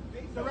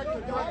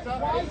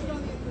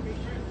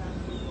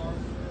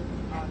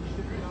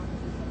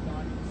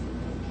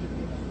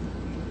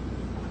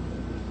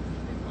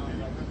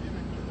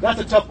 That's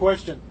a tough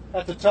question.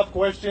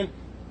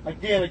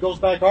 Again, it goes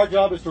back. Our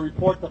job is to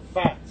report the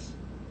facts.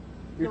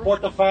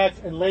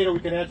 And later we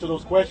can answer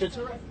those questions.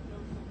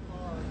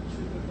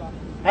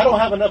 I don't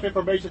have enough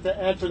information to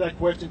answer that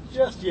question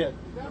just yet.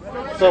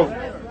 So,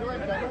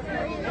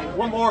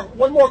 one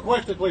more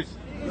question, please.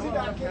 Is it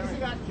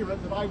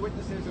accurate that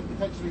eyewitnesses and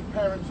potentially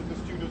parents of the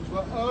students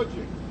were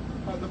urging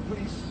the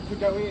police to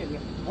go in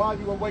while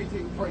you were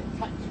waiting for a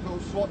tactical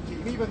SWAT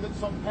team, even that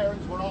some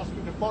parents were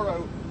asking to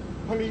borrow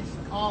police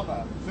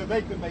armor so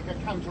they could make a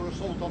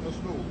counter-assault on the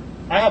school?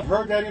 I have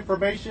heard that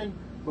information,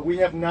 but we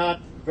have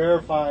not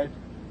verified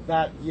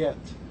that yet.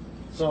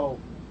 So,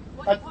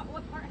 what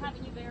part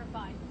haven't you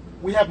verified?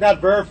 We have not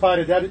verified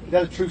is that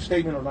a true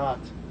statement or not.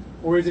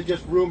 Or is it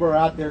just rumor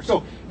out there?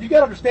 So you got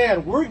to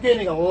understand, we're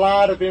getting a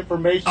lot of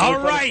information. All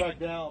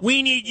right.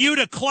 We need you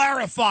to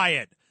clarify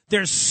it.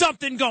 There's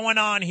something going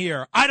on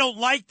here. I don't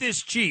like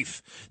this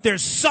chief.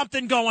 There's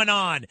something going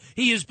on.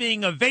 He is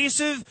being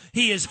evasive.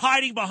 He is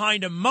hiding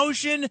behind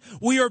emotion.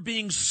 We are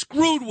being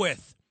screwed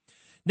with.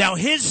 Now,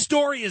 his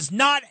story is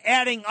not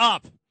adding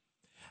up.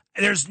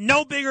 There's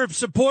no bigger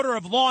supporter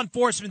of law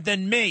enforcement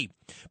than me,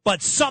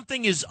 but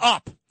something is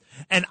up.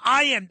 And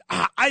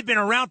I've been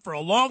around for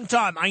a long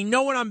time. I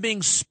know when I'm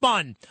being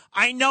spun.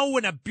 I know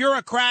when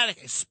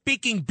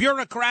speaking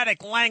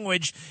bureaucratic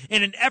language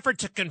in an effort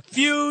to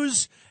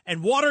confuse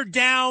and water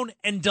down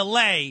and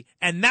delay.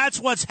 And that's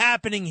what's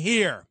happening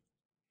here.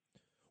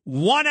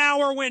 1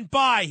 hour went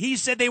by. He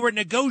said they were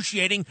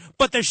negotiating,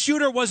 but the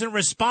shooter wasn't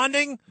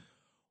responding.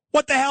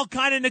 What the hell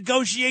kind of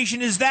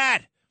negotiation is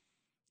that?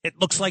 It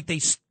looks like they...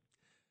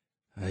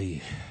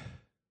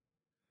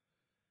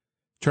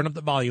 Turn up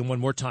the volume one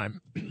more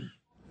time.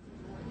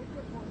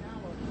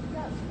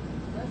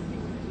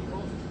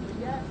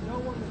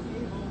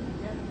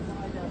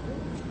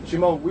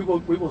 Shimon, we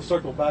will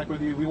circle back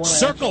with you. We want to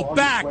circle answer all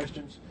back. Your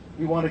questions.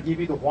 We want to give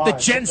you the why. The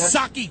Jen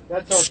Psaki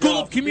School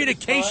of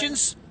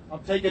Communications. I'm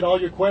taking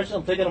all your questions.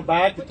 I'm taking them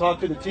back to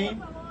talk to the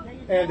team.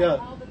 And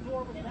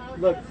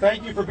look,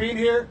 thank you for being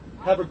here.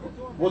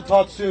 We'll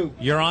talk soon.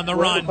 You're on the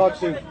run. We'll talk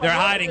soon. They're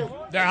hiding.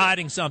 They're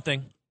hiding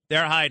something.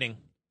 They're hiding.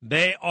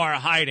 They are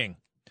hiding.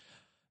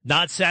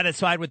 Not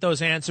satisfied with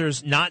those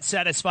answers. Not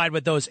satisfied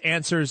with those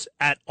answers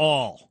at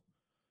all.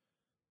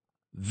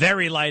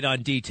 Very light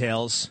on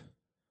details.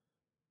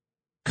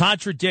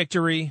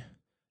 Contradictory.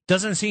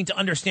 Doesn't seem to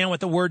understand what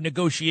the word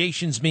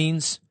negotiations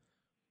means.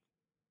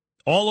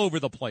 All over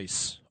the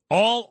place.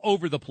 All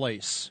over the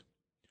place.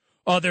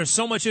 Oh, there's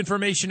so much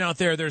information out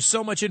there. There's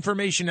so much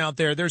information out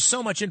there. There's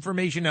so much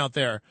information out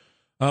there.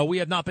 We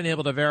have not been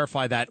able to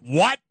verify that.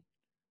 What?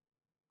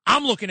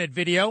 I'm looking at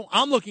video.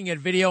 I'm looking at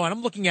video, and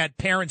I'm looking at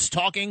parents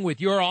talking with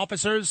your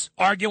officers,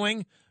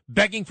 arguing,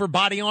 begging for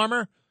body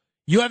armor.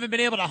 You haven't been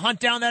able to hunt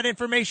down that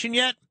information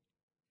yet?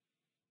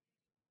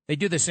 They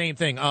do the same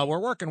thing. We're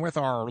working with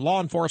our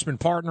law enforcement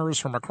partners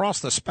from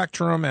across the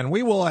spectrum, and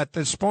we will, at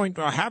this point,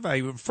 have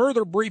a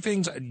further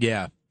briefings.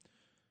 Yeah.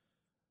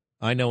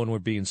 I know when we're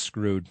being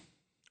screwed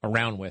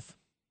around with.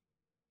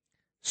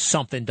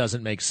 Something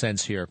doesn't make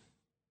sense here.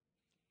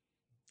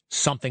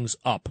 Something's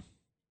up.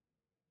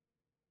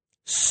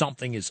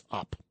 Something is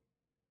up.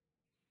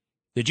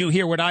 Did you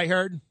hear what I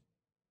heard?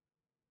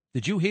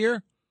 Did you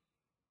hear?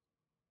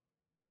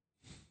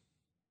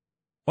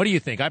 What do you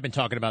think? I've been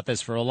talking about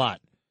this for a lot.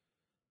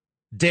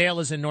 Dale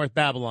is in North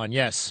Babylon,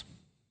 yes.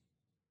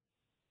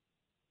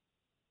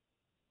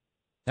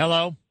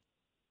 Hello?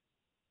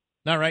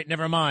 All right,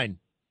 never mind.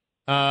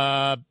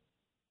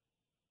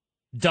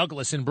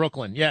 Douglas in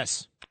Brooklyn,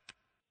 yes.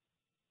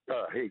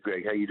 Hey,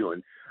 Greg, how you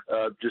doing?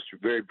 Just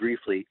very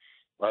briefly,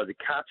 the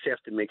cops have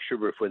to make sure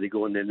before they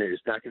go in there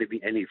there's not going to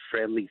be any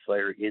friendly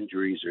fire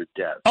injuries or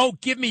deaths. Oh,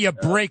 give me a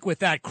break with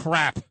that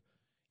crap.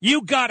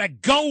 You got to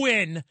go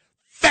in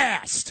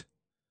fast.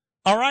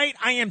 All right?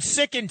 I am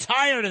sick and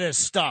tired of this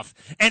stuff.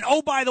 And,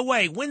 oh, by the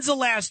way, when's the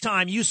last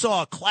time you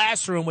saw a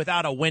classroom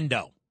without a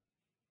window?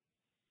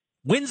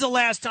 When's the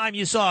last time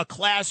you saw a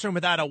classroom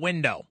without a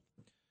window?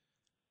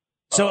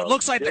 So it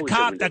looks like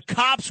the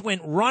cops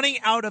went running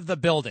out of the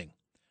building.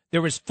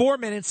 There was 4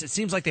 minutes. It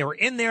seems like they were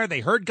in there. They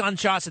heard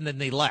gunshots, and then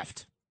they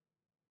left.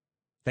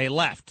 They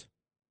left.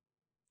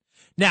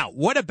 Now,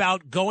 what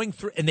about going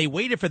through, and they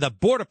waited for the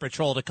Border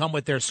Patrol to come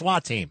with their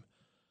SWAT team,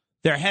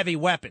 their heavy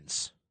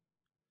weapons.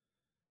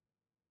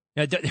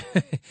 Now,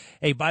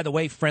 hey, by the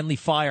way, friendly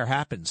fire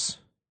happens.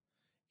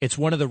 It's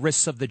one of the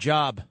risks of the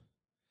job.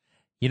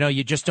 You know,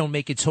 you just don't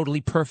make it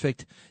totally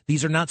perfect.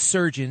 These are not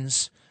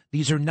surgeons.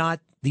 These are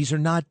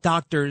not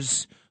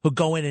doctors who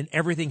go in and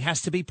everything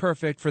has to be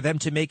perfect for them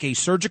to make a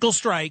surgical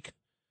strike.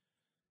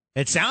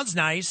 It sounds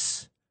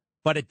nice,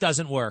 but it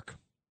doesn't work.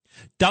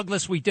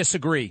 Douglas, we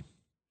disagree.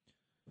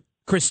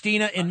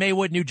 Christina in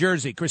Maywood, New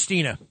Jersey.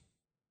 Christina.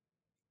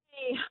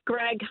 Hey,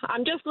 Greg,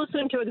 I'm just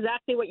listening to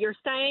exactly what you're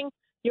saying.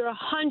 You're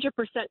 100%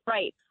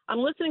 right. I'm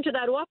listening to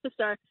that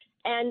officer,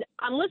 and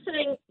I'm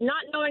listening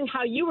not knowing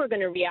how you were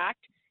going to react.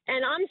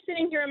 And I'm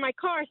sitting here in my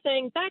car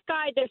saying, that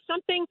guy, there's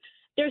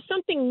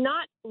something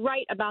not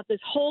right about this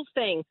whole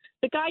thing.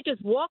 The guy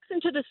just walks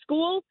into the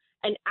school.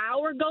 An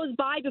hour goes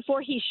by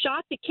before he's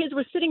shot. The kids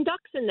were sitting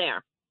ducks in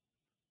there.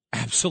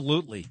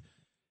 Absolutely.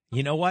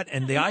 You know what?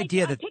 And the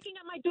idea that... I'm picking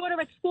up my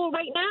daughter at school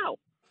right now.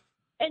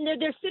 And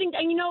they're sitting...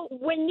 And, you know,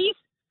 when these...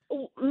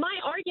 my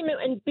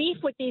argument and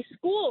beef with these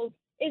schools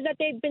is that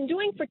they've been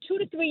doing for 2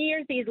 to 3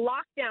 years these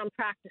lockdown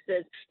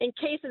practices in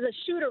case of a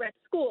shooter at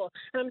school.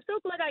 And I'm so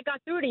glad I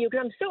got through to you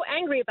because I'm so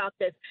angry about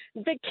this.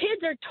 The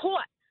kids are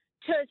taught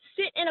to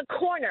sit in a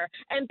corner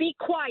and be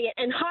quiet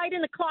and hide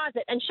in the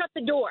closet and shut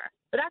the door.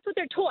 But that's what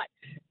they're taught.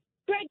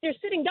 Greg, they're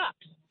sitting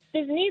ducks.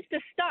 This needs to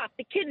stop.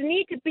 The kids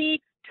need to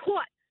be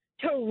taught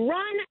to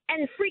run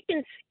and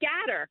freaking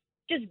scatter.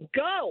 Just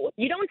go.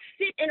 You don't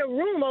sit in a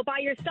room all by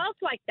yourself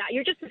like that.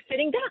 You're just a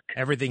sitting duck.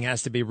 Everything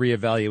has to be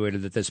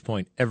reevaluated at this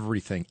point.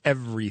 Everything.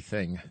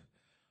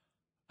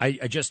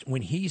 I just,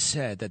 when he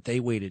said that they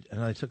waited,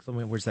 and I took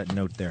where's that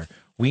note there?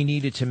 We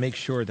needed to make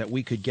sure that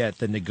we could get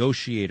the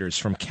negotiators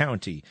from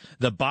county,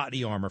 the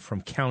body armor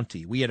from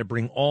county. We had to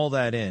bring all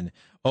that in.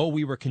 Oh,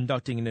 we were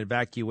conducting an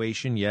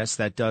evacuation. Yes,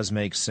 that does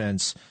make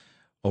sense.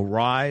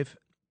 Arrive.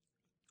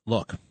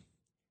 Look,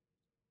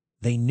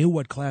 they knew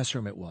what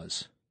classroom it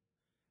was.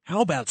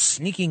 How about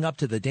sneaking up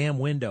to the damn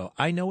window?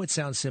 I know it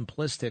sounds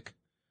simplistic.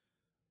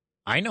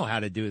 I know how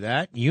to do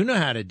that. You know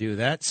how to do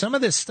that. Some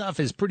of this stuff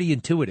is pretty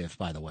intuitive,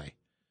 by the way.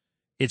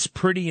 It's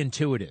pretty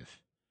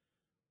intuitive.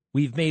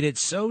 We've made it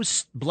so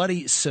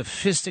bloody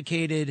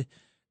sophisticated,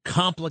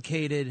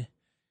 complicated.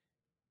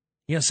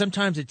 You know,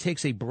 sometimes it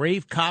takes a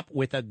brave cop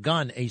with a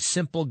gun, a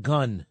simple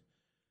gun.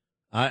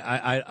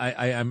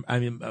 I'm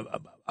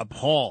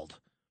appalled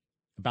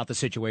about the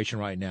situation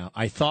right now.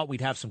 I thought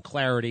we'd have some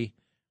clarity.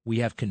 We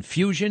have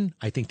confusion.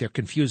 I think they're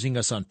confusing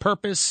us on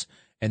purpose,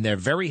 and they're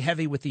very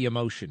heavy with the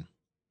emotion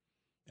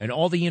and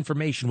all the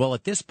information. Well,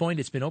 at this point,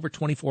 it's been over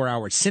 24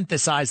 hours.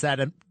 Synthesize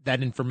that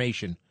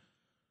information.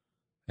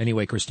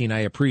 Anyway, Christine, I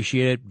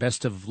appreciate it.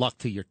 Best of luck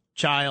to your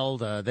child.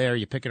 There,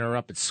 you're picking her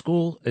up at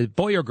school.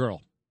 Boy or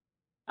girl?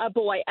 A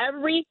boy.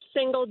 Every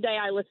single day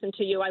I listen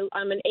to you.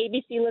 I'm an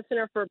ABC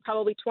listener for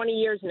probably 20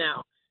 years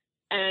now.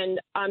 And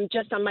I'm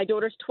just on my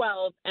daughter's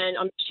 12, and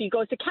she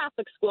goes to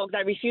Catholic school because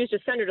I refuse to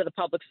send her to the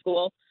public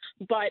school.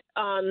 But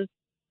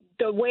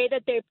the way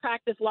that they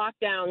practice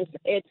lockdowns,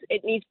 it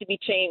needs to be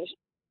changed.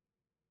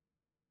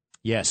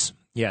 Yes.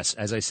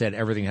 As I said,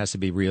 everything has to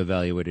be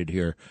reevaluated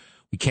here.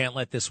 We can't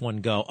let this one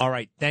go. All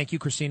right. Thank you,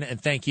 Christina,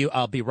 and thank you.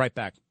 I'll be right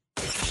back.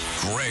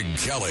 Greg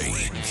Kelly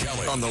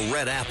on the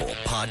Red Apple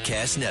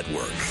Podcast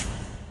Network.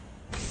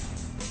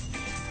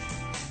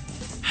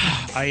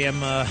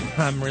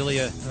 I'm really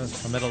I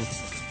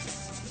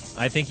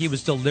think he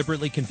was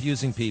deliberately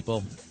confusing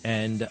people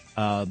and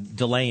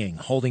delaying,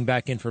 holding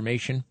back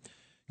information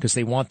because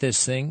they want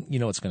this thing. You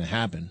know what's going to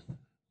happen.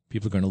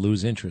 People are going to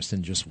lose interest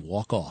and just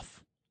walk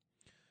off.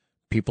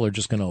 People are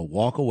just going to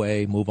walk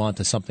away, move on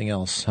to something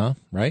else, huh?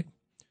 Right?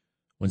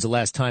 When's the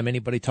last time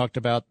anybody talked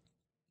about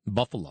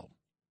Buffalo?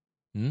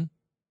 Hey,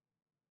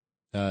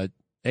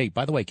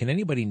 by the way, can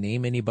anybody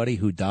name anybody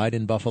who died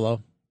in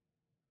Buffalo?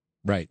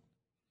 Right.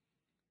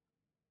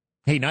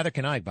 Hey, neither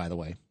can I, by the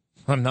way.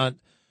 I'm not.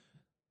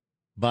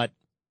 But,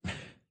 and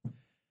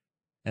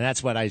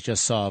that's what I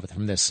just saw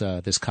from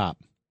this cop.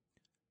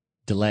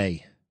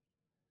 Delay.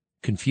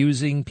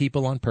 Confusing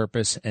people on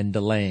purpose and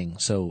delaying,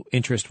 so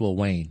interest will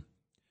wane.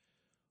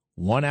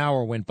 1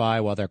 hour went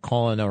by while they're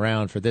calling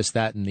around for this,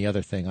 that, and the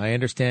other thing. I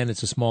understand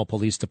it's a small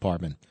police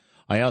department.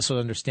 I also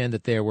understand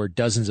that there were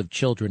dozens of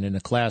children in a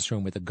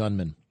classroom with a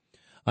gunman.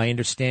 I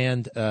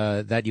understand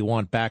that you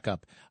want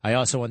backup. I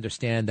also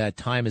understand that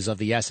time is of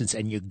the essence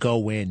and you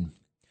go in.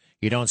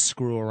 You don't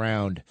screw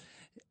around.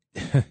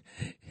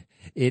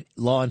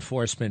 Law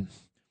enforcement,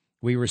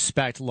 we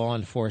respect law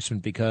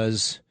enforcement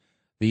because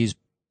these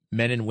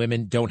men and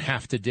women don't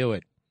have to do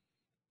it.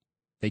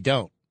 They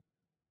don't.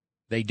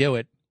 They do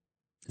it.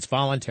 It's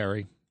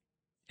voluntary,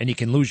 and you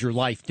can lose your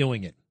life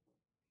doing it.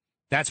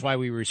 That's why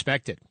we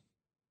respect it.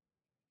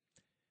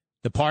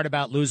 The part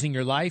about losing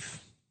your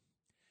life,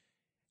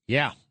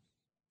 yeah,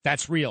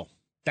 that's real.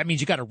 That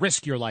means you got to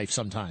risk your life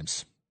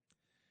sometimes.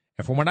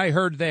 And from what I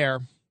heard there,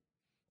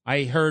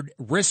 I heard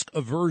risk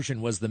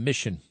aversion was the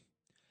mission.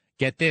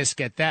 Get this,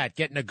 get that,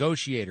 get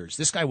negotiators.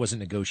 This guy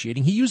wasn't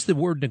negotiating. He used the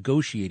word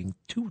negotiating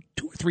two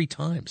or three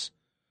times.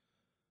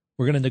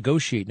 We're going to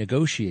negotiate.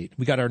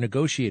 We got our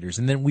negotiators,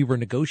 and then we were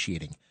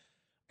negotiating.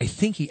 I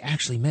think he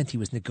actually meant he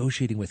was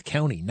negotiating with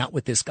county, not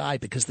with this guy,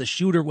 because the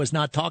shooter was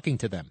not talking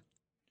to them.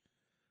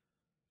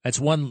 That's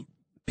one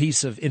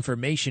piece of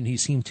information he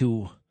seemed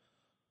to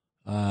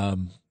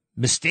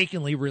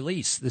mistakenly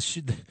release.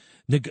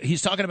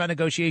 He's talking about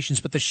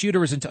negotiations, but the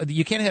shooter isn't.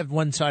 You can't have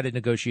one-sided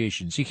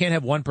negotiations. You can't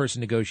have one person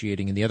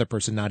negotiating and the other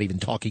person not even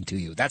talking to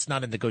you. That's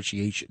not a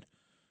negotiation.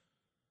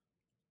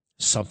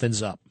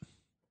 Something's up.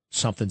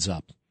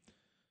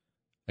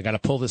 I got to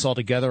pull this all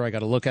together. I got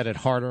to look at it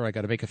harder. I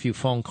got to make a few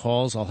phone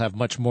calls. I'll have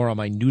much more on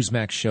my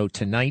Newsmax show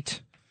tonight.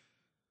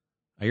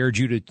 I urge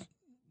you to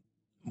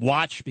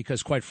watch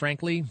because, quite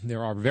frankly,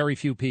 there are very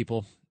few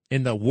people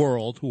in the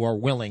world who are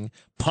willing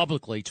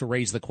publicly to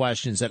raise the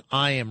questions that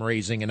I am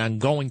raising and I'm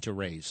going to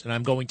raise and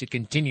I'm going to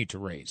continue to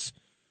raise.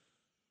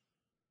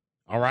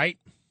 All right?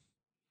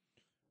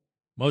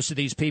 Most of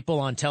these people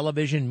on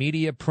television,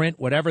 media, print,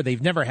 whatever,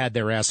 they've never had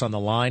their ass on the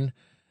line.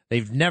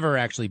 They've never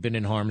actually been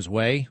in harm's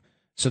way.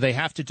 So they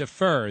have to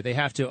defer. They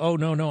have to, oh,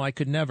 no, I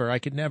could never.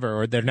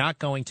 Or they're not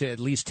going to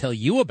at least tell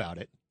you about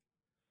it.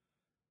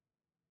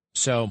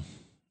 So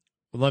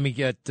let me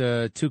get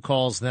 2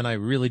 calls, then I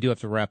really do have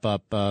to wrap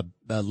up.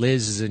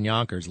 Liz is in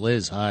Yonkers.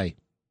 Liz, hi.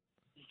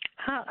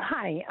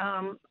 Hi.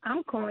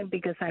 I'm calling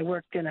because I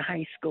worked in a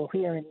high school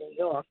here in New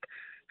York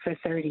for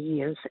 30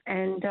 years,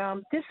 and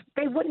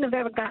they wouldn't have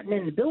ever gotten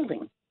in the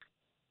building.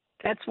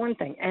 That's one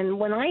thing. And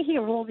when I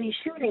hear all these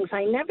shootings,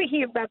 I never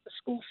hear about the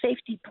school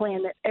safety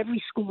plan that every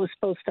school is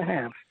supposed to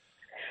have.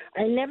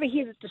 I never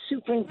hear that the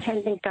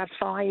superintendent got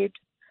fired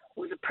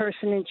or the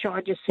person in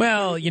charge of security.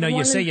 Well,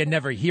 you say you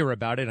never hear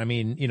about it. I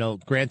mean,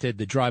 granted,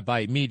 the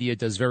drive-by media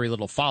does very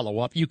little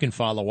follow-up. You can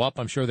follow up.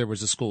 I'm sure there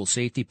was a school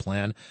safety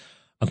plan.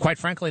 I'm quite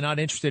frankly not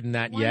interested in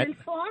that yet. In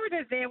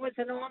Florida, there was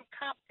an armed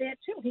cop there,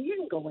 too. He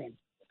didn't go in.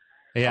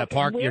 Yeah,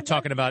 okay, you're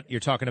talking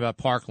about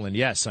Parkland.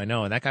 Yes, I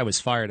know. And that guy was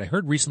fired. I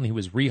heard recently he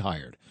was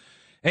rehired.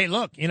 Hey,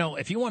 look,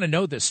 if you want to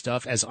know this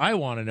stuff, as I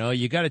want to know,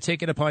 you got to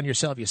take it upon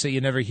yourself. You say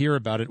you never hear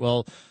about it.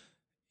 Well,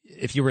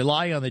 if you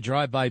rely on the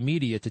drive-by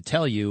media to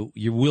tell you,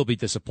 you will be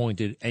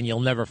disappointed and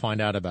you'll never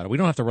find out about it. We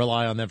don't have to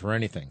rely on them for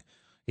anything.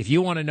 If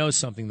you want to know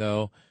something,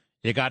 though,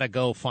 you got to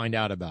go find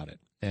out about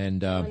it.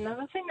 And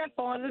another thing that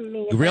bothered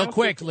me real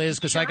quick, Liz,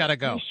 because I got to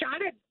go.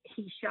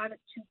 He shot at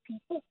 2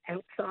 people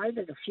outside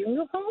of the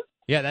funeral home?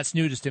 Yeah, that's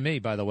news to me,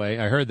 by the way.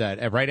 I heard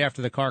that. Right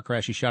after the car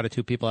crash, he shot at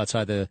 2 people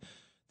outside the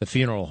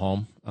funeral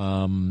home.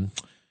 And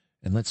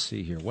let's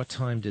see here. What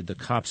time did the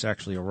cops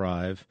actually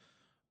arrive?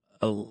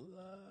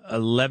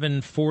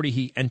 11:40,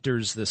 he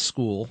enters the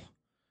school,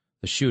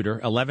 the shooter.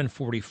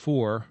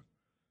 11:44,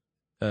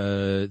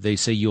 they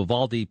say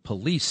Uvalde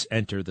police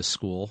enter the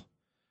school.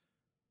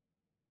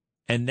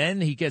 And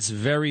then he gets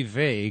very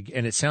vague,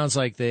 and it sounds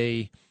like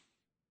they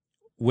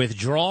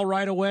withdraw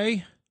right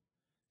away,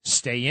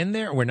 stay in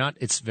there.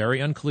 It's very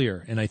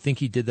unclear, and I think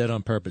he did that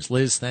on purpose.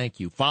 Liz, thank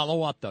you.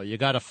 Follow up, though. You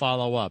got to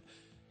follow up.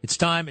 It's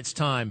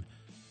time.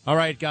 All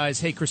right,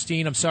 guys. Hey,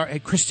 Christine, I'm sorry. Hey,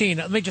 Christine,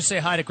 let me just say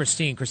hi to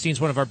Christine. Christine's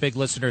one of our big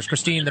listeners.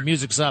 Christine, the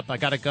music's up. I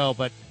got to go,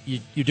 but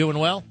you doing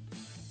well?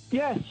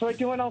 Yes, we're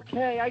doing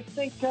okay. I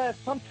think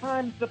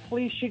sometimes the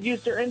police should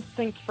use their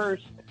instinct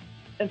first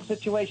in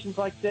situations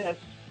like this.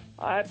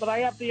 But I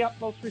have the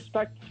utmost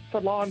respect for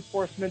law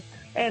enforcement.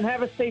 And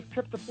have a safe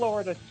trip to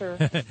Florida, sir.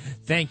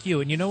 Thank you.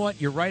 And you know what?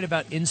 You're right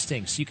about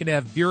instincts. You can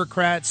have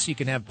bureaucrats, you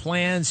can have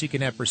plans, you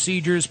can have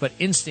procedures, but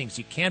instincts,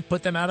 you can't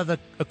put them out of the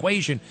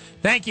equation.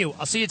 Thank you.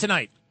 I'll see you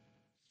tonight.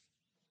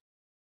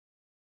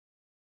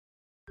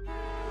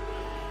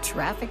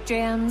 Traffic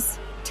jams,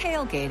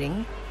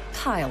 tailgating,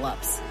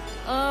 pile-ups.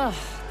 Ugh,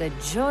 the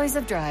joys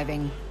of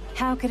driving.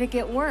 How could it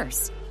get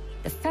worse?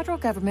 The federal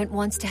government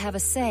wants to have a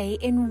say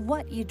in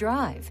what you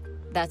drive.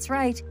 That's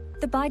right.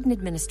 The Biden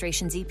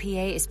administration's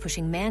EPA is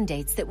pushing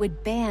mandates that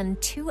would ban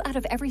 2 out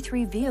of every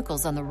 3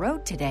 vehicles on the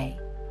road today.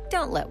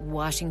 Don't let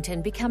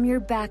Washington become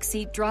your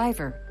backseat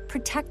driver.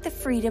 Protect the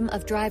freedom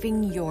of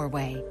driving your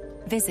way.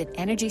 Visit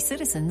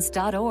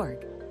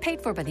EnergyCitizens.org.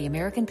 Paid for by the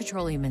American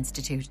Petroleum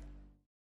Institute.